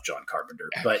fucking love John Carpenter,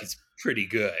 but he's pretty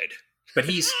good. But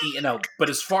he's but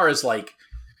as far as like,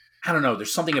 I don't know,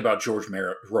 there's something about George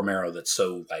Romero that's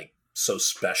so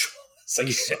special. It's like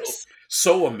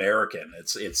so American.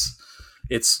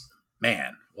 It's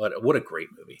man, what a great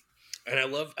movie. And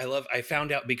I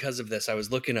found out because of this, I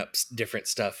was looking up different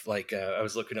stuff. Like I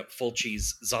was looking up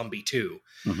Fulci's Zombie 2.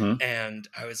 Mm-hmm. And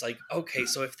I was like, okay,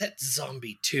 so if that's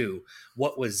Zombie 2,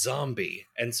 what was Zombie?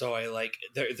 And so I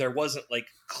there wasn't like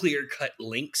clear cut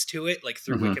links to it, like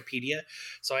through Wikipedia.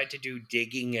 So I had to do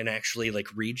digging and actually like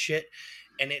read shit.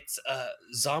 And it's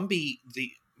Zombie,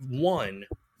 the one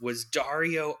was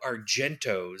Dario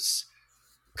Argento's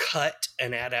cut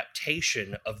and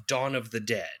adaptation of Dawn of the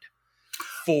Dead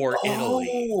for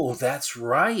Italy. Oh, that's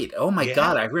right. Oh my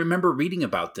God. I remember reading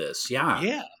about this.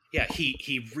 Yeah. Yeah,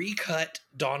 he recut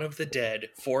Dawn of the Dead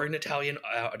for an Italian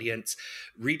audience,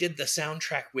 redid the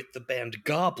soundtrack with the band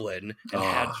Goblin, and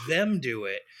had them do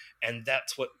it, and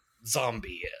that's what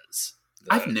Zombie is.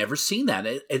 I've never seen that.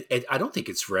 I don't think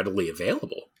it's readily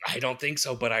available. I don't think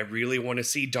so, but I really want to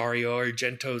see Dario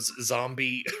Argento's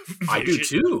Zombie vision. I do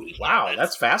too. Wow,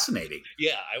 that's fascinating.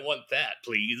 Yeah, I want that,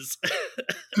 please.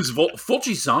 Because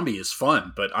Fulci's Zombie is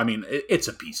fun, but I mean, it's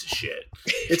a piece of shit.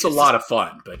 It's a lot of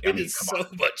fun, but I mean, come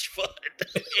on. Much fun.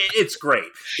 It's great.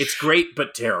 It's great,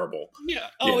 but terrible. Yeah.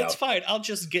 Oh, it's fine. I'll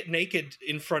just get naked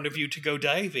in front of you to go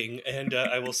diving, and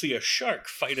I will see a shark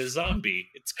fight a zombie.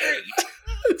 It's great.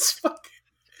 It's fucking.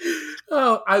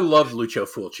 Oh, I love Lucio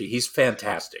Fulci. He's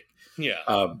fantastic. Yeah.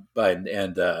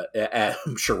 And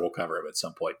I'm sure we'll cover him at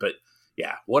some point. But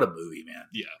yeah, what a movie, man.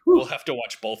 Yeah. Whew. We'll have to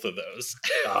watch both of those.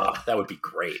 That would be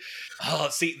great. Oh,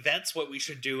 see, that's what we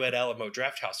should do at Alamo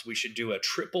Drafthouse. We should do a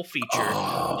triple feature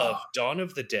of Dawn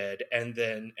of the Dead, and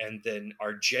then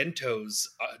Argento's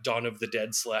Dawn of the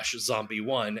Dead / Zombie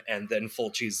 1, and then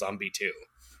Fulci's Zombie 2.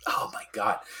 Oh my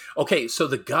God. Okay, so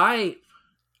the guy,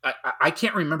 I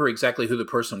can't remember exactly who the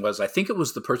person was. I think it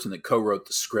was the person that co-wrote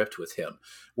the script with him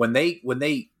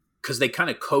because they kind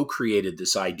of co-created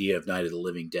this idea of Night of the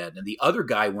Living Dead, and the other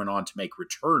guy went on to make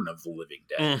Return of the Living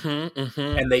Dead.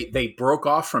 And they broke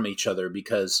off from each other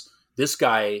because this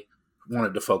guy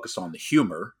wanted to focus on the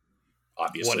humor,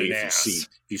 obviously, if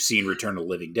you've seen Return of the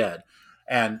Living Dead.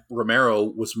 And Romero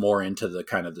was more into the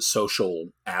kind of the social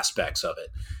aspects of it.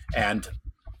 And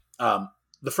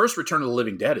the first Return of the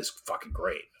Living Dead is fucking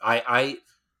great. I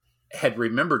had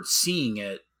remembered seeing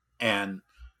it, and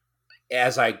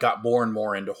as I got more and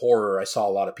more into horror, I saw a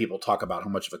lot of people talk about how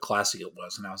much of a classic it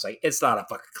was, and I was like, it's not a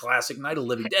fucking classic. Night of the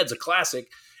Living Dead's a classic.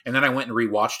 And then I went and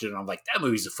rewatched it, and I'm like, that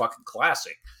movie's a fucking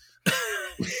classic.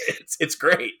 It's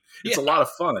great. It's a lot of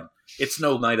fun. It's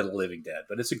no Night of the Living Dead,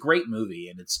 but it's a great movie,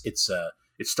 and it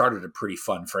started a pretty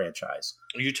fun franchise.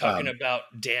 Are you talking about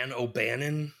Dan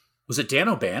O'Bannon? Was it Dan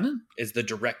O'Bannon? Is the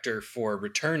director for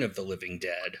Return of the Living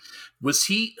Dead. Was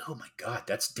he? Oh my God,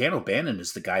 that's Dan O'Bannon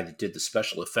is the guy that did the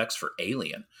special effects for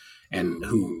Alien, and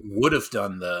who would have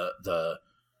done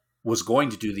was going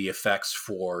to do the effects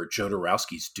for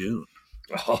Jodorowsky's Dune.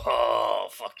 Oh,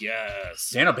 fuck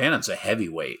yes. Dan O'Bannon's a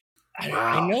heavyweight.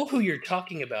 I know who you're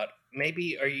talking about.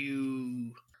 Maybe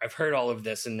I've heard all of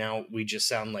this, and now we just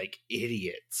sound like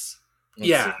idiots.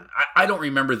 Let's see. I don't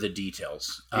remember the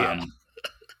details. Yeah.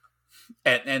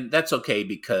 And that's okay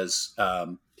because,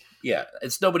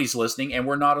 it's nobody's listening, and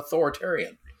we're not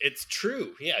authoritarian. It's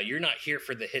true. Yeah, you're not here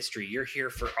for the history. You're here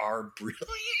for our brilliant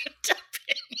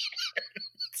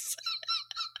opinions.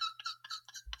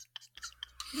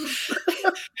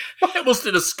 I almost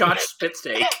did a Scotch spit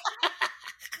take.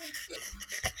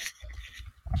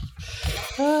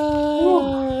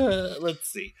 Let's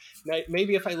see.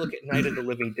 Maybe if I look at Night of the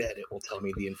Living Dead, it will tell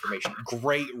me the information.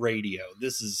 Great radio.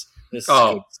 This is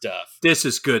good stuff. This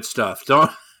is good stuff.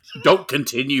 Don't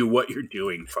continue what you're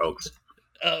doing, folks.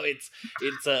 Oh, it's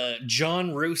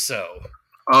John Russo.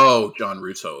 Oh, John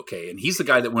Russo. Okay, and he's the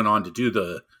guy that went on to do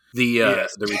the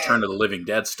Return of the Living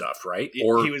Dead stuff, right?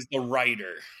 Or he was the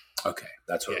writer. Okay,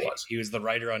 that's what it was. He was the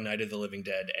writer on Night of the Living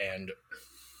Dead and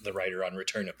the writer on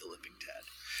Return of the Living Dead.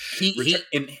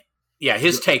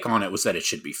 His take on it was that it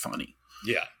should be funny.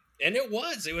 Yeah, and it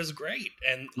was great.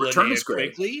 And Return Linnea is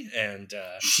great. Quigley, and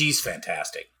she's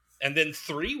fantastic. And then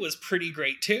 3 was pretty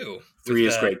great too. 3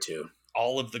 is great too.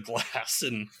 All of the glass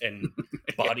and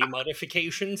body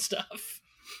modification stuff.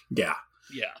 Yeah.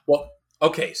 Yeah. Well,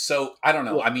 okay, so I don't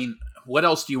know. I mean, what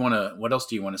else do you want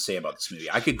to say about this movie?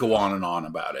 I could go on and on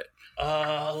about it.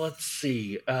 Let's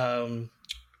see.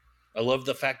 I love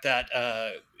the fact that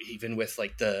even with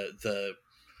like the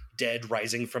dead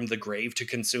rising from the grave to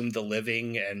consume the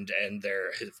living and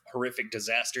their horrific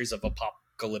disasters of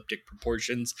apocalyptic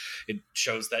proportions, it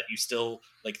shows that you still,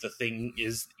 like, the thing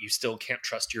is you still can't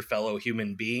trust your fellow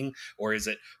human being. Or is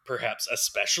it perhaps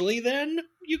especially then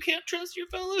you can't trust your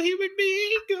fellow human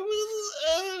being?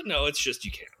 No, it's just you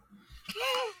can't.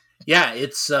 Yeah,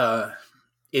 it's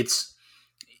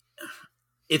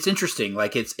interesting.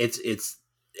 Like it's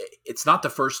it's not the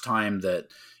first time that,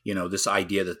 this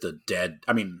idea that the dead,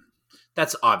 I mean,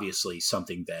 that's obviously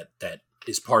something that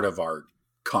is part of our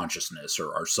consciousness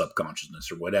or our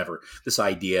subconsciousness or whatever. This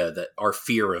idea that our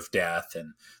fear of death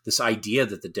and this idea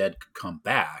that the dead could come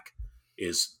back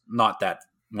is not that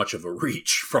much of a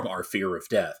reach from our fear of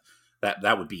death.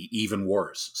 That would be even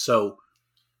worse. So,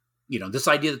 this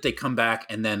idea that they come back,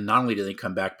 and then not only do they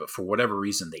come back, but for whatever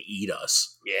reason they eat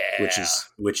us, Yeah.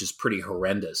 which is pretty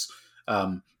horrendous.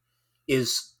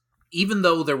 Is even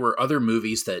though there were other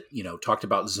movies that talked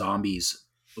about zombies,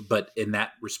 but in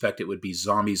that respect it would be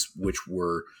zombies which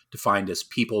were defined as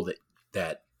people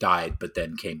that died but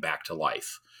then came back to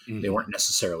life. Mm-hmm. They weren't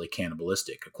necessarily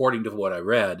cannibalistic, according to what I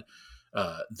read.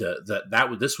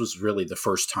 This was really the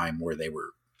first time where they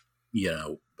were,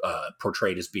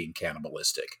 portrayed as being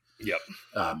cannibalistic. Yep.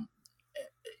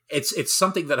 It's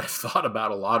something that I've thought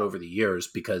about a lot over the years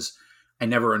because I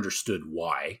never understood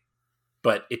why,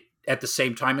 but at the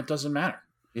same time, it doesn't matter.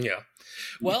 Yeah.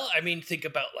 Well, I mean, think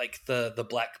about like the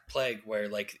Black Plague, where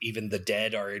like even the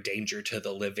dead are a danger to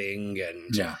the living,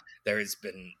 and there's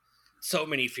been so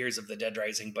many fears of the dead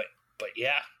rising. But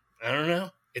yeah, I don't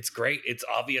know. It's great. It's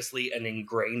obviously an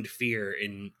ingrained fear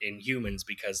in humans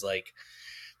because like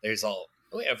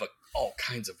we have all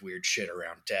kinds of weird shit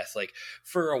around death. Like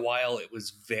for a while, it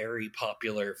was very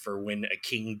popular for when a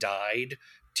king died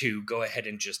to go ahead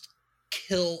and just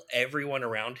kill everyone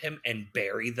around him and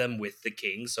bury them with the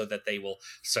king so that they will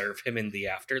serve him in the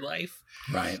afterlife.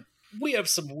 Right. We have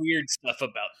some weird stuff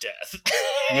about death.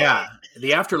 Yeah.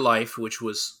 The afterlife, which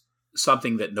was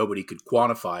something that nobody could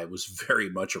quantify, was very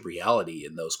much a reality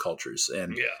in those cultures.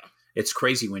 And it's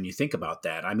crazy when you think about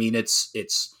that. I mean,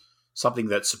 it's something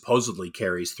that supposedly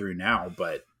carries through now,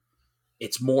 but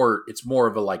it's more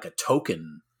of a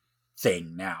token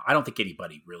thing now. I don't think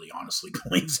anybody really honestly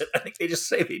believes it. I think they just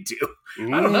say they do.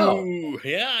 Ooh, I don't know.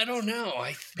 Yeah, I don't know.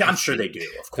 I'm sure they do,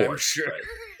 of course.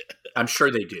 I'm sure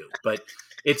they do, but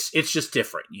it's just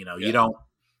different. You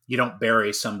don't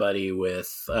bury somebody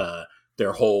with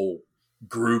their whole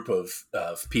group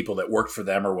of people that worked for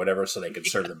them or whatever, so they could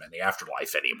serve them in the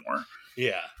afterlife anymore.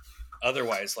 Yeah.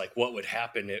 Otherwise, like, what would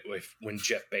happen when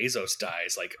Jeff Bezos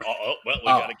dies? Like, we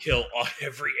got to kill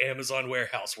every Amazon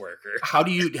warehouse worker. How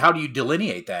do you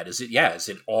delineate that? Is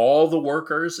it all the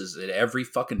workers? Is it every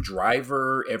fucking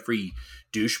driver, every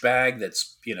douchebag?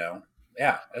 That's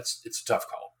it's a tough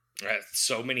call.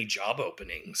 So many job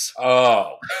openings.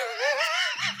 Oh,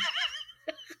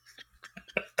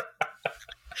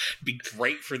 be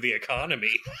great for the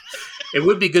economy. It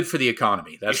would be good for the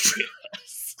economy. That's true.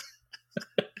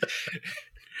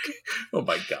 Oh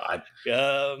my God.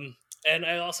 And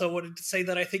I also wanted to say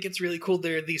that I think it's really cool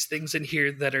there are these things in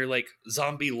here that are like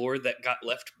zombie lore that got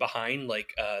left behind,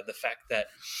 like the fact that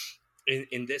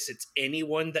in this it's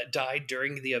anyone that died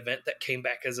during the event that came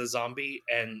back as a zombie,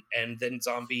 and then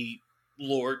zombie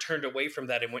lore turned away from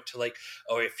that and went to like,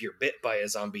 oh, if you're bit by a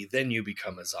zombie then you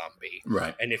become a zombie,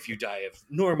 right? And if you die of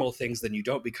normal things then you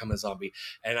don't become a zombie.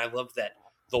 And I love that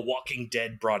The Walking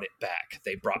Dead brought it back.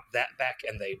 They brought that back,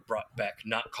 and they brought back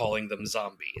not calling them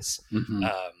zombies. Mm-hmm.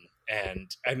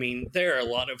 And I mean, there are a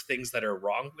lot of things that are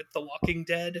wrong with The Walking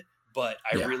Dead, but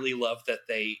I really love that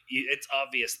it's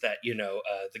obvious that,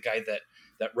 the guy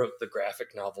that wrote the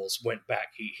graphic novels went back.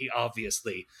 He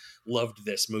obviously loved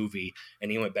this movie,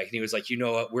 and he went back and he was like, you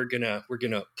know what, we're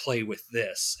gonna play with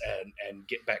this and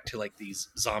get back to like these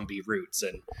zombie roots,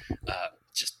 and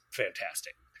just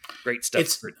fantastic. Great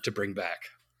stuff to bring back.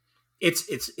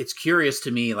 It's curious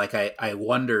to me. Like I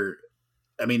wonder.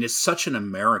 I mean, it's such an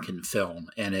American film,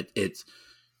 and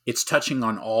it's touching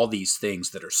on all these things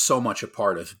that are so much a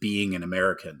part of being an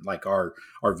American, like our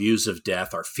views of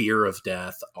death, our fear of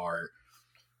death, our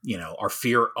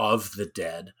fear of the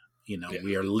dead.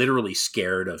 We are literally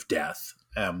scared of death,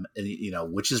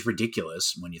 which is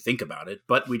ridiculous when you think about it,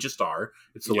 but we just are.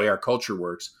 It's the way our culture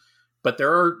works. But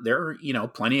there are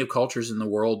plenty of cultures in the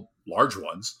world, large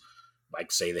ones,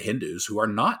 like say the Hindus, who are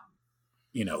not,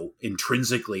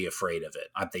 intrinsically afraid of it.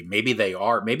 I think maybe they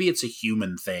are. Maybe it's a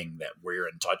human thing that we're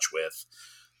in touch with,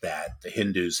 that the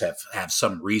Hindus have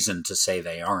some reason to say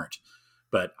they aren't.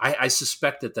 But I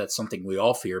suspect that that's something we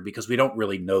all fear because we don't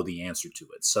really know the answer to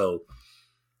it. So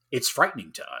it's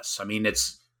frightening to us. I mean,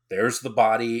 there's the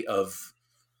body of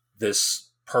this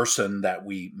person that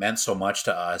we meant so much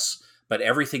to us, but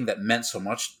everything that meant so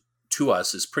much to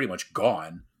us is pretty much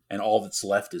gone. And all that's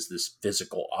left is this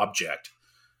physical object.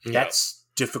 Yeah. That's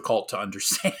difficult to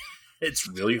understand. It's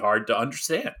really hard to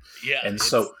understand. Yeah. And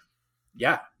so,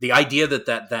 the idea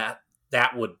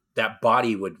that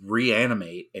body would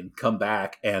reanimate and come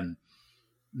back and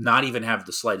not even have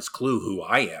the slightest clue who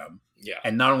I am. Yeah.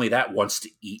 And not only that, wants to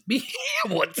eat me.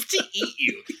 Wants to eat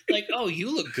you. Like, oh,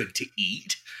 you look good to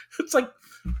eat. It's like,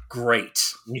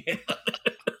 great. Yeah.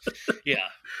 Yeah.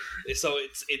 So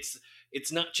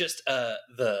it's not just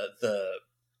the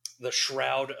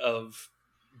shroud of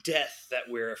death that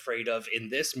we're afraid of in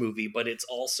this movie, but it's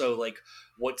also like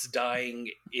what's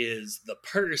dying is the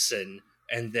person,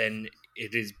 and then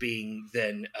it is being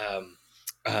then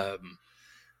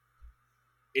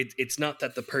it's not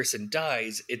that the person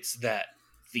dies, it's that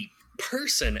the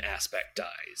person aspect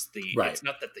dies. Right. It's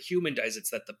not that the human dies, it's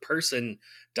that the person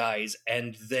dies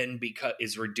and then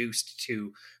is reduced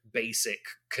to basic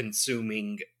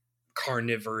consuming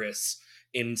carnivorous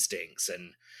instincts.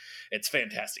 And it's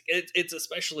fantastic. It's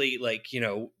especially like,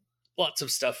 lots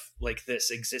of stuff like this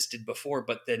existed before,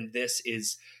 but then this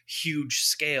is huge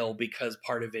scale because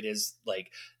part of it is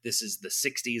like, this is the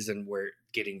 60s and we're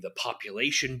getting the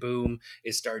population boom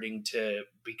is starting to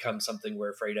become something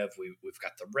we're afraid of. We've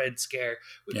got the Red Scare.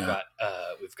 We've got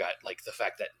like the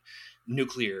fact that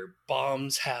nuclear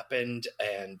bombs happened,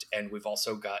 and we've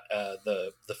also got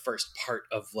the first part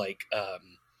of like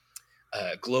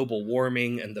global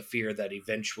warming and the fear that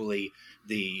eventually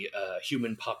the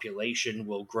human population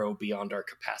will grow beyond our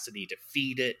capacity to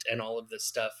feed it, and all of this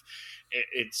stuff.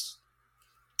 It's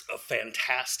a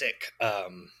fantastic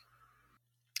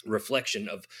reflection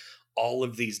of all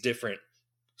of these different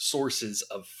sources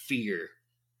of fear,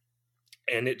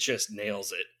 and it just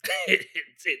nails it.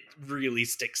 It really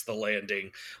sticks the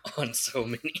landing on so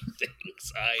many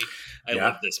things. I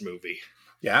love this movie.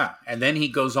 Yeah, and then he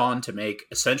goes on to make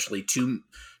essentially two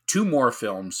more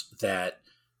films that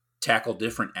tackle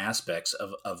different aspects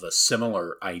of a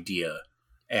similar idea,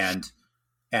 and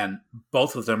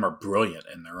both of them are brilliant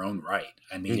in their own right.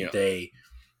 I mean, they,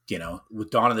 with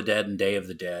Dawn of the Dead and Day of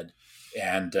the Dead,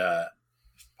 and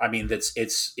I mean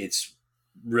it's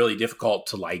really difficult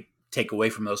to like take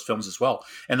away from those films as well.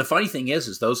 And the funny thing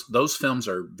is those films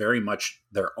are very much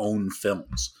their own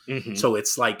films. Mm-hmm. So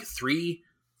it's like three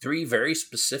very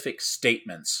specific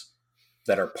statements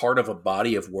that are part of a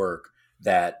body of work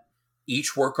that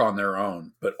each work on their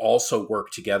own, but also work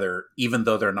together, even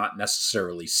though they're not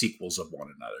necessarily sequels of one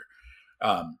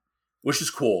another, which is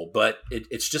cool. But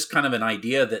it's just kind of an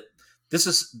idea that this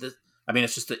is the. I mean,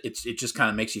 it just kind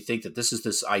of makes you think that this is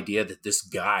this idea that this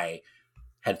guy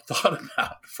had thought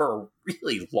about for a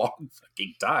really long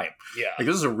fucking time. Yeah, like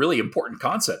this is a really important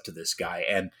concept to this guy,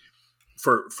 and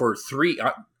for three.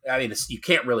 I mean, you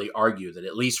can't really argue that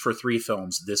at least for 3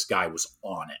 films, this guy was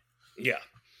on it. Yeah.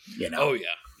 Oh,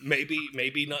 yeah.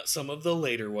 Maybe not some of the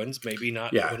later ones. Maybe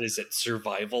not. Yeah. What is it?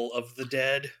 Survival of the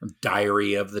Dead?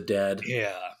 Diary of the Dead.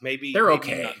 Yeah. Maybe they're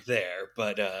okay. Not there,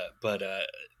 but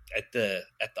at the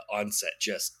onset,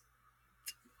 just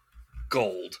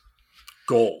gold.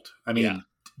 I mean,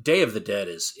 Day of the Dead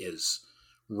is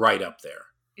right up there.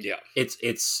 Yeah.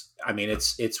 It's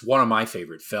one of my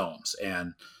favorite films,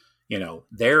 and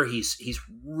there he's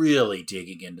really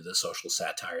digging into the social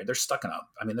satire. They're stuck in a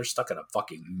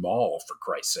fucking mall, for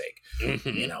Christ's sake.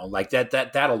 Mm-hmm. Like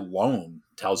that alone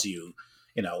tells you,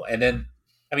 and then,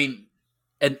 I mean,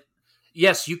 and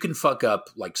yes, you can fuck up,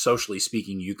 like socially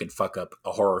speaking, you can fuck up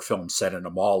a horror film set in a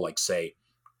mall, like say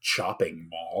Chopping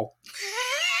Mall.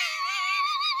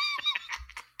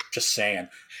 Just saying.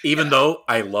 Even though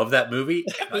I love that movie,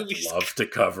 I'd love to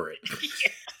cover it.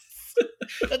 Yes.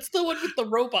 That's the one with the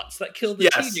robots that kill the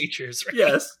teenagers, right?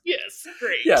 Yes. Yes.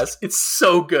 Great. Yes. It's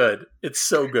so good.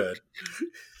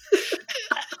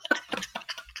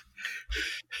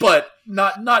 But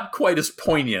not quite as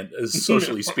poignant as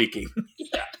Socially Speaking.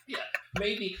 Yeah.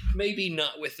 Maybe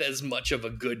not with as much of a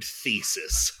good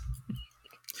thesis.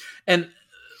 And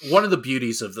one of the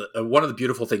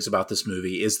beautiful things about this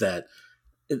movie is that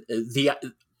the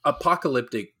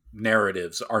apocalyptic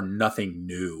narratives are nothing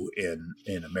new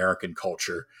in American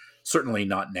culture. Certainly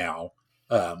not now.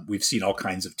 We've seen all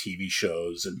kinds of TV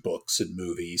shows and books and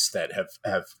movies that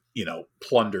have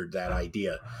plundered that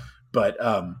idea. But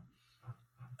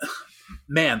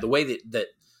man, the way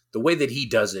that he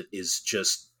does it is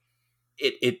just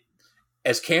it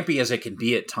as campy as it can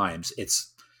be at times.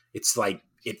 It's like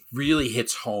it really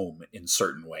hits home in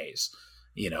certain ways.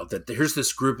 That there's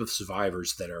this group of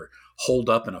survivors that are holed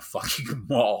up in a fucking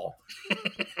mall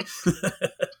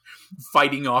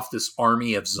fighting off this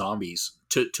army of zombies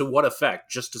to what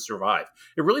effect? Just to survive.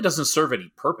 It really doesn't serve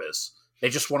any purpose. They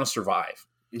just want to survive.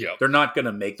 Yeah. They're not going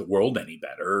to make the world any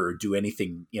better or do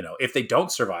anything. If they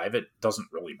don't survive, it doesn't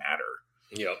really matter.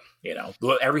 Yeah.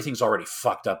 Everything's already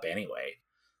fucked up anyway.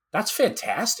 That's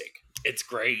fantastic. It's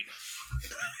great.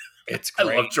 It's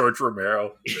great. I love George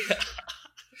Romero. Yeah.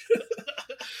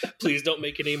 Please don't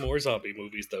make any more zombie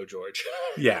movies, though, George.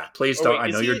 Yeah, please don't. Wait, I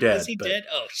know you're dead. Is he dead?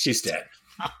 Oh, she's dead.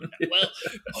 Well,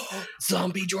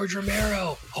 zombie George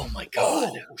Romero. Oh my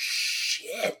God. Oh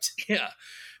shit. Yeah.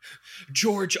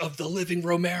 George of the Living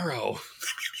Romero.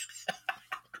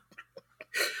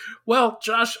 Well,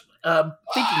 Josh,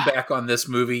 thinking back on this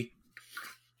movie,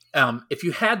 if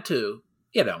you had to,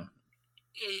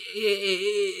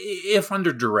 if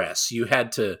under duress, you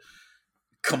had to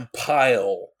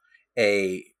compile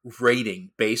a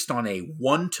rating based on a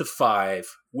 1 to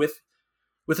 5 with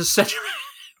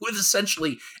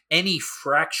essentially any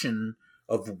fraction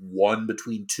of 1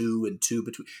 between 2 and 2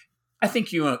 between. I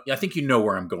think you know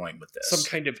where I'm going with this. Some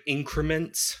kind of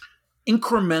increments,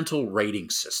 incremental rating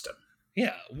system.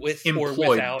 Yeah, with employed, or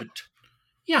without.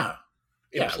 Yeah,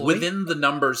 within the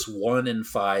numbers 1 and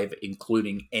 5,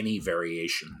 including any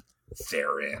variation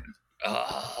therein.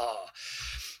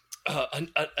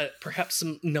 Perhaps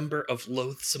some number of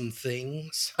loathsome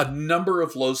things. A number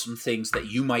of loathsome things that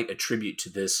you might attribute to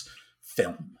this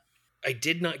film. I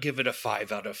did not give it a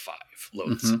 5 out of 5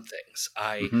 loathsome things.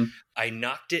 I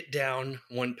knocked it down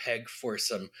one peg for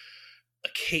some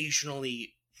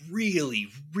occasionally really,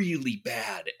 really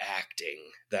bad acting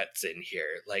that's in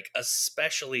here. Like,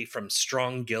 especially from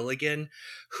Strong Gilligan,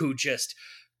 who just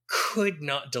could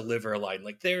not deliver a line.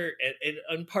 Like,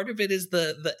 and part of it is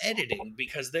the editing,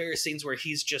 because there are scenes where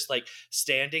he's just like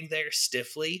standing there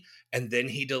stiffly, and then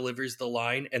he delivers the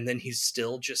line, and then he's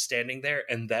still just standing there,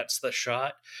 and that's the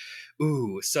shot.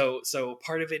 Ooh, so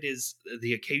part of it is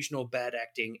the occasional bad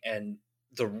acting and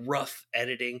the rough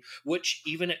editing, which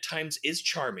even at times is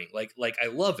charming. Like I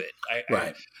love it.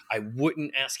 I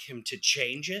wouldn't ask him to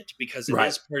change it, because it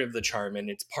is part of the charm, and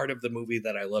it's part of the movie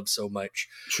that I love so much.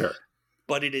 Sure.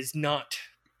 But it is not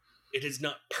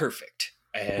perfect.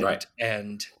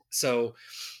 And so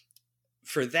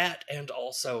for that, and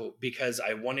also because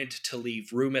I wanted to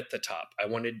leave room at the top. I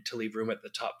wanted to leave room at the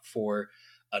top for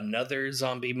another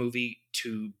zombie movie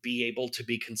to be able to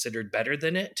be considered better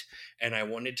than it, and I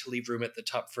wanted to leave room at the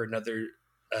top for another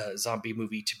zombie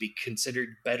movie to be considered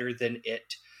better than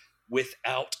it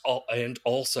and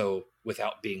also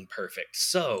without being perfect.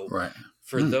 So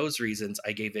for those reasons,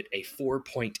 I gave it a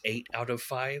 4.8 out of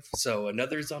 5. So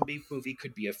another zombie movie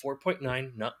could be a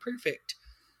 4.9, not perfect,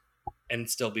 and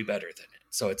still be better than it.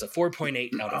 So it's a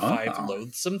 4.8 out of 5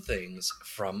 loathsome things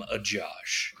from a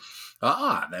Josh.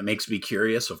 That makes me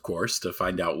curious, of course, to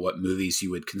find out what movies you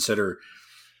would consider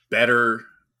better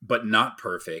but not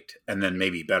perfect, and then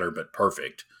maybe better but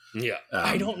perfect. Yeah,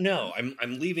 I don't know.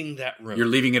 I'm leaving that room. You're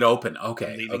leaving it open.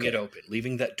 Okay, leaving it open,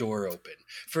 leaving that door open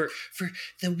for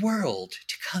the world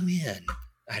to come in.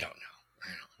 I don't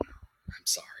know. I'm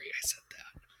sorry I said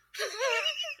that.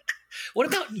 What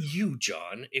about you,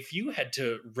 John? If you had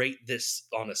to rate this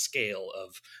on a scale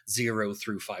of 0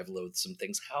 through 5 loathsome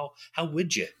things, how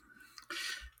would you?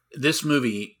 This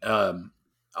movie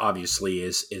obviously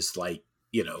is like,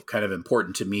 kind of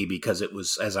important to me, because it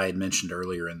was, as I had mentioned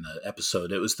earlier in the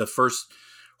episode, it was the first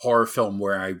horror film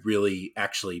where I really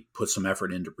actually put some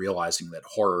effort into realizing that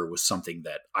horror was something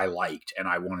that I liked and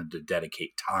I wanted to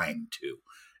dedicate time to,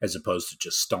 as opposed to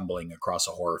just stumbling across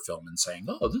a horror film and saying,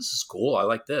 oh, this is cool, I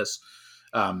like this.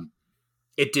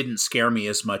 It didn't scare me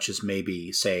as much as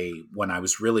maybe, say, when I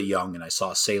was really young and I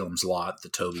saw Salem's Lot, the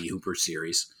Tobe Hooper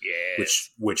series,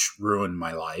 which ruined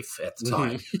my life at the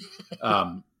time.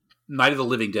 Night of the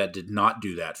Living Dead did not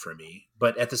do that for me.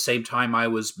 But at the same time, I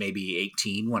was maybe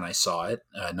 18 when I saw it,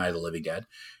 Night of the Living Dead.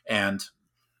 And,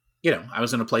 I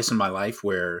was in a place in my life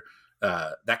where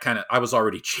I was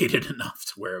already cheated enough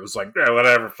to where it was like, yeah,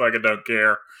 whatever, fucking don't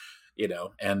care,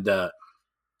 And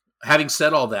having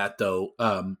said all that, though,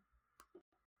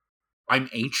 I'm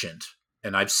ancient,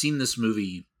 and I've seen this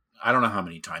movie, I don't know how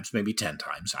many times, maybe 10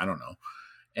 times, I don't know.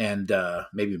 And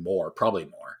maybe more, probably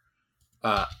more.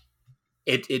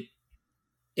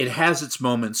 It has its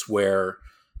moments where,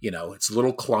 it's a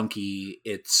little clunky.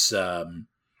 It's, I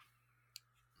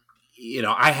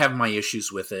have my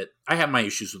issues with it. I have my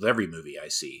issues with every movie I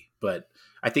see, but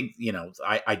I think,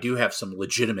 I do have some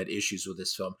legitimate issues with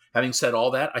this film. Having said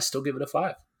all that, I still give it a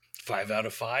 5. 5 out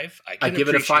of 5? I give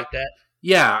it a 5.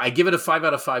 Yeah, I give it a 5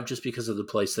 out of 5 just because of the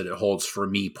place that it holds for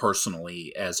me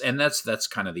personally. And that's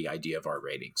kind of the idea of our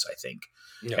ratings, I think.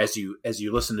 Yeah. As you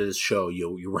listen to this show,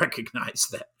 you recognize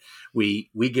that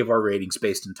we give our ratings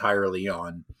based entirely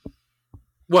on,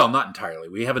 well, not entirely.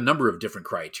 We have a number of different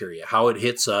criteria. How it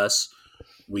hits us,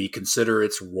 we consider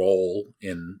its role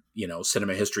in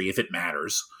cinema history if it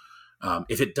matters.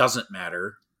 If it doesn't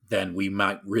matter, then we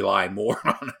might rely more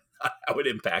on how it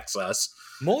impacts us.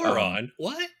 More on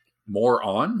what? More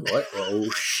on what?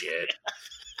 Oh shit.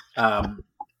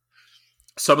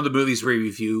 some of the movies we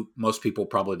review, most people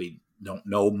probably don't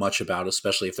know much about,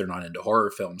 especially if they're not into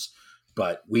horror films.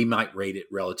 But we might rate it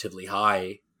relatively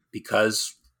high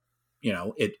because,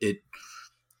 it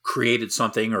created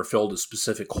something or filled a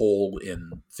specific hole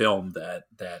in film that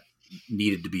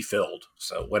needed to be filled.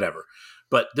 So whatever.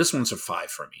 But this one's a 5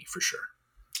 for me for sure.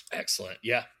 Excellent.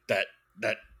 Yeah, that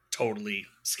totally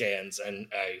scans, and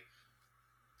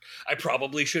I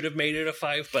probably should have made it a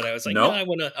 5, but I was like, no, I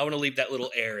want to leave that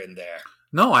little air in there.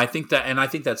 No, I think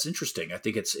that's interesting. I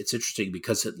think it's interesting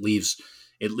because it leaves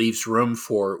room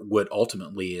for what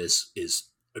ultimately is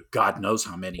God knows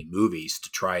how many movies to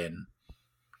try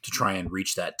and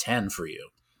reach that 10 for you.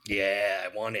 Yeah,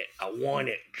 I want it.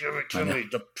 Give it to me.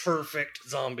 The perfect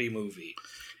zombie movie.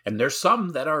 And there's some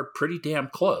that are pretty damn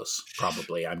close,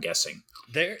 probably, I'm guessing.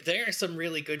 There are some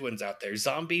really good ones out there.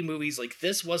 Zombie movies, like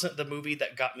this wasn't the movie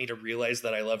that got me to realize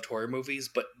that I loved horror movies,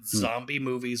 but zombie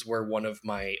movies were one of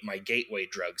my gateway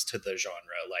drugs to the genre.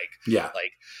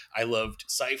 Like I loved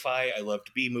sci-fi, I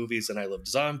loved B movies, and I loved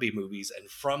zombie movies.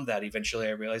 And from that, eventually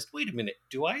I realized, wait a minute,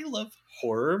 do I love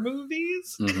horror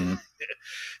movies? Mm-hmm.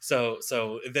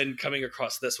 So then coming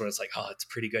across this one, it's like, oh, it's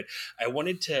pretty good. I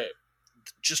wanted to,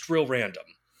 just real random,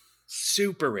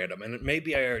 super random, and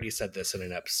maybe I already said this in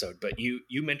an episode, but you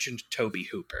mentioned Tobe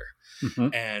Hooper, mm-hmm.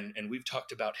 and we've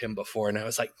talked about him before, and I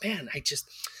was like, man, I just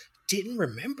didn't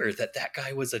remember that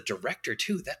guy was a director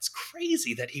too. That's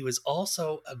crazy that he was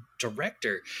also a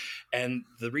director. And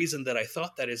the reason that I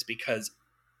thought that is because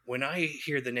when I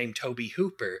hear the name Tobe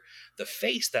Hooper, the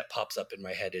face that pops up in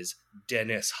my head is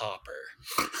Dennis Hopper.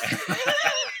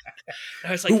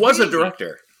 I was like, who was a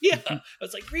director? Yeah, I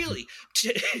was like, really?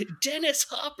 Dennis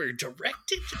Hopper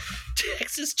directed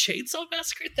Texas Chainsaw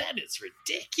Massacre? That is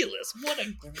ridiculous. What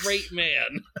a great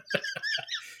man.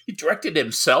 He directed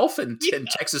himself in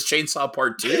Texas Chainsaw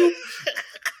Part 2?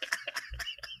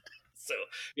 So,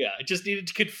 yeah, I just needed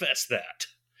to confess that.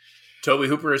 Tobe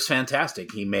Hooper is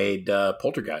fantastic. He made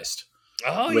Poltergeist.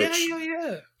 Oh,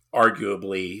 yeah.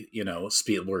 Arguably,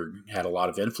 Spielberg had a lot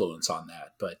of influence on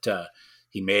that, but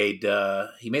he made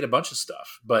a bunch of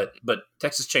stuff. But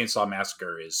Texas Chainsaw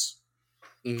Massacre is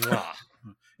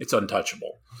it's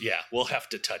untouchable. Yeah, we'll have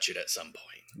to touch it at some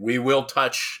point. We will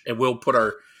touch, and we'll put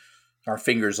our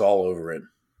fingers all over it.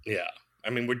 Yeah. I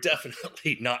mean, we're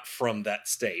definitely not from that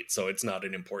state, so it's not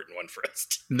an important one for us.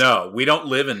 No, we don't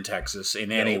live in Texas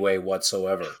in any way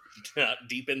whatsoever. Not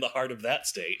deep in the heart of that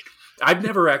state. I've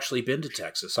never actually been to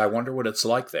Texas. I wonder what it's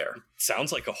like there.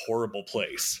 Sounds like a horrible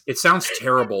place. It sounds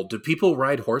terrible. Do people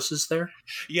ride horses there?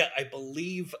 Yeah, I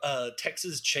believe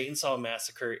Texas Chainsaw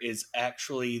Massacre is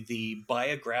actually the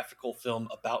biographical film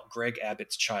about Greg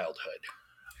Abbott's childhood.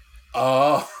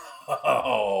 Oh,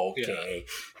 okay.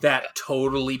 Yeah. That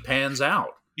totally pans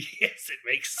out. Yes, it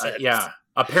makes sense. Yeah.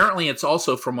 Apparently, it's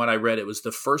also, from what I read, it was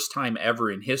the first time ever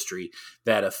in history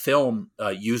that a film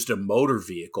used a motor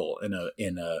vehicle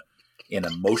in a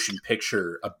motion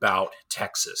picture about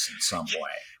Texas in some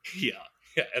way.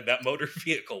 Yeah, and that motor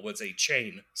vehicle was a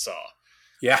chainsaw.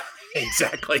 Yeah,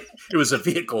 exactly. It was a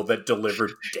vehicle that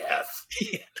delivered death.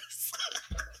 Yes.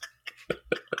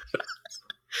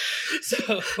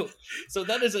 So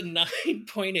that is a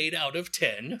 9.8 out of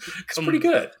 10. It's pretty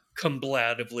good.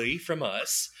 Combatively from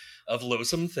us of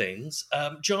Loathsome Things.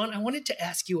 John, I wanted to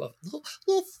ask you a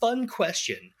little fun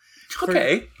question.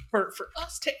 Okay. For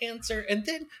us to answer, and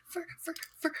then for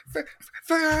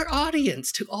our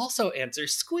audience to also answer.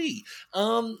 Squee.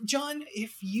 John,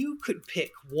 if you could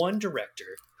pick one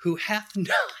director who hath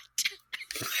not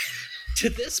to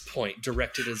this point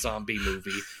directed a zombie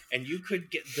movie, and you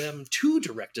could get them to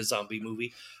direct a zombie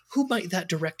movie, who might that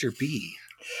director be?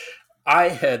 I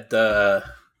had I've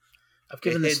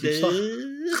given this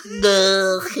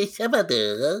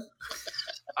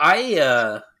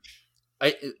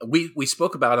we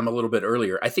spoke about him a little bit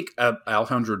earlier. I think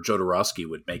Alejandro Jodorowsky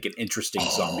would make an interesting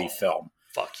zombie film.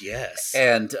 Fuck yes.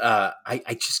 And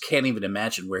I just can't even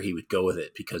imagine where he would go with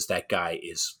it, because that guy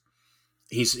is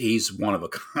he's one of a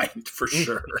kind for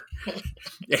sure.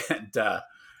 And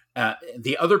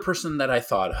the other person that I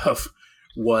thought of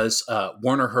was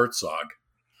Werner Herzog.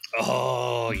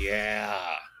 Oh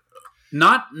yeah.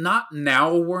 Not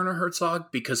now Werner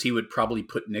Herzog, because he would probably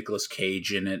put Nicolas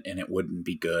Cage in it and it wouldn't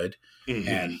be good. Mm-hmm.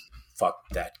 And fuck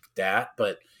that.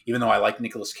 But even though I like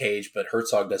Nicolas Cage, but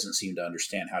Herzog doesn't seem to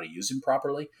understand how to use him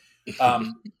properly.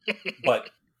 But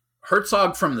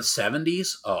Herzog from the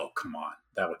 70s, oh, come on.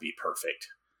 That would be perfect.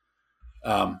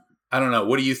 I don't know.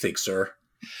 What do you think, sir?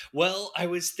 Well, I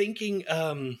was thinking,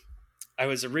 I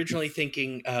was originally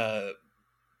thinking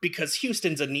because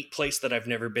Houston's a neat place that I've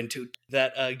never been to,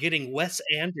 that getting Wes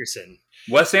Anderson.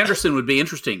 Wes Anderson would be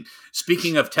interesting.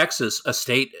 Speaking of Texas, a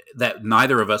state that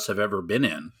neither of us have ever been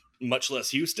in, much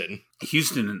less Houston.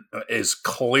 Houston is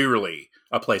clearly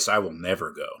a place I will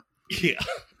never go. Yeah.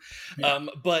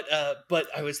 But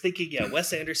I was thinking,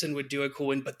 Wes Anderson would do a cool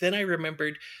one. But then I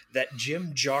remembered that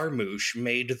Jim Jarmusch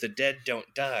made The Dead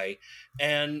Don't Die,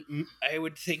 and I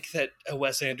would think that a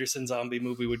Wes Anderson zombie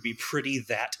movie would be pretty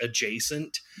that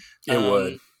adjacent. It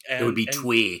would. It would be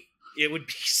twee. It would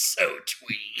be so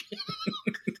twee.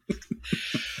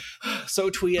 So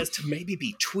twee as to maybe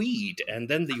be tweed, and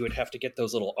then you would have to get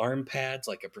those little arm pads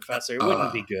like a professor. It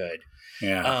wouldn't be good.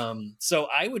 Yeah. So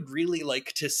I would really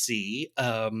like to see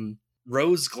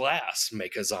Rose Glass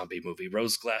make a zombie movie.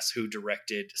 Rose Glass, who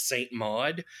directed Saint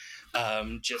Maud,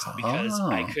 just because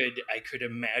I could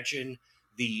imagine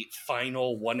the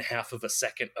final 1/2 of a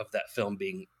second of that film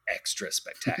being extra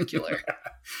spectacular.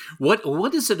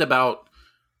 What is it about?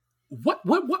 What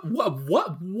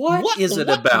is it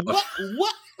about?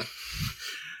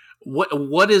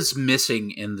 What is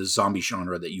missing in the zombie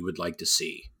genre that you would like to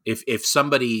see? If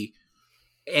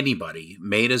anybody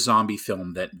made a zombie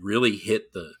film that really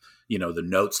hit the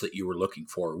notes that you were looking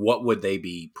for, what would they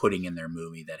be putting in their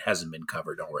movie that hasn't been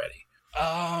covered already?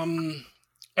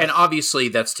 And obviously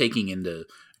that's taking into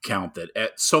account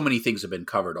that so many things have been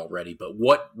covered already, but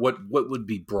what would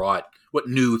be brought, what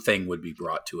new thing would be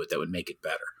brought to it that would make it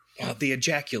better? The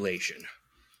ejaculation.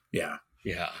 Yeah.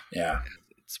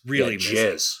 It's really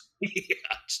jizz.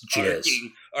 Jizz.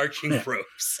 Arcing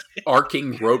ropes.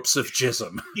 Arcing ropes of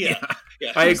jism. Yeah.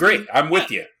 I agree. I'm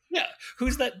with you. Yeah.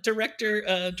 Who's that director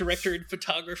and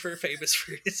photographer famous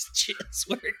for his jizz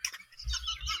work?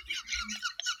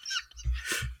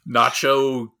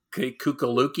 Nacho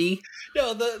Kukaluki?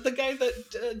 No, the guy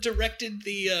that directed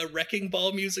the Wrecking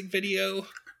Ball music video.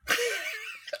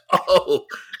 Oh,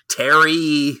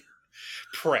 Terry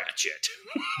Pratchett.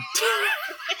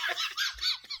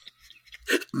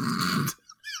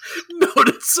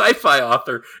 Noted sci-fi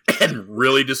author and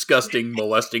really disgusting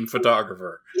molesting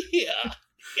photographer. Yeah.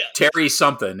 Terry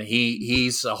something.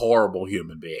 He's a horrible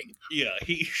human being. Yeah,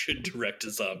 he should direct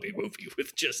a zombie movie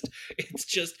with it's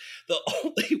just the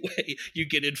only way you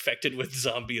get infected with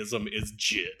zombieism is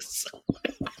jizz.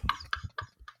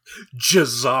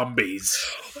 Jazombies.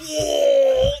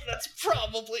 Whoa, that's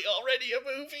probably already a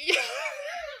movie.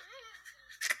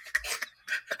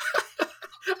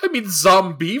 I mean,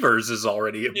 Zombievers is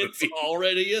already a movie. It's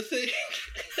already a thing.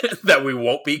 That we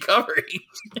won't be covering.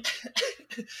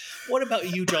 What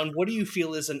about you, John? What do you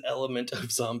feel is an element of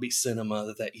zombie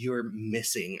cinema that you're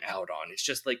missing out on? It's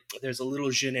just like there's a little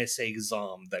je ne sais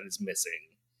zombie that is missing.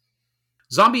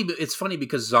 It's funny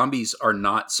because zombies are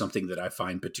not something that I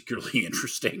find particularly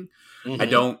interesting. Mm-hmm.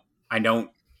 I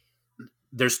don't,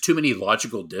 there's too many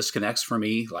logical disconnects for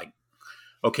me. Like,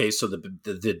 okay, so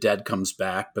the dead comes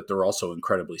back, but they're also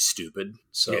incredibly stupid.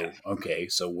 So, yeah. Okay,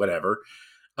 so whatever.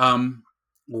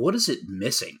 What is it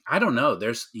missing? I don't know.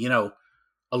 There's,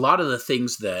 a lot of the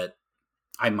things that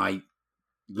I might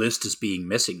list as being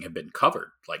missing have been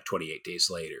covered, like 28 Days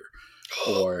Later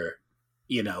or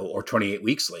 28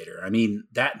 Weeks Later. I mean,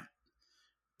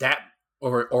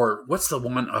 or what's the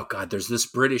one? Oh God, there's this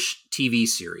British TV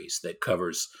series that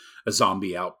covers a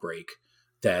zombie outbreak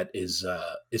that is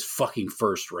fucking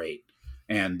first rate.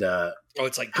 And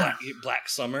it's like Black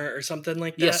Summer or something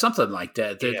like that. Yeah, something like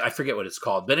that. I forget what it's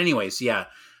called, but anyways, yeah.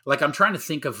 Like I'm trying to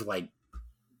think of like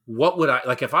what would I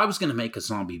like if I was going to make a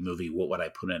zombie movie? What would I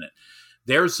put in it?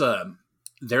 There's a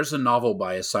novel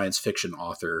by a science fiction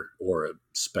author or a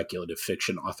speculative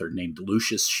fiction author named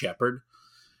Lucius Shepard,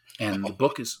 and the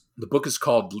book is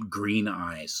called Green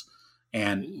Eyes.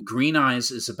 And Green Eyes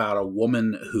is about a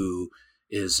woman who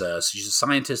is she's a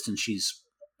scientist, and she's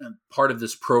part of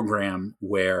this program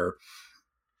where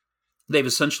they've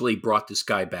essentially brought this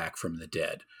guy back from the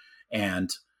dead,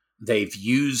 and they've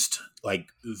used like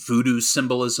voodoo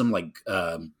symbolism, like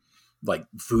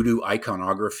voodoo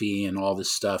iconography and all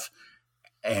this stuff.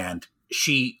 And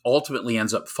she ultimately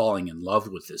ends up falling in love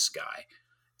with this guy.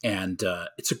 And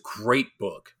it's a great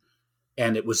book.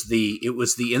 And it was the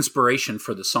inspiration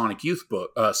for the Sonic Youth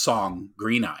book song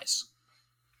Green Eyes.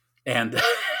 And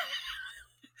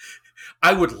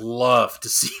I would love to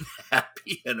see that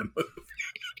be in a movie.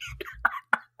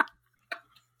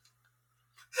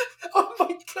 Oh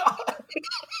my God.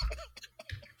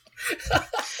 It's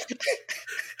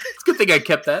a good thing I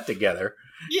kept that together.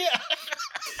 Yeah.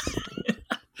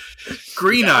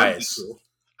 Green Eyes. Cool.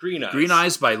 Green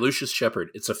Eyes by Lucius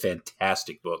Shepard. It's a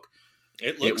fantastic book.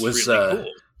 It looks really cool.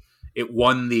 It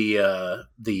won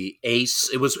the ACE.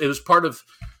 It was part of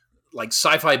like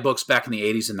sci-fi books back in the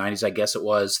 80s and 90s, I guess it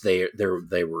was. They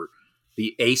were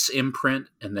the Ace imprint,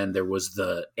 and then there was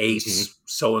the Ace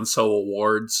so-and-so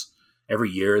awards. Every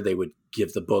year they would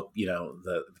give the book,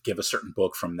 give a certain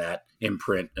book from that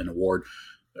imprint an award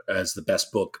as the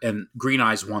best book. And Green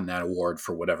Eyes won that award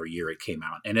for whatever year it came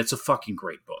out. And it's a fucking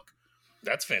great book.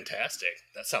 That's fantastic.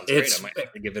 That sounds great. I might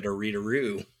have to give it a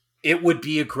read-a-roo. It would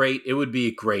be a great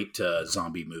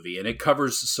zombie movie. And it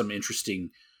covers some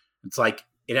interesting, it's like,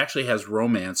 it actually has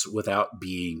romance without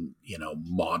being,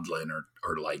 maudlin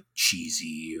or like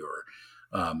cheesy or,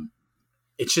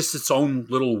 it's just its own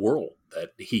little world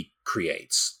that he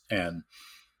creates, and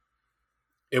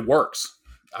it works.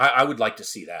 I would like to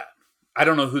see that. I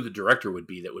don't know who the director would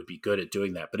be that would be good at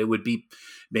doing that, but it would be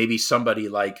maybe somebody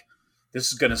like,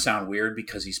 this is going to sound weird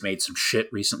because he's made some shit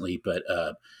recently, but,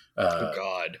 oh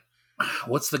God,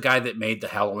 what's the guy that made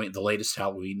the latest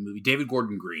Halloween movie? David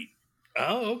Gordon Green.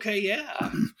 Oh, okay,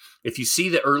 yeah. If you see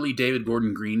the early David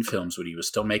Gordon Green films when he was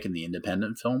still making the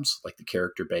independent films, like the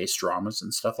character-based dramas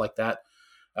and stuff like that,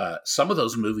 some of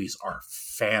those movies are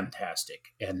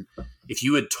fantastic. And if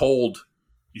you had told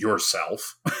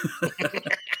yourself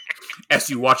as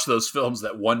you watch those films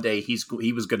that one day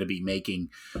he was going to be making,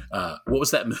 what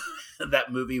was that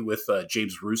that movie with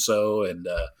James Russo and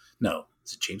no,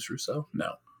 is it James Russo?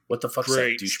 No, what the fuck's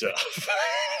Great that stuff?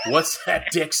 What's that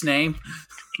dick's name?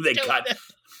 They got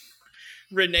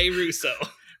Rene Russo.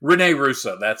 Rene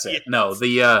Russo, that's it. Yes. No,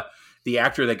 the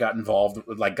actor that got involved,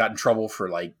 like, got in trouble for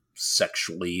like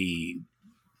sexually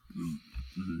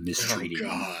mistreating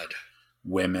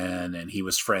women, and he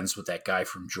was friends with that guy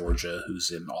from Georgia who's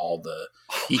in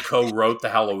he co-wrote the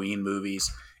Halloween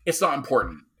movies. It's not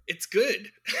important. It's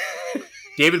good.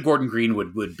 David Gordon Green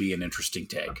would be an interesting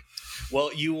take.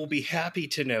 Well, you will be happy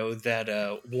to know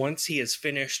that once he is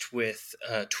finished with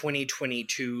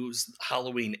 2022's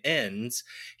Halloween Ends,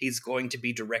 he's going to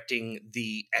be directing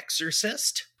The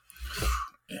Exorcist.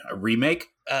 A remake?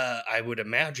 I would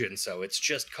imagine so. It's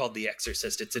just called The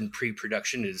Exorcist. It's in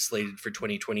pre-production. It is slated for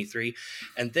 2023.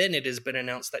 And then it has been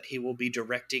announced that he will be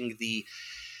directing the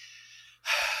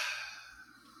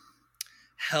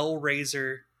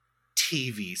Hellraiser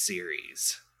TV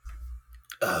series.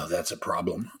 Oh, that's a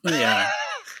problem. Yeah.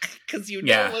 Because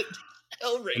what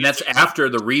Hellraiser. And that's after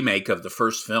the remake of the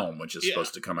first film, which is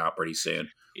supposed to come out pretty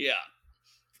soon. Yeah.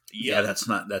 Yeah,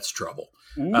 that's trouble.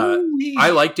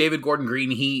 I like David Gordon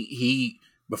Green.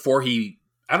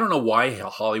 I don't know why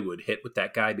Hollywood hit with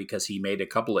that guy, because he made a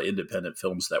couple of independent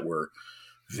films that were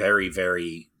very,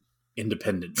 very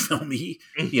independent filmy,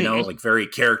 like very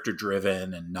character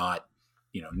driven and not,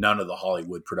 none of the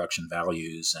Hollywood production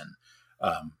values.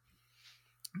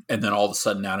 And then all of a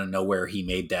sudden, out of nowhere, he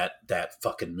made that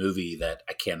fucking movie that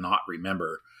I cannot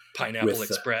remember. Pineapple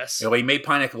Express. He made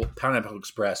Pineapple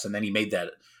Express, and then he made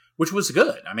that, which was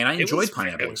good. I mean, I enjoyed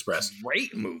Pineapple Express.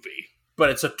 Great movie. But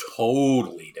it's a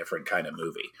totally different kind of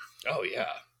movie. Oh, yeah.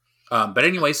 But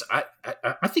anyways, I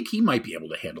think he might be able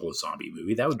to handle a zombie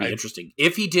movie. That would be interesting.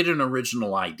 If he did an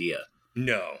original idea.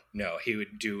 No. He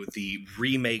would do the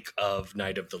remake of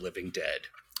Night of the Living Dead.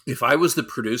 If I was the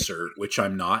producer, which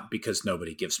I'm not because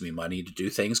nobody gives me money to do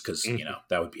things, because,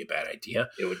 that would be a bad idea.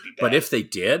 It would be bad. But if they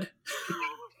did,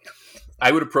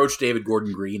 I would approach David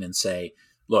Gordon Green and say,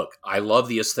 look, I love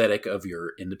the aesthetic of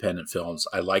your independent films.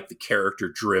 I like the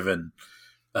character-driven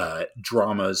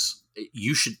dramas.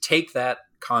 You should take that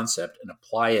concept and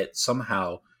apply it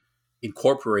somehow,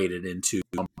 incorporate it into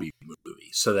a zombie movie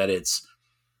so that it's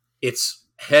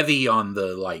heavy on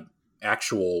the, like,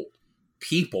 actual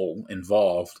people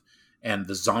involved, and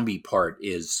the zombie part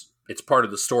it's part of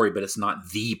the story, but it's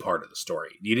not the part of the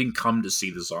story. You didn't come to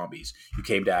see the zombies. You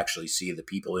came to actually see the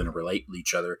people interrelate with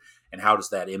each other, and how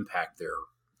does that impact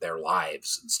their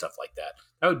lives and stuff like that.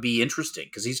 That would be interesting,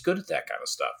 because he's good at that kind of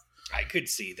stuff. I could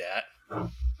see that.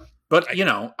 But,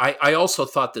 I also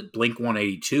thought that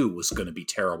Blink-182 was going to be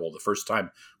terrible the first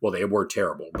time. Well, they were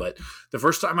terrible, but the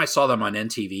first time I saw them on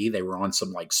MTV, they were on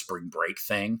some, like, spring break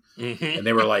thing. Mm-hmm. And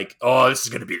they were like, oh, this is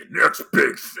going to be the next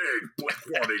big thing,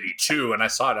 Blink-182. And I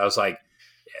saw it, I was like,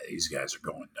 yeah, these guys are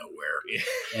going nowhere.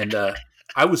 And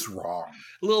I was wrong.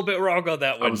 A little bit wrong on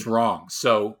that one. I was wrong.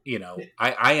 So,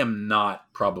 I am not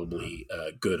probably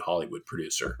a good Hollywood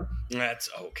producer. That's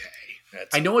okay.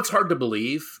 I know it's hard to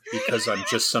believe, because I'm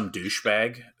just some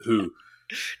douchebag who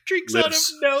drinks out of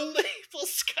no-label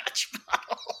Scotch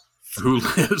who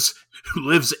bottles.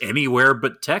 lives anywhere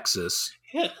but Texas,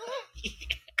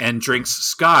 and drinks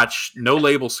Scotch,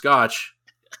 no-label Scotch,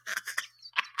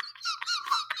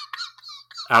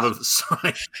 out of the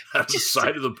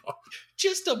side of the bottle.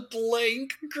 Just a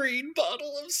blank green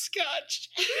bottle of Scotch.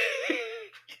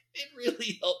 It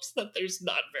really helps that there's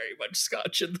not very much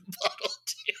scotch in the bottle,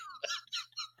 too.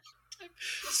 I'm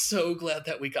so glad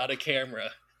that we got a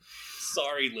camera.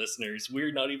 Sorry, listeners,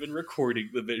 we're not even recording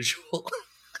the visual.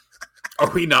 Are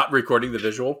we not recording the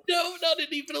visual? No, not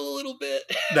even a little bit.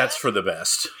 That's for the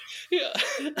best. Yeah.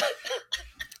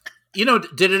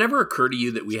 Did it ever occur to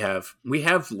you that we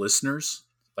have listeners?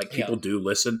 Like, people do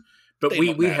listen, but we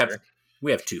have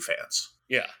 2 fans.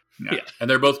 Yeah. And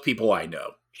they're both people I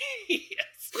know. Yes.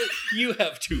 You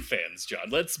have 2 fans, John.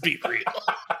 Let's be real.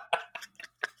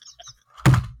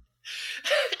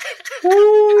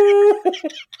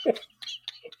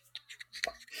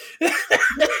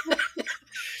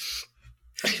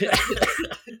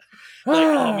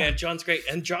 Oh man, John's great,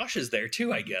 and Josh is there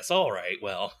too, I guess. All right,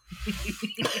 well.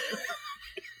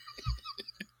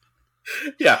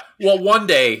 Yeah, well, one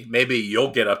day maybe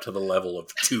you'll get up to the level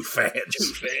of 2 fans.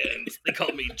 2 fans. They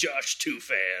call me Josh 2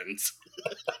 fans.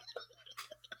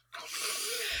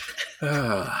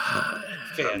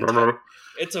 Fantastic.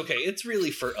 It's okay. It's really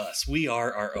for us. We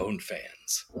are our own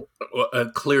fans.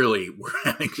 Clearly, we're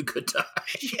having a good time.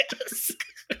 Yes.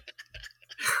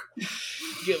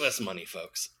 Give us money,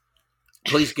 folks.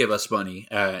 Please give us money,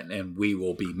 and we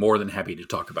will be more than happy to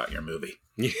talk about your movie.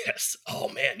 Yes. Oh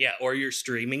man, yeah. Or your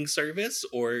streaming service,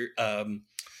 or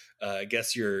I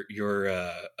guess your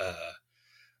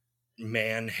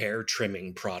man hair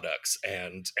trimming products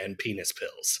and penis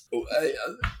pills.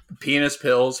 Penis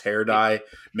pills, hair dye,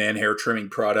 man hair trimming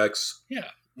products. Yeah.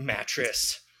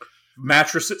 Mattresses.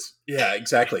 Yeah,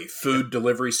 exactly. Food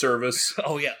delivery service.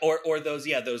 Oh yeah. Or those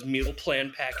meal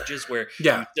plan packages where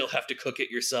you still have to cook it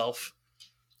yourself.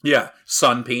 Yeah.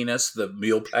 Sun Penis, the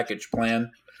meal package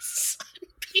plan. Sun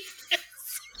Penis.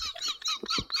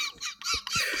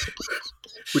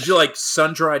 Would you like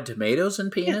sun-dried tomatoes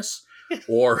and penis?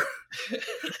 Or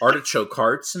artichoke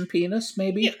hearts and penis,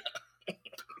 maybe? Yeah.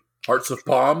 Hearts of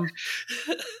palm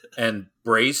and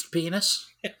braised penis?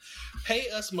 Yeah. Pay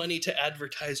us money to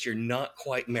advertise your not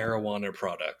quite marijuana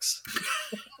products.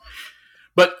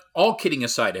 But all kidding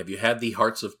aside, have you had the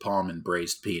hearts of palm and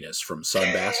braised penis from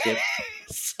Sunbasket?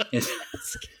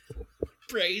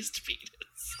 Braised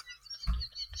penis.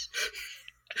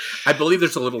 I believe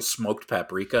there's a little smoked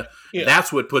paprika. Yeah.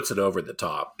 That's what puts it over the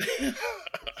top.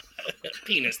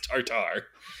 Penis tartare.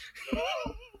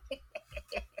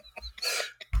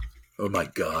 Oh my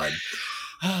god.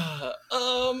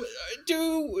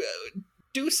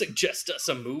 Do suggest us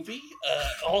a movie.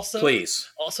 Also, please.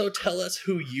 Also tell us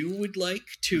who you would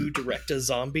like to direct a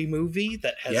zombie movie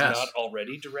that has not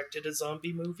already directed a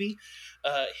zombie movie.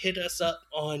 Hit us up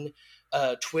on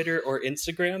Twitter or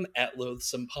Instagram at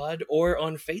LoathsomePod, or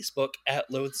on Facebook at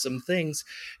Loathsome Things.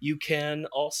 You can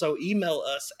also email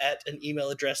us at an email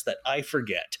address that I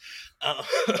forget.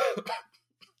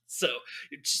 So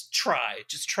just try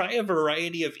a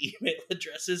variety of email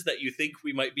addresses that you think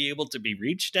we might be able to be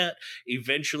reached at.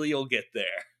 Eventually you'll get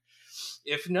there.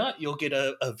 If not, you'll get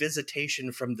a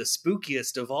visitation from the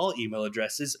spookiest of all email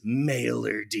addresses,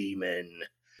 Mailer Demon.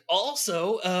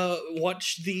 Also,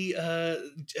 watch the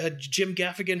Jim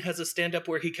Gaffigan has a stand-up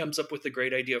where he comes up with a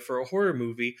great idea for a horror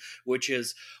movie, which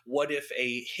is, what if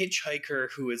a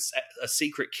hitchhiker who is a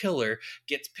secret killer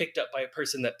gets picked up by a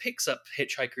person that picks up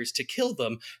hitchhikers to kill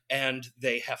them, and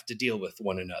they have to deal with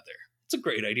one another. It's a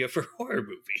great idea for a horror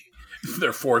movie.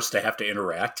 They're forced to have to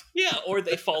interact. Yeah, or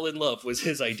they fall in love was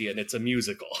his idea, and it's a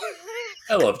musical.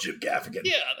 I love Jim Gaffigan.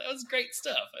 Yeah, that was great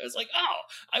stuff. I was like, oh,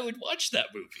 I would watch that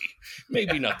movie.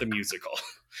 Maybe not the musical.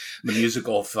 The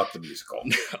musical, fuck the musical.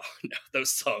 No,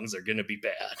 those songs are going to be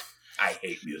bad. I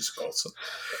hate musicals.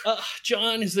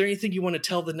 John, is there anything you want to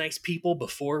tell the nice people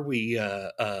before we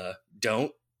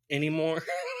don't anymore?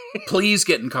 Please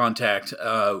get in contact.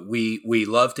 We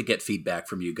love to get feedback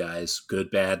from you guys.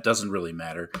 Good, bad, doesn't really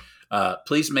matter.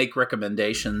 Please make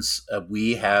recommendations.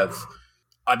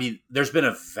 There's been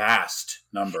a vast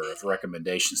number of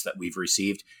recommendations that we've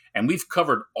received, and we've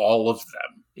covered all of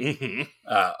them. Mm-hmm.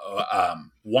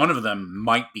 One of them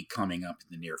might be coming up in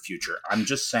the near future. I'm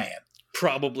just saying.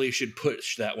 Probably should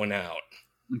push that one out.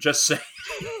 I'm just saying.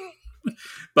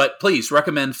 But please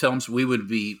recommend films. We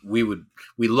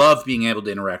love being able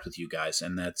to interact with you guys,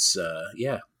 and that's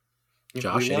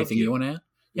Josh, anything you want to add?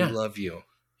 Yeah, we love you.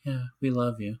 Yeah, we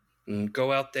love you. And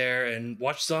go out there and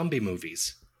watch zombie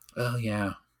movies. Oh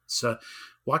yeah, so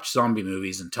watch zombie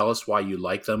movies and tell us why you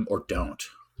like them or don't.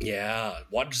 Yeah,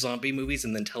 watch zombie movies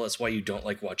and then tell us why you don't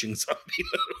like watching zombie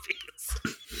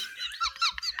movies.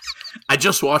 I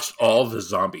just watched all the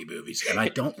zombie movies and I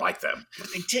don't like them.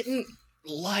 I didn't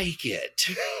like it.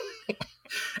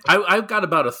 I got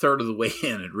about a third of the way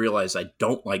in and realized I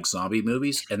don't like zombie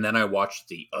movies, and then I watched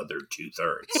the other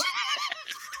 2/3.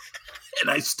 And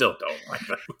I still don't like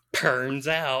them. Turns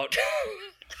out.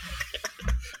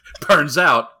 Turns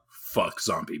out, fuck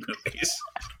zombie movies.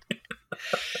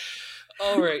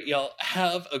 All right, y'all.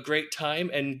 Have a great time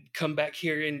and come back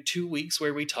here in 2 weeks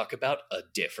where we talk about a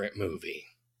different movie.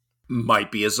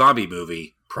 Might be a zombie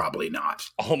movie. Probably not.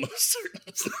 Almost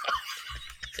certain.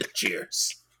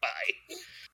 Cheers. Bye.